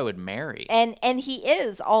 that's who I would marry. And he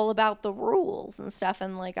is all about the rules and stuff,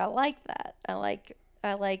 and like I like that. I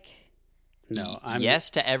like No, I'm yes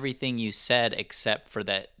to everything you said except for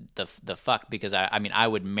the fuck, because I mean I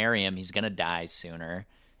would marry him. He's gonna die sooner,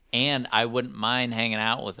 and I wouldn't mind hanging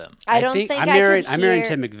out with him. I don't think I'm I marrying. could I'm marrying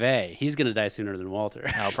hear- Tim McVeigh. He's gonna die sooner than Walter.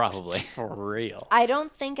 Oh, probably. For real. I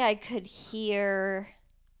don't think I could hear.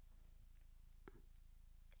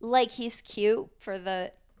 Like he's cute for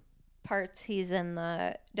the parts he's in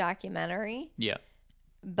the documentary, Yeah.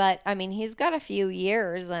 but I mean he's got a few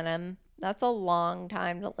years in him. That's a long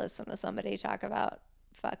time to listen to somebody talk about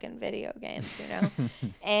fucking video games, you know?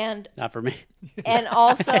 and Not for me. and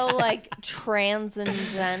also like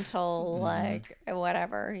transcendental, like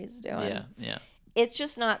whatever he's doing. Yeah. Yeah. It's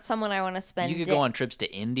just not someone I want to spend. You could go on trips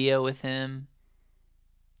to India with him.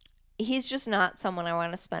 He's just not someone I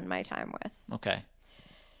want to spend my time with. Okay.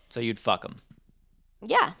 So you'd fuck him.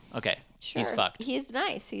 Yeah, Okay. sure. He's fucked. He's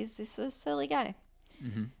nice. He's a silly guy.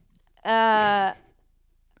 Mm-hmm.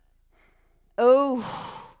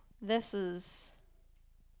 Oh, this is.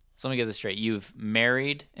 So let me get this straight. You've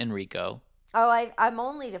married Enrico. Oh, I'm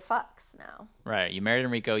only to fucks now. Right. You married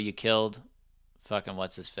Enrico. You killed fucking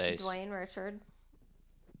what's his face. Dwayne Richard.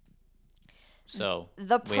 So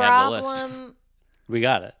The we have the list. problem. We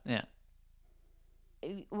got it. Yeah.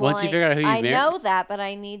 Once you I- figure out who you I marry- know that, but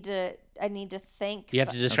I need to think. You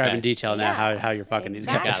have to describe Okay. in detail now Yeah, how you're fucking these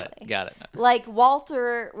exactly. guys. Got it. Like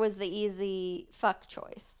Walter was the easy fuck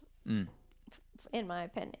choice, Mm. in my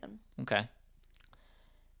opinion. Okay.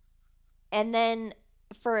 And then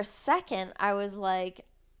for a second, I was like,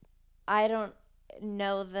 I don't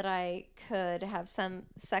know that I could have some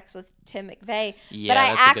sex with Tim McVeigh. Yeah, but I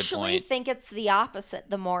that's a good actually point. think it's the opposite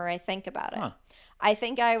the more I think about it. Huh. I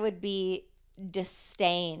think I would be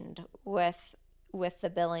disdained with the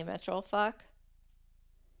Billy Mitchell fuck.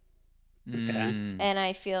 Okay. And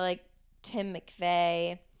I feel like Tim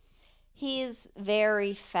McVeigh, he's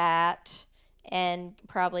very fat and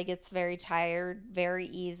probably gets very tired very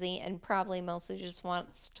easy and probably mostly just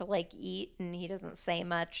wants to like eat and he doesn't say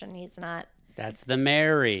much and he's not. That's the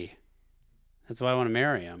marry. That's why I want to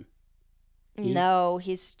marry him. No,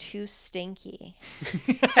 he's too stinky.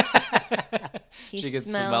 He She could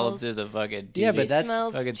smells. smell him through the fucking TV. Yeah, but that's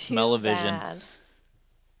smells fucking too smell-o-vision. bad.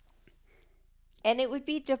 And it would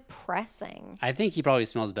be depressing. I think he probably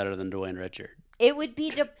smells better than Dwayne Richard. It would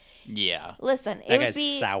be Yeah. listen. That It would guy's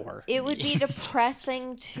be sour. It would be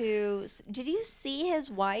depressing to. Did you see his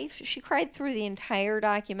wife? She cried through the entire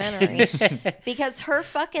documentary because her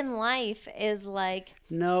fucking life is like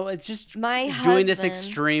No, it's just My doing this husband-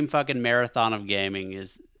 extreme fucking marathon of gaming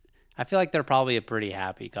is. I feel like they're probably a pretty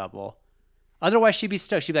happy couple. Otherwise, she'd be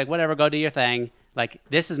stoked. She'd be like, "Whatever, go do your thing." Like,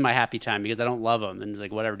 this is my happy time because I don't love him, and it's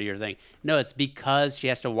like, "Whatever, do your thing." No, it's because she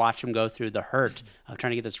has to watch him go through the hurt of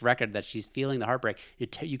trying to get this record that she's feeling the heartbreak.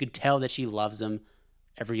 You can tell that she loves him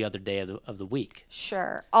every other day of the week.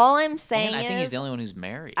 sure. All I'm saying Man, I think he's is, the only one who's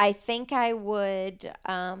married. I think I would.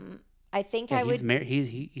 I think I Yeah, would.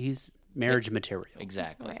 he's marriage material.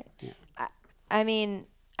 exactly. Right. I mean,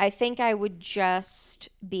 I think I would just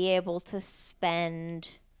be able to spend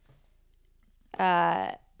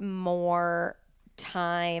more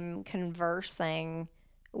time conversing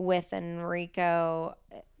with Enrico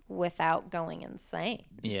without going insane,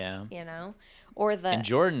 Yeah. you know? Or the And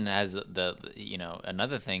Jordan has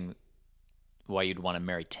another thing why you'd want to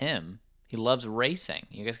marry Tim. He loves racing.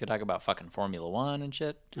 You guys could talk about fucking Formula One and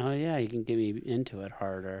shit. Oh yeah, you can get me into it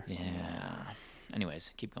harder. Yeah.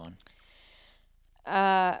 Anyways, keep going.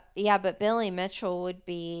 yeah, but Billy Mitchell would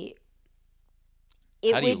be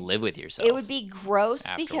How do you live with yourself? it would be gross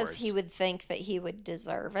because afterwards? he would think that he would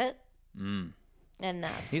deserve it. Mm. And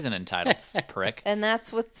that's He's an entitled prick. and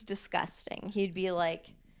that's what's disgusting. He'd be like,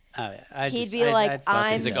 Oh yeah, He'd be like,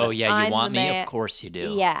 fuck He's him. like, oh yeah, I'm you want the me? man- Of course you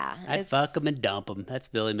do. yeah. I'd it's- fuck him and dump him. That's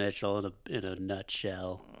Billy Mitchell in a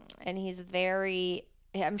nutshell. And he's very,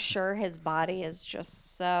 I'm sure his body is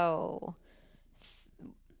just so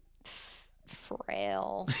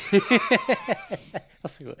frail. I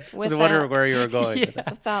was Without- wondering where you were going. with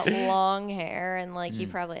that. Without long hair and like he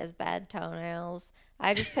probably has bad toenails.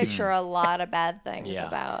 I just picture a lot of bad things Yeah.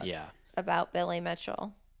 about Yeah. about Billy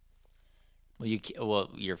Mitchell. Well,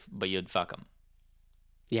 you'd fuck him.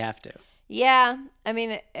 You have to. Yeah, I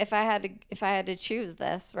mean, if I had to choose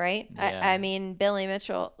this, right? Yeah. I mean, Billy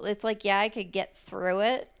Mitchell. It's like, yeah, I could get through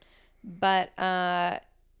it, but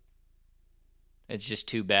It's just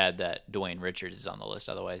too bad that Dwayne Richards is on the list.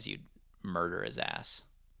 Otherwise, you'd murder his ass.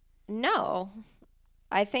 no,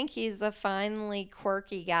 I think he's a finely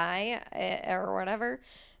quirky guy or whatever,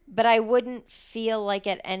 but I wouldn't feel like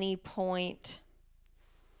at any point.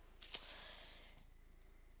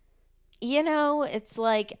 You know, it's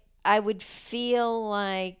like I would feel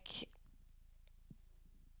like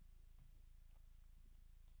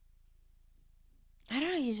I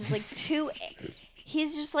don't know, he's just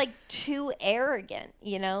like too arrogant,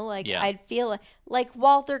 you know? Like Yeah. I'd feel like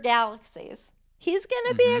Walter Galaxies. He's going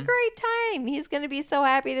to be a great time. He's going to be so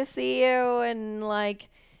happy to see you and like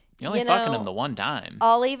You're only you fucking know, him the one time.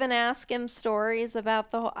 I'll even ask him stories about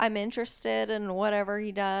I'm interested in whatever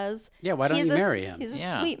he does. Yeah, why don't He's you a- marry him? He's a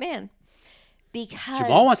Yeah. sweet man. Because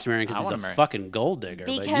Jamal wants to marry him I because he's wanna a marry- fucking gold digger.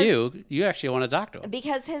 But Because- you actually want to talk to him.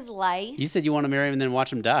 because his life You said you want to marry him and then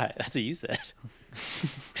watch him die. That's what you said.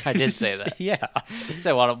 I did say that. Yeah. So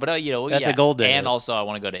I want to, but That's a gold digger. And also, I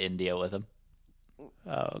want to go to India with him.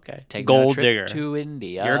 Oh, okay. Take me on a gold trip digger. to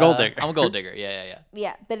India. You're a gold digger. I'm a gold digger. Yeah.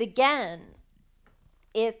 Yeah, but again,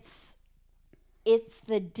 it's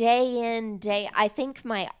the day in day. I think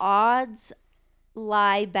my odds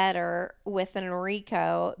lie better with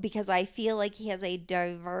Enrico because I feel like he has a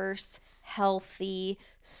diverse, healthy,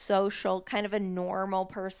 social, kind of a normal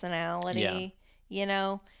personality. Yeah. You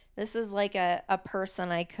know, this is like a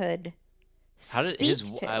person I could. How did his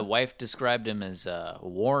speak to. wife described him as a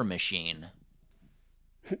war machine?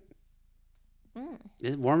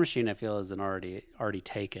 War Machine, I feel, is an already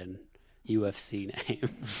taken UFC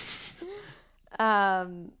name.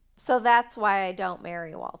 So that's why I don't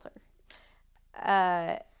marry Walter.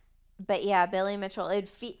 But yeah, Billy Mitchell.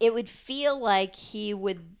 It would feel like he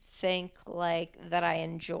would think like that I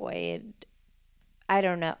enjoyed. I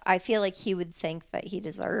don't know. I feel like he would think that he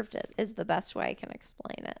deserved it. Is the best way I can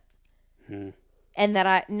explain it. And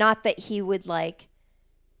that not that he would like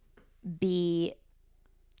be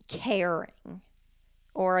caring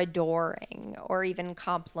or adoring or even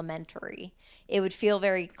complimentary. It would feel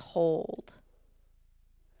very cold.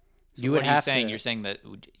 So You what would are you have saying? to- You're saying that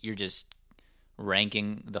you're just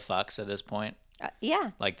ranking the fucks at this point?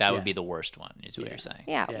 Yeah. Like that Yeah. would be the worst one, is what you're saying.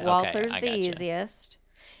 Yeah, Yeah. Walter's Okay, I the gotcha. easiest.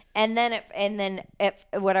 And then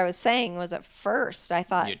what I was saying was at first I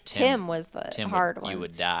thought Yeah, Tim was the Tim hard would, one. You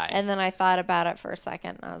would die. And then I thought about it for a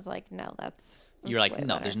second and I was like, no, that's you're like, way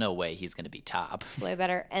no, better. there's no way he's going to be top. way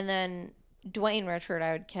better. And then Dwayne Richard,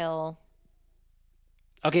 I would kill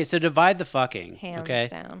Okay, so divide the fucking. hands Okay,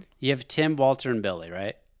 down. you have Tim, Walter, and Billy,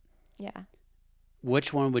 right? Yeah.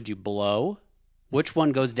 Which one would you blow? Which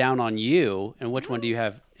one goes down on you, and which one do you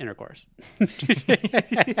have intercourse?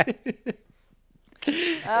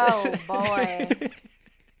 Oh boy.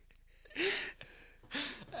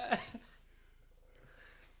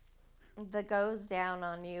 The goes down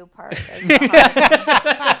on you part is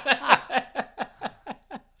the hard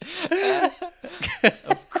one.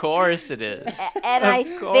 Of course it is. And I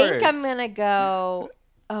course. think I'm gonna go.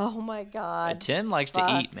 Oh my god. Tim likes to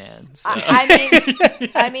Fuck. eat, man. So.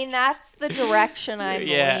 I mean that's the direction I'm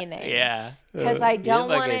yeah, leaning. yeah. Because I don't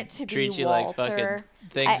He'll want fucking it to be treat you like Walter. fucking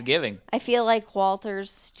Thanksgiving. I feel like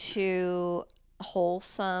Walter's too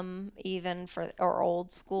wholesome, even for or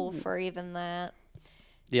old school for even that.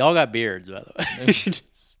 They all got beards, by the way. Just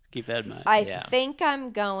keep that in mind. I Yeah. think I'm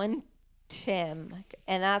going Tim,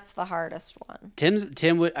 and that's the hardest one.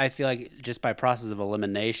 Tim would. I feel like just by process of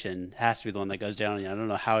elimination has to be the one that goes down on you. I don't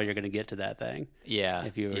know how you're going to get to that thing Yeah,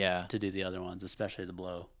 if you were yeah. to do the other ones, especially the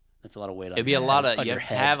blow. That's a lot of weight on. It'd be your a lot head- of on you your have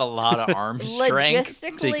to head. have a lot of arm strength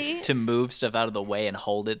Logistically- to move stuff out of the way and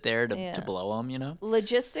hold it there to Yeah. blow them. You know.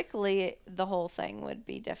 Logistically, the whole thing would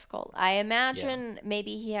be difficult. I imagine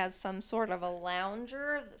maybe he has some sort of a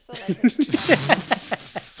lounger so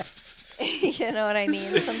that you know what I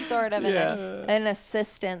mean? Some sort of an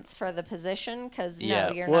assistance for the position because Yeah.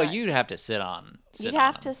 no, you're well, not. you'd have to sit on. You'd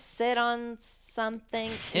have to sit on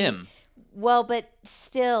something. him. Well, but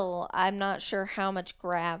still, I'm not sure how much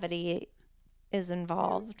gravity is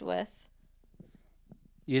involved with.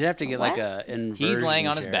 You'd have to get like What? a inversion He's laying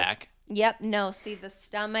on his chair. back. Yep. No. See the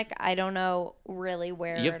stomach. I don't know really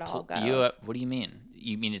where You it have all pl- goes. you, what do you mean?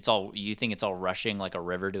 You mean it's all? You think it's all rushing like a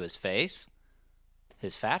river to his face?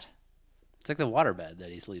 His fat? It's like the waterbed that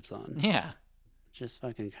he sleeps on. Yeah. Just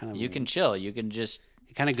fucking kind of. You can chill. You can just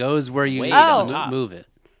It kind of goes where you Weight on mo- top. move it.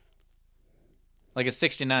 like a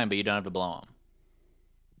 69, but you don't have to blow him.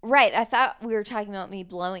 Right. I thought we were talking about me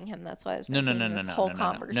blowing him. That's why I was No, making no, no, this no, whole no,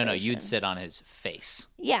 conversation. no. You'd sit on his face.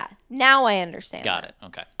 Yeah. Now I understand. Got that. it.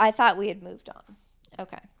 Okay. I thought we had moved on.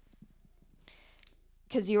 Okay.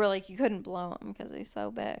 Because you were like you couldn't blow him because he's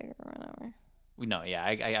so big or whatever. No, yeah,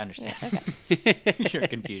 I understand Okay. your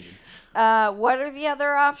confusion. What are the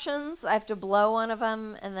other options? I have to blow one of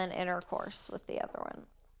them and then intercourse with the other one.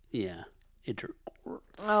 Yeah.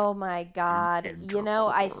 Oh my God. You know,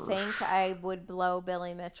 I think I would blow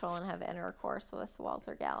Billy Mitchell and have intercourse with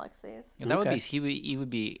Walter Galaxies. That would Okay. be he would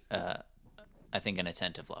be I think an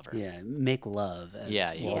attentive lover. Yeah. Make love. As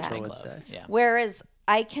Yeah, yeah, Walter make would love. say. Yeah. Whereas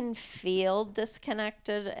I can feel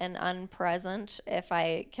disconnected and unpresent if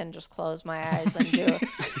I can just close my eyes and do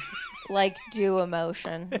like do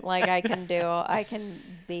emotion. Like I can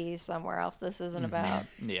be somewhere else. This isn't about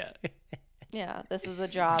Yeah. this is a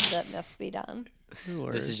job that must be done.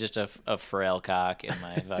 This is just a frail cock in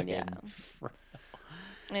my fucking Yeah.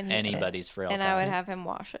 And anybody's frail and cock. I would have him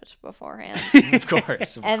wash it beforehand. of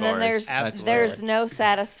course. Of And then course. there's no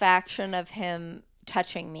satisfaction of him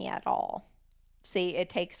touching me at all. See, it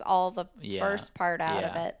takes all the Yeah. first part out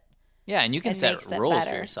of Yeah. it. Yeah, and you can and set makes it rules for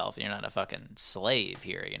better. yourself. You're not a fucking slave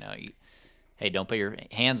here, you know. Hey, don't put your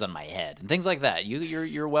hands on my head and things like that.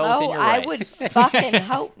 You're well within Oh, your I rights. would fucking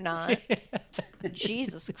hope not.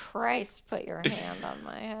 Jesus Christ, put your hand on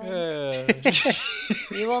my head.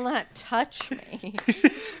 You will not touch me.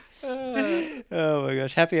 Oh my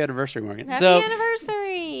gosh! Happy anniversary, Morgan. Happy so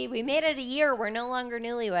anniversary. We made it a year. We're no longer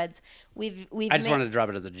newlyweds. We've I just made, wanted to drop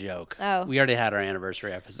it as a joke. Oh. We already had our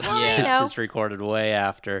anniversary episode. Well, I Yeah, know. it's recorded way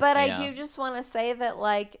after. But Yeah. I do just want to say that,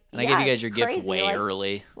 like, And I gave you guys it's your gift crazy. way like,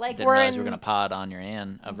 early. like Didn't we're realize we in- were gonna pod on your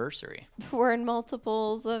anniversary. We're in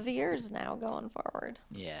multiples of years now going forward.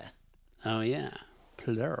 Yeah. Oh yeah,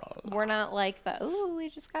 plural. We're not like the, ooh, we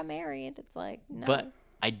just got married. It's like, no. But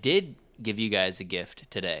I did give you guys a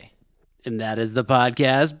gift today. And that is the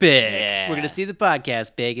podcast big. Yeah. We're gonna see the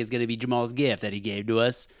podcast big is gonna be Jamal's gift that he gave to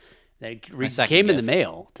us. That second came in the gift.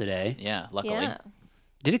 mail today. Yeah, luckily. yeah.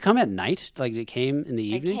 Did it come at night? Like it came in the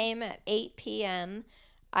evening? It came at 8 p.m.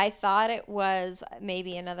 I thought it was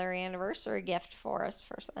maybe another anniversary gift for us,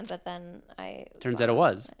 but then I Turns saw out it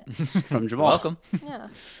was from Jamal. Welcome. Yeah.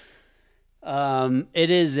 It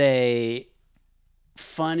is a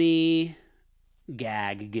funny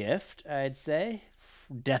gag gift, I'd say.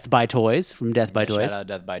 Death by Toys from Death by Toys. Shout out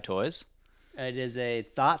Death by Toys. It is a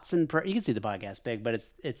thoughts and prayers. You can see the podcast big, but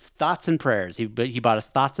it's thoughts and prayers. He bought us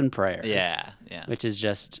thoughts and prayers. Yeah. which is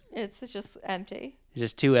just It's just empty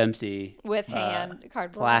two empty with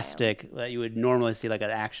cardboard plastic that you would normally see like an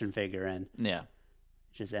action figure in. Yeah.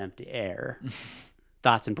 Just empty air.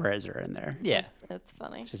 Thoughts and prayers are in there. Yeah. hands. It's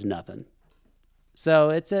funny. It's just nothing. So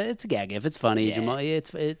it's a gag gift. It's funny. Yeah. Jamal,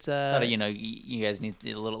 it's You know, you guys need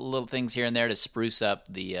the little things here and there to spruce up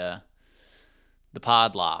the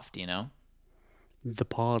pod loft. You know. the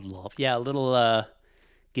pod loft. Yeah, little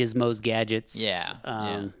gizmos, gadgets.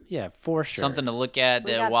 Yeah, yeah, for sure. Something to look at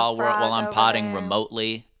We got the while frog I'm over potting there.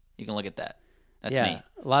 remotely. You can look at that. That's me.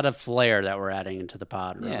 A lot of flair that we're adding into the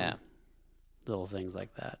pod room. Yeah. Little things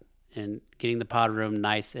like that, and getting the pod room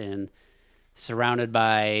nice and surrounded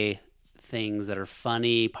by things that are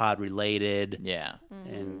funny, pod related. Yeah.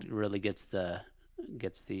 And really gets the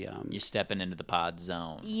You're stepping into the pod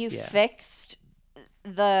zone. You Yeah. fixed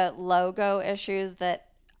the logo issues that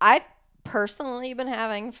I've personally been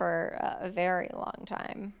having for a very long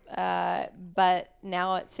time. But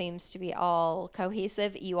now it seems to be all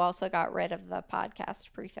cohesive. You also got rid of the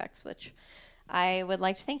podcast prefix, which I would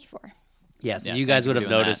like to thank you for. Yeah, so Yeah, you guys thanks for would have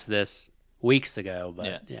doing noticed this weeks ago, but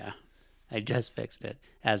Yeah. yeah, I just fixed it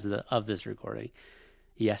of this recording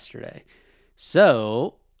yesterday.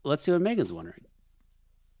 So let's see what Megan's wondering.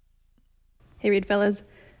 Hey, Reed fellas.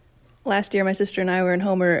 Last year, my sister and I were in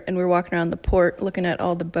Homer, and we were walking around the port looking at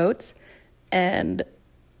all the boats, and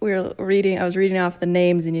I was reading off the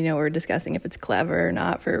names, and, we were discussing if it's clever or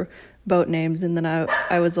not for boat names, and then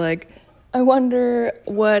I was like, I wonder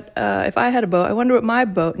what, if I had a boat, I wonder what my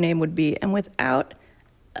boat name would be, and without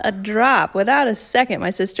a second, my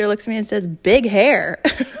sister looks at me and says, Big Hair.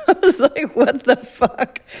 I was like, what the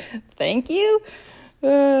fuck? Thank you?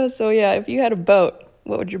 So yeah, if you had a boat,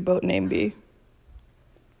 what would your boat name be?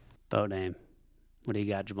 Boat name. What do you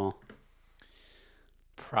got, Jamal?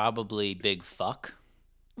 Probably Big Fuck.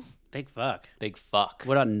 Big fuck. Big Fuck.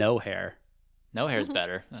 What about no hair? No hair's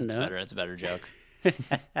better. That's No? better. That's a better joke. What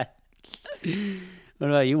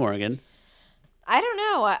about you, Morgan? I don't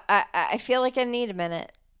know. I feel like I need a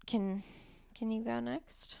minute. Can you go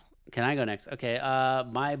next? Can I go next? Okay.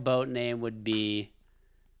 My boat name would be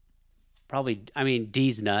probably. I mean,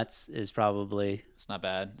 D's Nuts is probably, It's not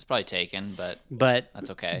bad. It's probably taken, but but that's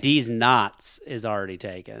okay. D's Knots is already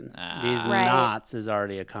taken. D's Right. Knots is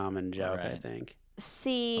already a common joke, I Right. think.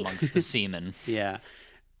 See, amongst the seamen. Yeah.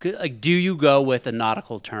 Like, do you go with a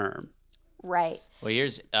nautical term? right. Well,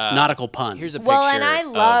 here's Nautical pun. Here's a picture. Well, and I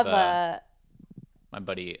love of, my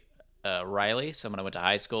buddy Riley, someone I went to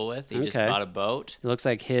high school with. He just Okay. bought a boat. It looks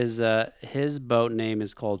like his boat name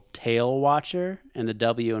is called Tail Watcher, and the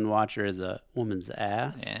W in Watcher is a woman's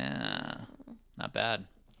ass. Yeah, not bad.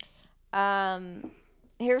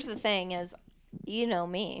 Here's the thing is, you know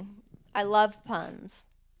me. I love puns.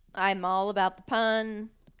 I'm all about the pun.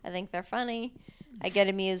 I think they're funny. I get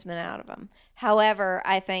amusement out of them. However,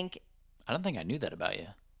 I think I don't think I knew that about you.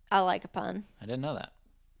 I like a pun. I didn't know that.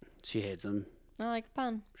 She hates him. I like a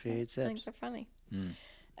pun. She hates I think sips. they're funny.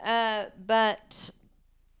 But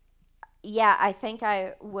yeah, I think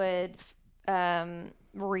I would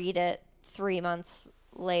read it 3 months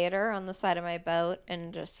later on the side of my boat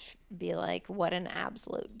and just be like, what an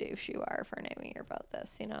absolute douche you are for naming your boat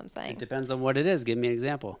this. You know what I'm saying? It depends on what it is. Give me an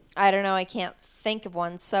example. I don't know. I can't think of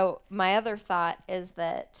one. So my other thought is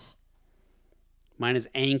that Mine is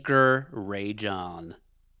Anchor Ray John.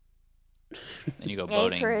 And you go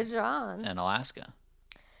boating Anchorage on. in Alaska.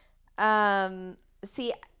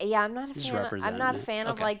 See, yeah, I'm not a Just fan. I'm representing not a it. fan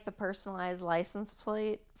of Okay. like the personalized license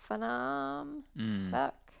plate phenom.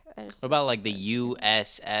 Fuck. I just What about like the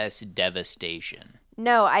USS Devastation?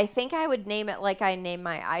 No, I think I would name it like I name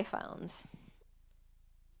my iPhones.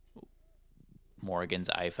 Morgan's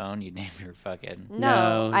iPhone? You name your fucking.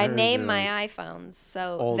 No, No, I hers name are my iPhones.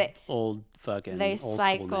 So Old fucking they old school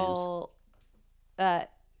cycle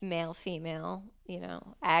male, female,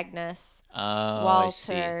 Agnes, Oh, I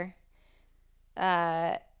Walter.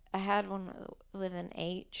 I had one with an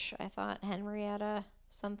H, I thought. Henrietta,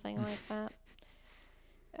 something like that.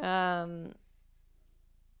 names.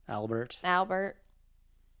 Albert. Albert.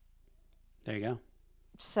 There you go.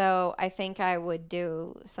 So I think I would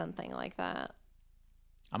do something like that.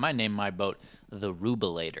 I might name my boat the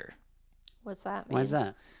Rubulator. What's that mean? Why is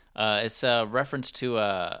that? It's a reference to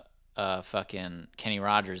a fucking Kenny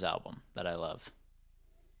Rogers album that I love.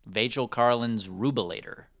 Vachel Carlin's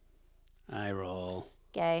Rubulator. I roll.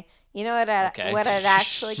 Gay. You know what Okay. what I'd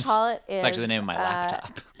actually call it is It's actually the name of my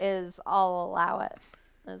laptop. Is I'll allow it.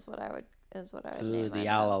 Is what I would Ooh, name the my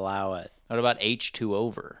I'll boat. allow it. What about H2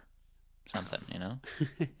 over? Something, you know?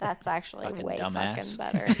 That's actually Fucking way dumbass.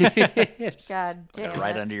 fucking better. God damn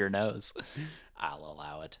Right it. under your nose. I'll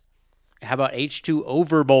allow it. How about H2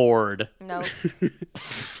 Overboard? No.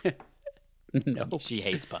 No. She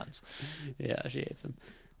hates puns. Yeah, she hates them.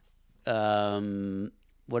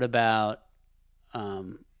 What about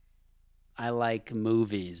I like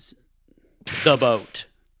movies. The Boat.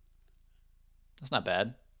 That's not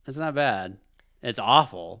bad. It's not bad. It's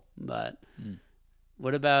awful, but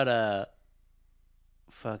what about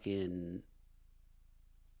fucking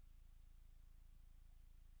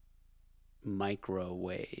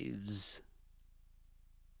microwaves?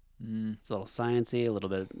 It's a little sciencey, a little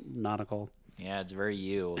bit nautical. Yeah, it's very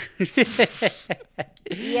you.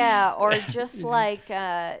 Yeah, or just like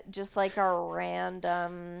a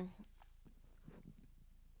random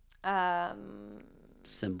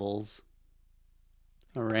Symbols.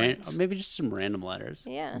 Or Prints. maybe just some random letters.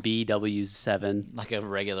 Yeah. BW7. Like a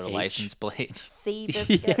regular license plate. sea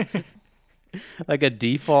biscuit. Like a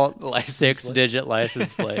default License 6-digit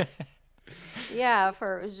license plate. Yeah,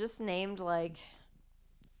 for it was just named like,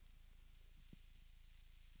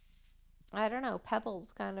 I don't know,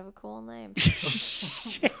 Pebble's kind of a cool name.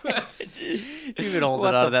 You've been holding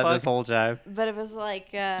What on the to that fuck? this whole time. But it was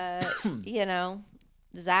like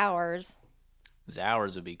Zowers.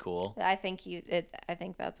 Zowers would be cool. I think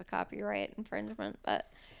that's a copyright infringement, but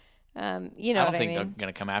you know I what don't I think they're mean.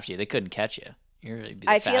 gonna come after you. They couldn't catch you. You'd be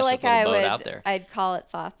the I fastest feel like little I boat would. out there. I'd call it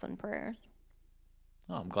Thoughts and Prayers.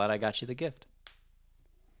 Oh, I'm glad I got you the gift.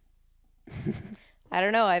 I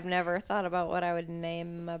don't know. I've never thought about what I would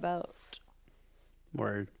name my boat.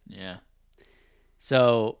 Word. Yeah.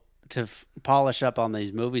 So to polish up on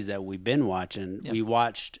these movies that we've been watching, we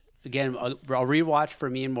watched again a rewatch for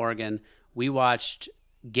me and Morgan. We watched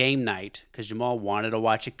Game Night because Jamal wanted to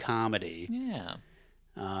watch a comedy. Yeah.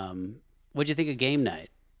 What'd you think of Game Night?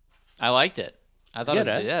 I liked it. I thought good, it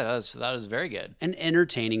was, huh? yeah, that was very good. An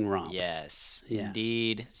entertaining romp. Yes. Yeah.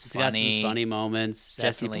 Indeed. It's It's got funny. some funny moments.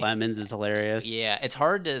 Jesse Definitely. Plemons is hilarious. Yeah, it's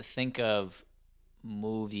hard to think of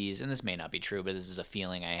movies, and this may not be true, but this is a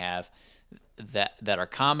feeling I have that are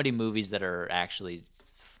comedy movies that are actually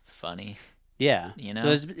funny. Yeah. You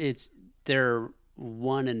know? They're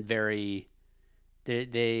one and very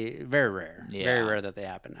very rare. Yeah. Very rare that they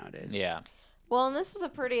happen nowadays. Yeah. Well, and this is a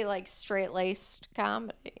pretty like straight-laced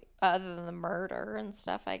comedy, other than the murder and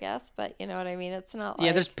stuff, I guess. But you know what I mean. It's not. Like,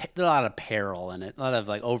 Yeah, there's a lot of peril in it. A lot of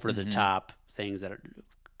like over the top things that are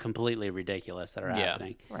completely ridiculous that are Yeah.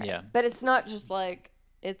 happening. Right. Yeah. But it's not just like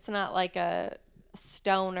it's not like a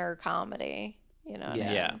stoner comedy. You know. What I Yeah.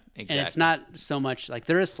 mean? Yeah. Exactly. And it's not so much like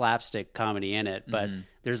there is slapstick comedy in it, but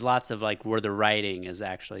there's lots of like where the writing is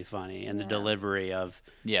actually funny and the delivery of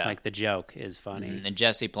Yeah. like the joke is funny. And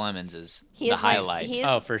Jesse Plemons is He the is my- highlight. He's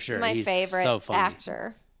Oh, for sure. My He's favorite so funny.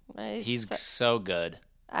 actor. He's so- so good.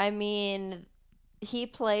 I mean, he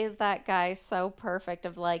plays that guy so perfect.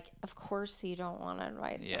 Of like, of course you don't want to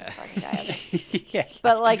invite Yeah. this fucking guy. Yeah.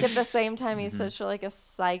 But like at the same time, he's such like a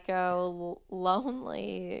psycho,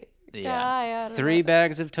 lonely Yeah. guy. I don't 3 know.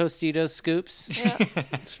 bags of Tostitos scoops.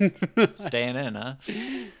 Yeah. Staying in, huh?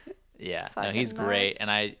 Yeah. No, Fucking he's nut. great.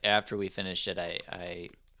 And after we finished it, I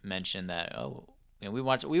mentioned that we've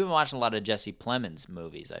been watching a lot of Jesse Plemons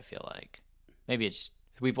movies. I feel like maybe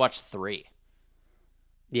we've watched 3.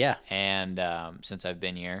 Yeah. And since I've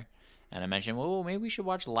been here, and I mentioned, well, maybe we should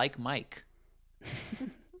watch Like Mike,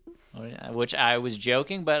 which I was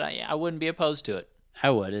joking, but I wouldn't be opposed to it. I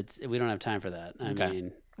would. We don't have time for that. I Okay.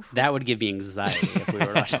 mean, that would give me anxiety if we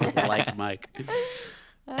were watching Like Mike.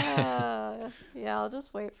 Yeah, I'll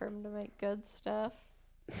just wait for him to make good stuff.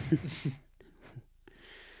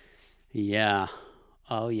 Yeah.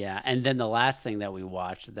 Oh, yeah. And then the last thing that we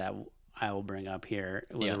watched that I will bring up here,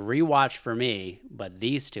 it was Yeah. a rewatch for me, but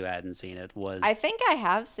these two hadn't seen it, was I think I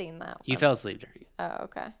have seen that one. you fell asleep during it. Oh,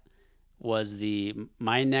 okay. Was the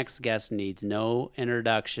My Next Guest Needs No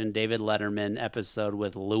Introduction David Letterman episode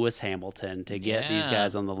with Lewis Hamilton to get these Yeah.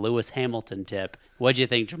 guys on the Lewis Hamilton tip. What'd you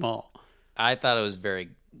think, Jamal? I thought it was very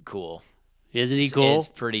cool. Isn't he cool? It's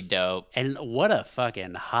pretty dope. And what a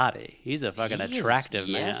fucking hottie. He's a fucking He is- attractive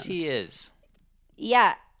man. Yes, he is.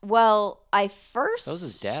 Yeah. Well, I first So is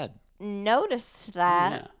his dad. noticed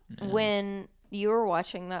that when you were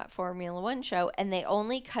watching that Formula One show, and they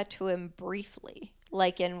only cut to him briefly,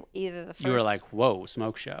 like in either the first. You were like, whoa,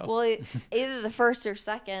 smoke show. well, either the first or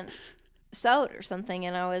second episode or something,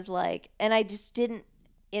 and I was like, and I just didn't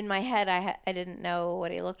in my head. I didn't know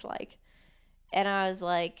what he looked like, and I was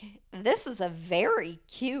like, this is a very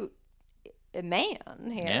cute man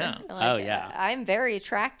here. Yeah. Like, Oh, yeah. I'm very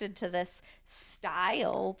attracted to this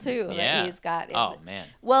style too Yeah. that he's got. Oh man.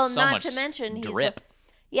 Well, So not much to mention he's drip.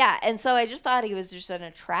 yeah, and so I just thought he was just an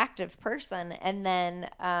attractive person, and then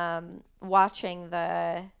watching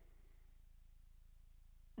the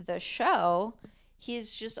show,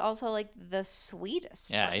 he's just also like the sweetest.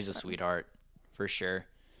 Yeah, he's a person. sweetheart for sure.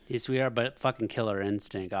 He's sweetheart, but fucking killer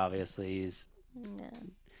instinct, obviously. He's Yeah.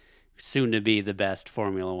 soon to be the best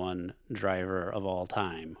Formula One driver of all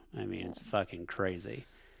time. I mean, it's fucking crazy.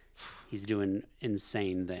 He's doing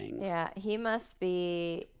insane things. Yeah, he must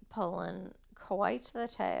be pulling quite the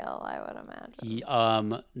tail, I would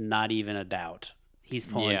imagine. Not even a doubt. He's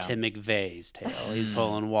pulling Yeah. Tim McVeigh's tail. He's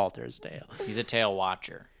pulling Walter's tail. He's a tail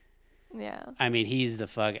watcher. Yeah. I mean, he's the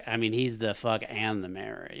fuck and the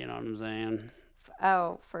Mary. You know what I'm saying?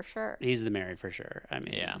 Oh, for sure. He's the Mary for sure. I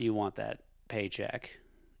mean, Yeah. you want that paycheck,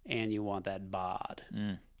 and you want that bod.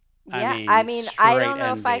 Yeah, I mean, I straight don't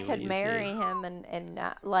know if I envy when could you marry see. him and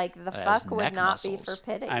not, like, the Has fuck would neck not be muscles. for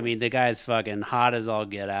pittings. I mean, the guy's fucking hot as all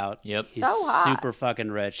get out. Yep. He's So hot. super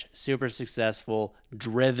fucking rich, super successful,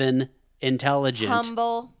 driven, intelligent,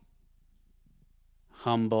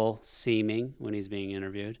 humble seeming when he's being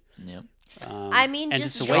interviewed. Yep. I mean, and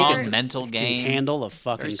just just the way he Strong can- mental can game. handle a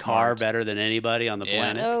fucking Very car smart. better than anybody on the Yeah.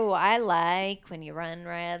 planet. Oh, I like when you run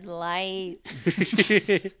red lights.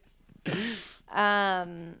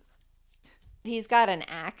 He's got an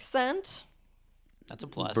accent. That's a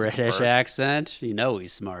plus. That's a British perk. accent. You know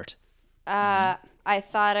he's smart. I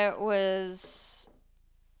thought it was.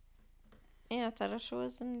 Yeah, I thought it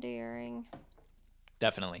was endearing.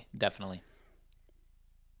 Definitely.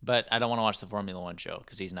 But I don't want to watch the Formula One show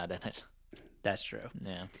because he's not in it. That's true.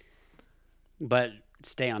 Yeah. But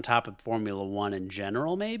stay on top of Formula One in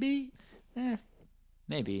general, maybe?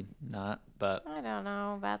 Maybe not, but I don't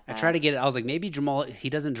know about that. I try to get it. I was like, maybe Jamal, he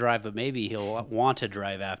doesn't drive, but maybe he'll want to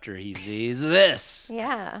drive after he sees this.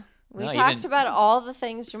 Yeah. We No, talked even- about all the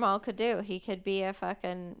things Jamal could do. He could be a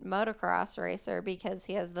fucking motocross racer because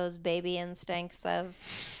he has those baby instincts of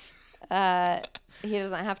he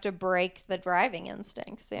doesn't have to break the driving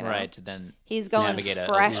instincts, you know. right. Then He's going navigate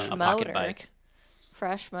fresh a motor. pocket bike.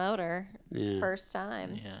 Fresh motor. Yeah. First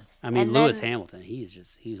time. Yeah. I mean, And Lewis then- Hamilton,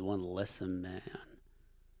 he's one listen man.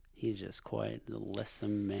 He's just quite the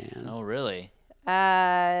listen man. Oh, really?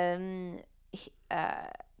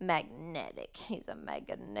 Magnetic. He's a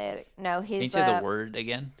magnetic. No, Can you he's say the word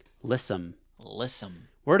again? Listen. Listen.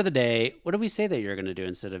 Word of the day. What did we say that you're going to do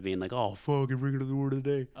instead of being like, oh, fucking bring it to the word of the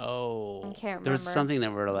day? Oh. I can't remember. There was something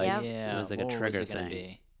that were like, Yep. Yeah. it was like a what trigger was it gonna thing.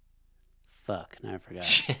 Be? Fuck, now I forgot.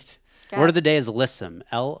 Shit. Word of the day is lissome.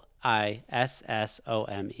 Lissome.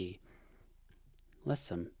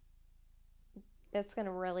 Lissome. It's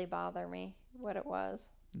gonna really bother me what it was.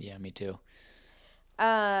 Yeah, me too.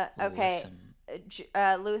 Okay.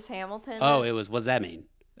 Listen. Lewis Hamilton. Oh, what's that mean?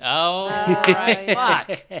 Oh, right. Fuck.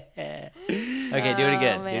 Okay, do it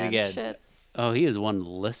again. Oh, Do it man, again. shit. Oh, he is one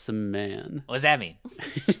lissome man. What does that mean?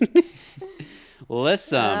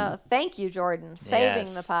 Lissome. Thank you, Jordan, saving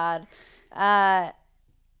Yes. the pod.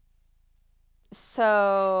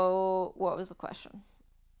 So what was the question?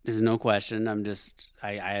 There's no question.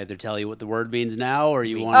 I either tell you what the word means now, or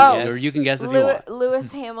you want Oh. to guess, or you can guess if you want.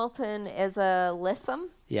 Lewis Hamilton is a lissome.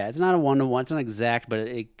 Yeah, it's not a 1-to-1. It's not exact, but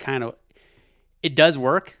it does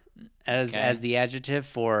work as Okay. as the adjective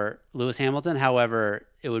for Lewis Hamilton. However,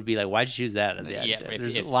 it would be like, why'd you choose that as the Yeah, adjective? if-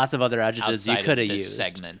 There's if lots of other adjectives you Outside could of have this used.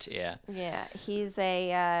 segment, yeah. Yeah, he's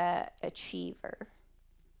a achiever.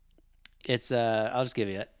 It's I'll just give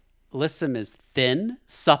you it. Lissome is thin,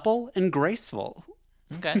 supple, and graceful.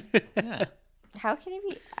 Okay. Yeah. How can he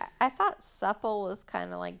be? I thought supple was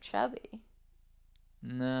kind of like chubby.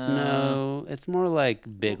 No, it's more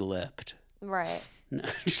like big-lipped. Right. No.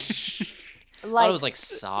 I thought Like it was like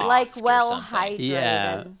soft. like or well something. hydrated.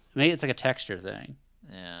 Yeah, maybe it's like a texture thing.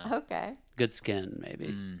 Yeah. Okay. Good skin,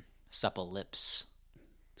 maybe. Supple lips.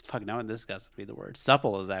 Fuck, now this has to be the word.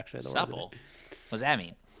 Supple is actually the Supple. word. What does that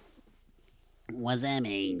mean? What does that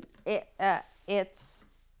mean? It's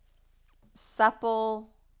supple.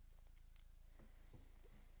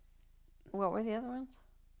 What were the other ones?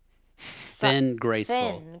 Thin,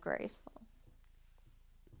 graceful. Thin, graceful.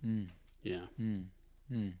 Yeah.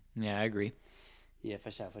 Yeah, I agree. Yeah,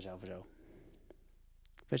 for sure.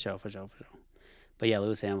 But yeah,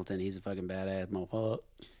 Lewis Hamilton, he's a fucking badass motherfucker.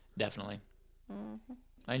 Definitely.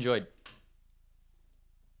 I enjoyed.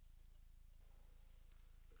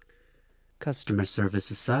 Customer service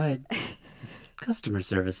aside.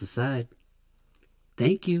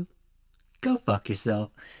 Thank you. Go fuck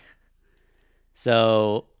yourself.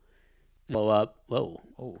 So, follow up. Whoa.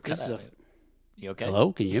 Oh, This cut is out. You okay?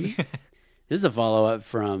 Hello, can you hear me? This is a follow up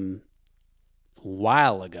from a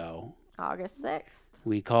while ago. August 6th.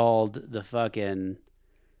 We called the fucking.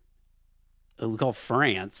 We called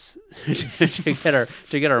France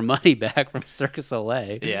to get our money back from Circus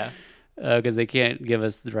Soleil. Yeah. Because they can't give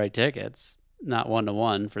us the right tickets, not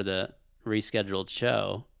 1-to-1 for the rescheduled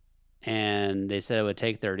show. And they said it would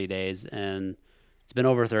take 30 days, and it's been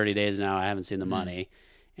over 30 days now. I haven't seen the money.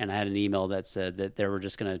 And I had an email that said that they were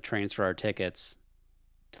just going to transfer our tickets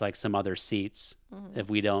to like some other seats if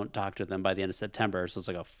we don't talk to them by the end of September. So it's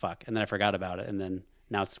like, oh fuck. And then I forgot about it. And then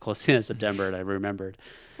now it's close to the end of September and I remembered.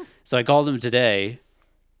 So I called them today,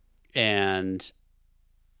 and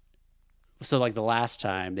so like the last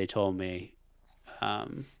time they told me,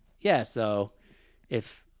 yeah, so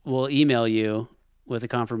if we'll email you with a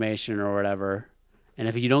confirmation or whatever, and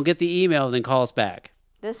if you don't get the email, then call us back.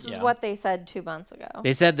 This is Yeah. what they said 2 months ago.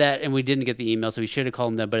 They said that, and we didn't get the email, so we should have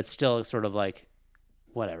called them then, but it's still sort of like,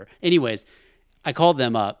 whatever. Anyways, I called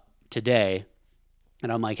them up today,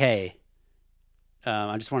 and I'm like, hey,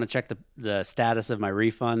 I just want to check the status of my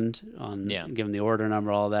refund on give them the order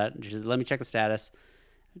number, all that. And she said, let me check the status.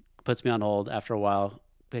 Puts me on hold. After a while,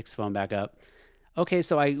 picks the phone back up. Okay,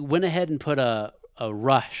 so I went ahead and put a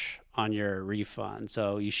rush on your refund,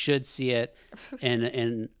 so you should see it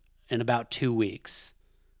in about 2 weeks.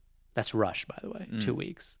 That's rush, by the way, 2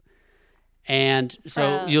 weeks. And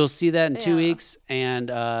so you'll see that in 2 weeks,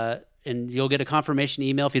 and you'll get a confirmation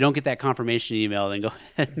email. If you don't get that confirmation email, then go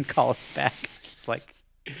ahead and call us back. It's like,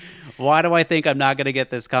 why do I think I'm not going to get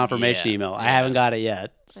this confirmation Yeah, email? I yeah. haven't got it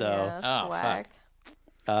yet. So, Yeah, that's Oh, whack.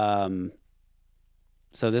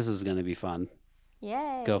 so this is going to be fun.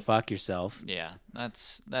 Yay. Go fuck yourself. Yeah,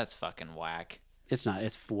 that's fucking whack. It's not.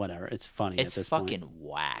 It's whatever. It's funny It's at this fucking point.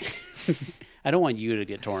 whack. I don't want you to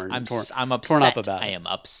get torn. I'm upset. torn up about I it. am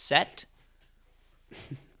upset.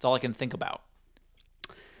 That's all I can think about.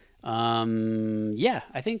 Yeah,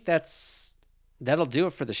 I think that'll do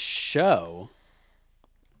it for the show.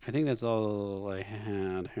 I think that's all I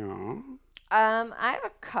had here. I have a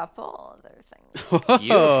couple other things.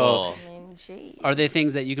 Beautiful. I mean, gee. Are they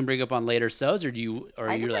things that you can bring up on later shows, or are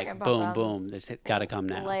I you can like bring up boom, on boom? This got to come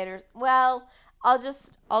now. Later. Well, I'll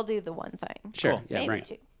do the one thing. Sure. Cool. Yeah, Maybe bring it.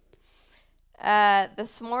 two.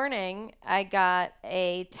 This morning I got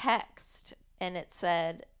a text and it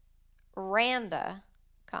said, Randa,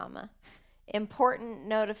 comma, important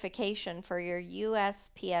notification for your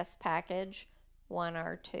USPS package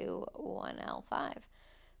 1R2 1L5.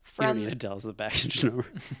 You don't From need to tell us the package number.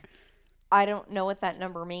 I don't know what that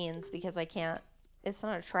number means because I can't. It's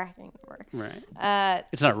not a tracking number. Right.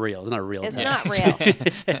 It's not real. It's not a real. It's text. not real.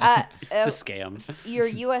 It's a scam. Your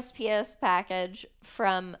USPS package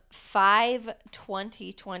from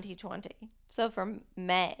 5/20/2020. So from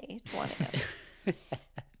May 20th.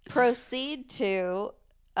 Proceed to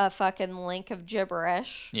a fucking link of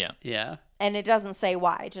gibberish. Yeah. Yeah. And it doesn't say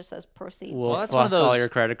why. It just says proceed. Well, that's fuck one of those. all your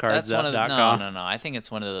credit cards That's one of the, up.com. no. I think it's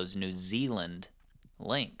one of those New Zealand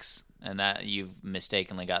links, and that you've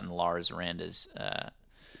mistakenly gotten Lars Randa's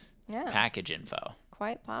Yeah, package info.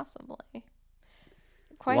 quite possibly.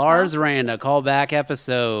 Quite Lars possibly. Randa callback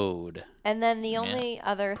episode And then the only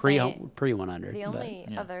other pre thing. 100. The but- only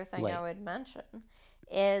other thing late. I would mention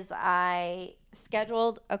is I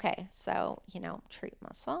scheduled, treat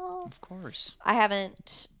myself. Of course. I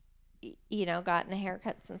haven't, gotten a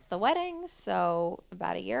haircut since the wedding, so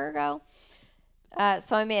about a year ago.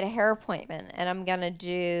 So I made a hair appointment, and I've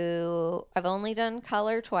only done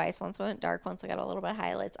color twice. Once I went dark, once I got a little bit of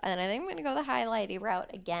highlights. And I think I'm going to go the highlighty route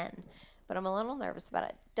again, but I'm a little nervous about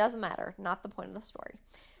it. Doesn't matter. Not the point of the story.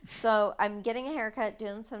 So I'm getting a haircut,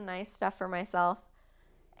 doing some nice stuff for myself,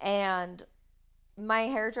 and my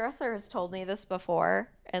hairdresser has told me this before,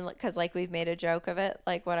 and because we've made a joke of it,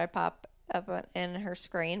 like what I pop up in her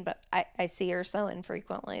screen, but I see her so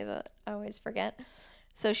infrequently that I always forget.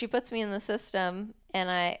 So she puts me in the system,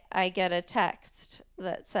 and I get a text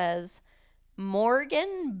that says,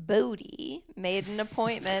 Morgan Booty made an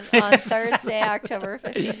appointment on Thursday, October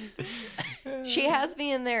 15th. She has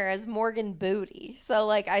me in there as Morgan Booty. So,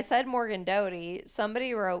 I said Morgan Doty.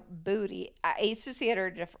 Somebody wrote Booty. I used to see it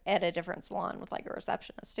at a different salon with, a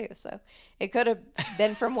receptionist, too. So, it could have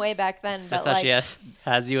been from way back then. But, That's how she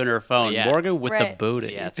has you in her phone. Yeah. Morgan with the Right.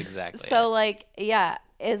 booty. Yeah, that's exactly. So,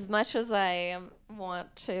 as much as I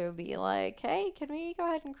want to be like, hey, can we go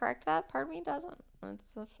ahead and correct that? Part of me doesn't.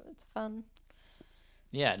 It's fun.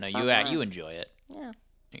 Yeah, no, fun you run. you enjoy it. Yeah.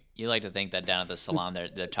 You like to think that down at the salon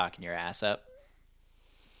they're talking your ass up.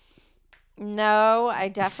 No, I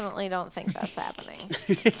definitely don't think that's happening.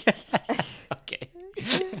 Okay.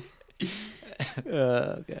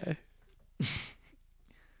 Okay.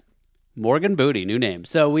 Morgan Booty, new name.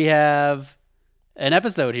 So we have an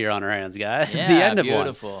episode here on our hands, guys. Yeah, the end of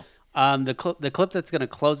beautiful. one. The clip that's going to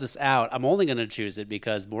close us out. I'm only going to choose it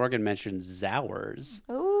because Morgan mentioned Zowers,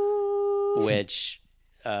 Ooh. which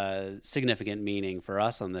significant meaning for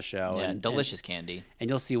us on the show. Yeah, and delicious candy. And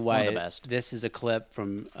you'll see One why of the best. this is a clip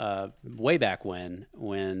from way back when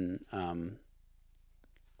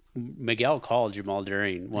Miguel called Jamal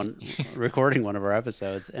during recording one of our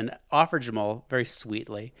episodes and offered Jamal very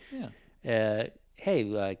sweetly, Yeah. hey,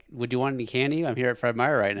 like, would you want any candy? I'm here at Fred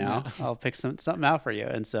Meyer right now. I'll pick something out for you.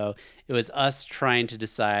 And so it was us trying to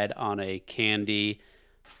decide on a candy.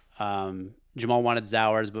 Jamal wanted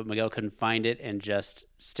Zowers, but Miguel couldn't find it, and just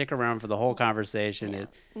stick around for the whole conversation.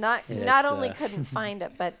 Not It's, only couldn't find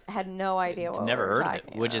it, but had no idea what Never we were heard of it,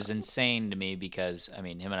 talking which about. is insane to me because, I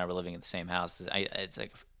mean, him and I were living in the same house. It's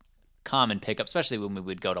like common pickup, especially when we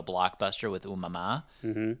would go to Blockbuster with Umama.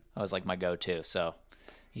 Mm-hmm. That was like my go-to. So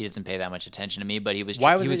he doesn't pay that much attention to me, but he was.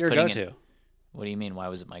 Why was he it your putting go-to? What do you mean? Why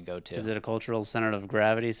was it my go-to? Is it a cultural center of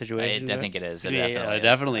gravity situation? I think it is. It Yeah, definitely it is.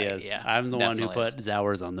 definitely is. Yeah, I'm the one who definitely put is.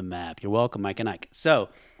 Zowers on the map. You're welcome, Mike and Ike. So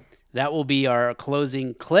that will be our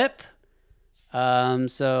closing clip.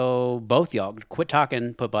 So both y'all quit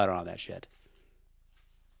talking, put butter on that shit.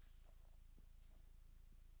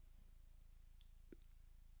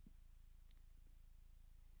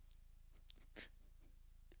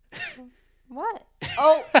 What?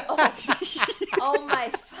 Oh, oh my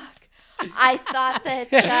fuck. I thought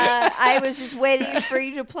that I was just waiting for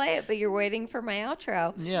you to play it, but you're waiting for my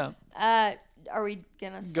outro. Yeah. Are we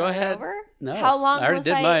gonna start Go ahead. over? No, How long I already was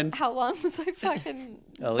did mine. How long was I fucking?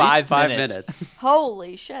 At Five least 5 minutes. minutes.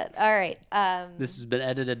 Holy shit! All right. This has been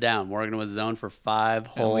edited down. Morgan was zoned for 5 And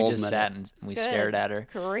whole we just minutes. sat and we good stared at her.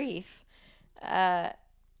 Grief. Bye.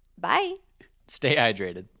 Stay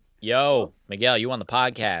hydrated. Yo, Miguel, you on the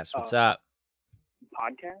podcast. What's up?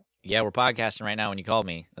 Podcast? Yeah, we're podcasting right now when you called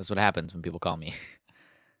me. That's what happens when people call me.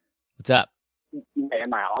 What's up?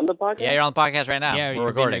 Am I on the podcast? Yeah, you're on the podcast right now. Yeah, we're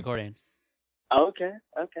you're being recording. Okay.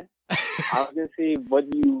 I was gonna see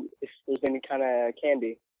if there's any kind of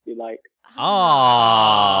candy you like.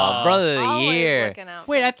 Oh, brother of the Always year. looking out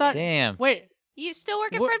Wait, for I thought. Damn. Wait, you still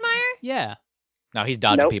work at What- Fred Meyer? yeah. No, he's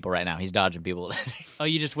dodging Nope. people right now. He's dodging people. Oh,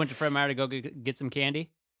 you just went to Fred Meyer to go get some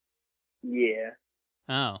candy? Yeah.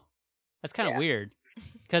 Oh, that's kind of Yeah. weird.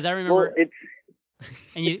 Because I Well, remember, it's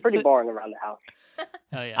and you, pretty boring around the house.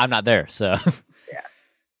 Oh yeah. I'm not there, so.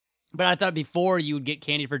 But I thought before you would get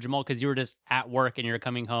candy for Jamal because you were just at work and you were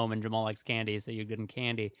coming home and Jamal likes candy, so you'd get him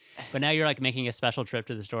candy. But now you're like making a special trip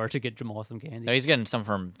to the store to get Jamal some candy. No, he's getting some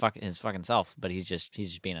from his fucking self, but he's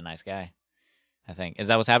just being a nice guy. I think. Is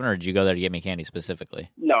that what's happening, or did you go there to get me candy specifically?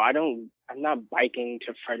 No, I don't. I'm not biking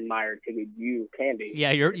to Fred Meyer to get you candy. Yeah,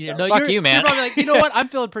 Fuck you, man. You're probably like, you know what? I'm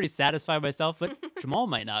feeling pretty satisfied myself, but Jamal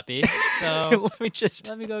might not be. So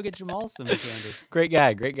let me go get Jamal some candy. Great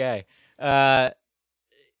guy.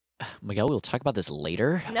 Miguel, we'll talk about this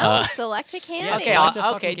later. No, select a candy. Yeah, Okay, select a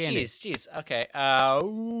okay, fucking candy. jeez. Okay.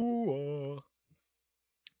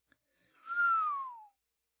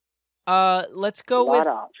 Let's go A lot with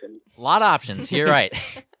of options. a lot of options. You're right.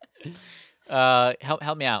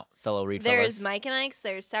 Help me out, fellow read There's fellas. Mike and Ike's.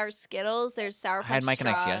 There's sour Skittles. There's sour I had Punch Mike and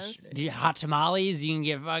Ike's straws. yesterday. Do you hot tamales? You can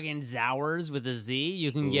get fucking Zowers with a Z.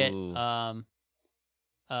 You can get Ooh. You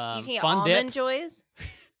can get Fun almond Dip. joys.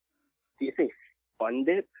 Do you say Fun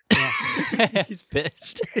Dip? He's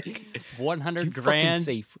pissed. 100 You fucking grand.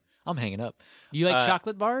 safe. I'm hanging up. You like Uh,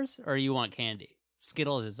 chocolate bars or you want candy?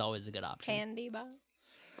 Skittles is always a good option. Candy bar.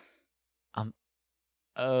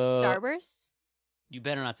 Starburst. Starburst. You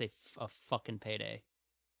better not say a fucking payday.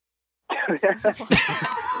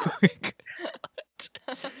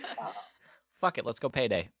 Fuck it. Let's go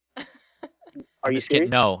payday. Are you Just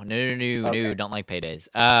kidding. serious? No. Okay. Don't like paydays.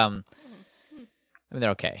 I mean,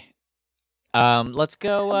 they're okay. Let's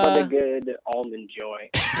go. What a good almond joy.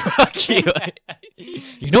 Fuck you.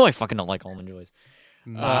 You know I fucking don't like almond joys.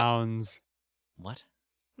 Mounds. What?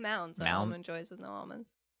 Mounds of Mound? almond joys with no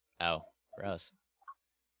almonds. Oh, gross.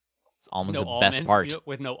 Almonds No are the best part.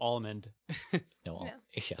 with no almond. No, No.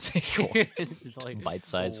 yes. It's like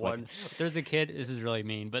Bite-sized one. There's a kid. This is really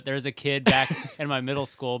mean, but there's a kid back in my middle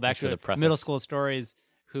school, back Thanks for to the preface. middle school stories,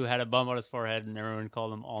 who had a bump on his forehead, and everyone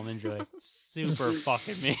called him Almond Joy. Super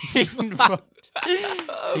fucking mean.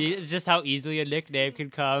 Just how easily a nickname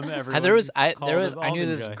could come. Everyone I called him knew Almond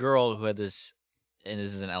this Joy. girl who had this, and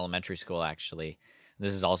this is in elementary school actually.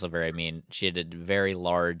 This is also very mean. She had a very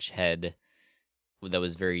large head that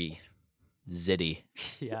was very zitty,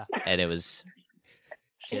 Yeah. and it was.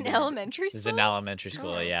 In elementary This is school. in elementary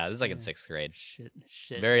school. Yeah, this is like in 6th grade.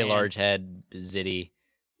 Shit. Very man. large head, zitty,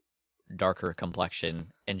 darker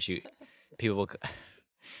complexion, and people. I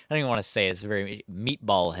don't even want to say it. It's a very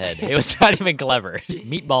meatball head. It was not even clever.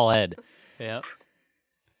 Meatball head. Yep.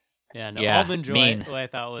 Yeah. No. Yeah, Almond Joy. mean. What I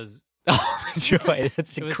thought was Almond Joy.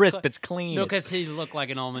 It's It was crisp. cl- It's clean. no, it's- because he looked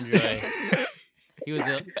like an Almond Joy.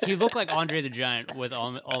 He looked like Andre the Giant with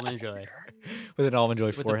Almond Joy with an almond joy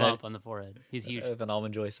with a forehead. bump on the forehead. He's huge. With an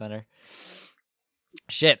almond joy center.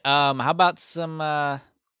 Shit. How about some?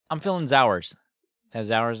 I'm feeling Zowers. Have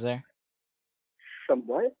Zowers there? Some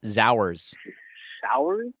what? Zowers.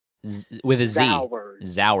 Sours? With a Z.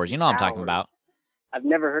 Sours. Zowers. You know what I'm talking Sours. about. I've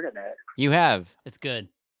never heard of that. You have. It's good,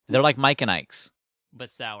 They're like Mike and Ike's. but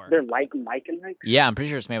sour. They're like Mike and Mike? Yeah, I'm pretty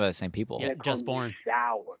sure it's made by the same people. Yeah. They call Just them born.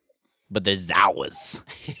 Sour. But they're Zowers.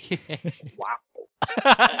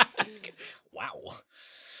 Wow. Wow.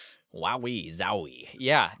 Wowie, zowie.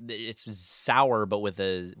 Yeah, it's sour, but with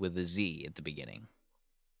a Z at the beginning.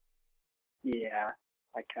 Yeah,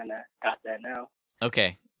 I kind of got that now.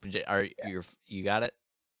 Okay, you got it?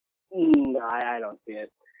 No, I don't see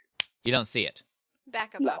it. You don't see it.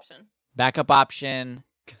 Backup No. option. Backup option.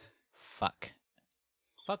 Fuck.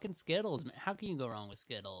 Fucking Skittles, man. How can you go wrong with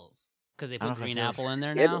Skittles? Because they I don't put know if I green feel apple in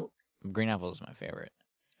there Skittles. now. Green apple is my favorite.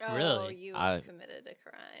 Oh, Really? you've I- committed a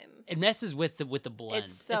crime. It messes with the blend.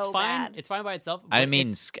 It's so it's fine. bad. It's fine by itself. I but mean,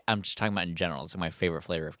 it's- I'm just talking about in general. It's like my favorite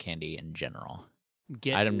flavor of candy in general.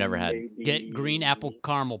 get I've never had. Maybe get green apple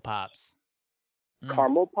caramel pops.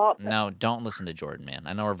 caramel pop. No, don't listen to Jordan, man.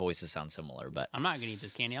 I know our voices sound similar, but I'm not gonna eat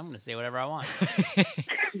this candy. I'm gonna say whatever I want.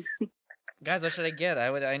 guys, what should I get? I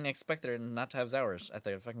didn't expect there not to have Zowers at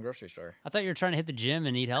the fucking grocery store. I thought you were trying to hit the gym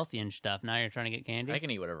and eat healthy and stuff. Now you're trying to get candy. I can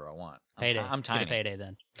eat whatever I want. Payday. I'm Get tiny. a payday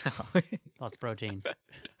then. Lots of protein.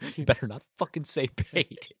 You better not fucking say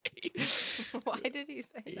payday. Why did you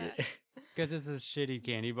say that? Because it's a shitty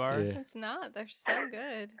candy bar. Yeah. It's not. They're so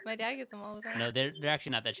good. My dad gets them all the time. No, they're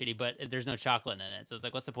actually not that shitty, but there's no chocolate in it. So it's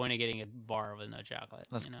like, what's the point of getting a bar with no chocolate?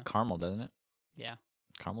 That's You know? caramel, doesn't it? Yeah,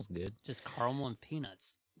 Caramel's good. just caramel and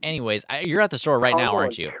peanuts. Anyways, you're at the store right now, Caramel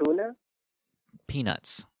aren't and you? Tuna?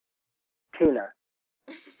 Peanuts. Tuna.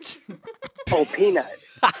 Oh, peanut.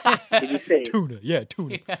 Did you say? Tuna, yeah,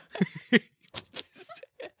 tuna.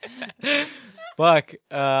 Fuck.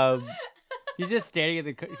 He's just staring at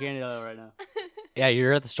the candy aisle right now. Yeah,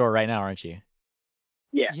 you're at the store right now, aren't you?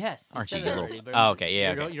 Yeah. Yes, Aren't said you, that you little- already, but Oh, okay,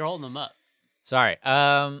 yeah, You're, okay. you're holding them up. Sorry.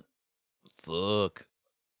 Fuck.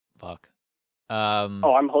 Oh,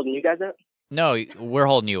 I'm holding you guys up? No, we're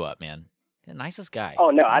holding you up, man. The nicest guy. Oh,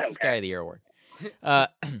 no, I don't Nicest guy of the year award.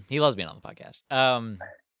 He loves being on the podcast.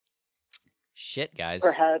 Shit, guys.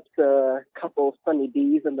 Perhaps a couple Sunny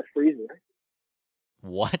D's in the freezer.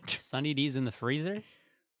 What? Sunny D's in the freezer.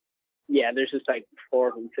 Yeah, there's just like 4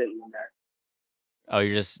 of them sitting in there. Oh,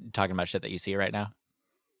 you're just talking about shit that you see right now?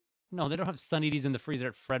 No, they don't have Sunny D's in the freezer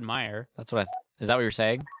at Fred Meyer. That's what is that what you're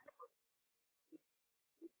saying?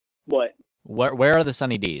 What? Where are the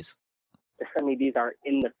Sunny D's? The Sunny D's are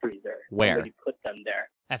in the freezer. Where? Somebody put them there.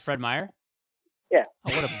 At Fred Meyer? Yeah.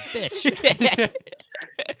 Oh, what a bitch.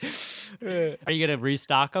 Are you gonna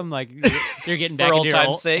restock them? Like you're getting back For into old your time's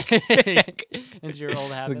old, sake. into your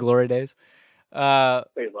old The habits. glory days.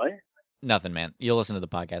 Wait, what? Nothing, man. You'll listen to the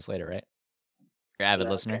podcast later, right? You're an avid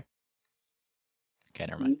Yeah, listener. Okay,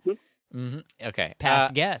 never mind. Mhm. Mm-hmm. Okay.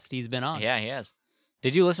 Past guest, he's been on. Yeah, he has.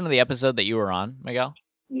 Did you listen to the episode that you were on, Miguel?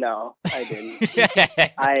 No, I didn't.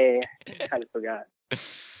 I kind of forgot.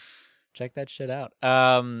 Check that shit out.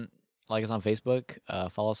 Like us on Facebook.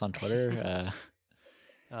 Follow us on Twitter.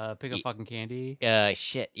 Pick up fucking candy.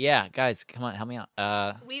 Shit. Yeah, guys, come on, help me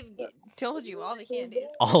out. We've told you all the candies.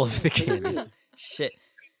 All of the candies. Shit.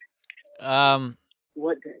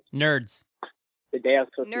 What day? Nerds. The day I was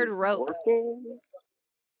supposed Nerd to be rope. working?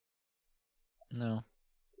 No.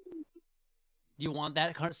 Do you want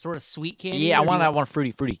that sort of sweet candy? Yeah, I or do you want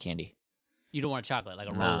fruity candy. You don't want chocolate, like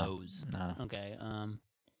a No. Rolo's. No. Okay. I'm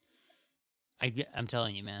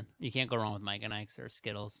telling you, man, you can't go wrong with Mike and Ike's or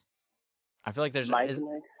Skittles. I feel like there's Mike is, and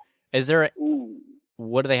Ike's? is there a, Ooh.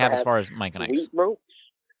 what do they have as Perhaps far as Mike and Ike's? Sweet ropes?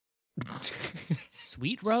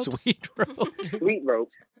 Sweet ropes. Sweet ropes. Sweet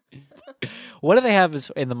ropes. What do they have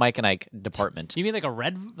in the Mike and Ike department? You mean like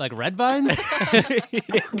red vines,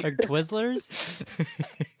 like Twizzlers?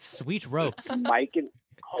 Sweet ropes. Mike and...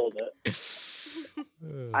 Hold it.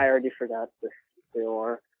 I already forgot the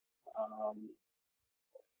store.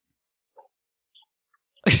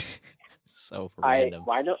 So random.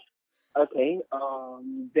 Why don't... Okay,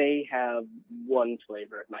 they have one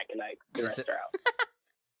flavor at Mike and Ike. The Is rest it- are out.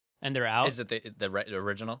 And they're out. Is it the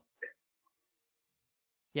original?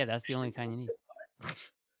 Yeah, that's the only kind you need.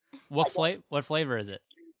 What flavor is it?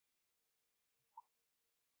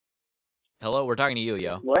 Hello, we're talking to you,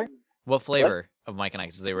 yo. What? What flavor of Mike and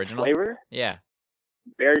Ike's is the original? Flavor? Yeah.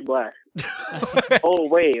 Berry Blast. Oh,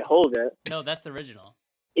 wait, hold it. No, that's the original.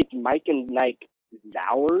 It's Mike and Ike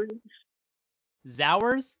Zowers?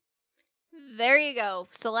 Zowers? There you go.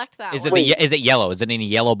 Select that Is one. it is it yellow? Is it in a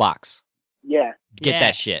yellow box? Yeah. Get Yeah.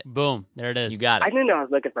 that shit. Boom. There it is. You got I it. didn't know I was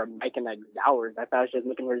looking for Mike and Ike Zowers. I thought I was just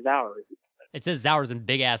looking for Zowers. It says Zowers in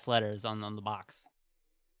big ass letters on the box.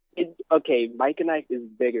 Okay, Mike and Ike is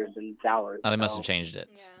bigger than Sour. Oh, they must so- have changed it.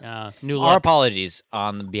 New Our look. apologies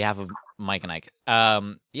on behalf of Mike and Ike.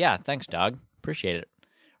 Yeah, thanks, dog. Appreciate it.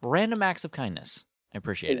 Random acts of kindness. I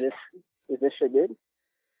appreciate it. Is this shit good?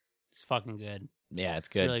 It's fucking good. Yeah, it's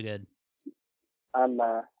It's good. really good. I'm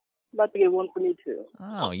about to get one for me too.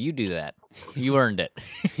 Oh, you do that. You earned it.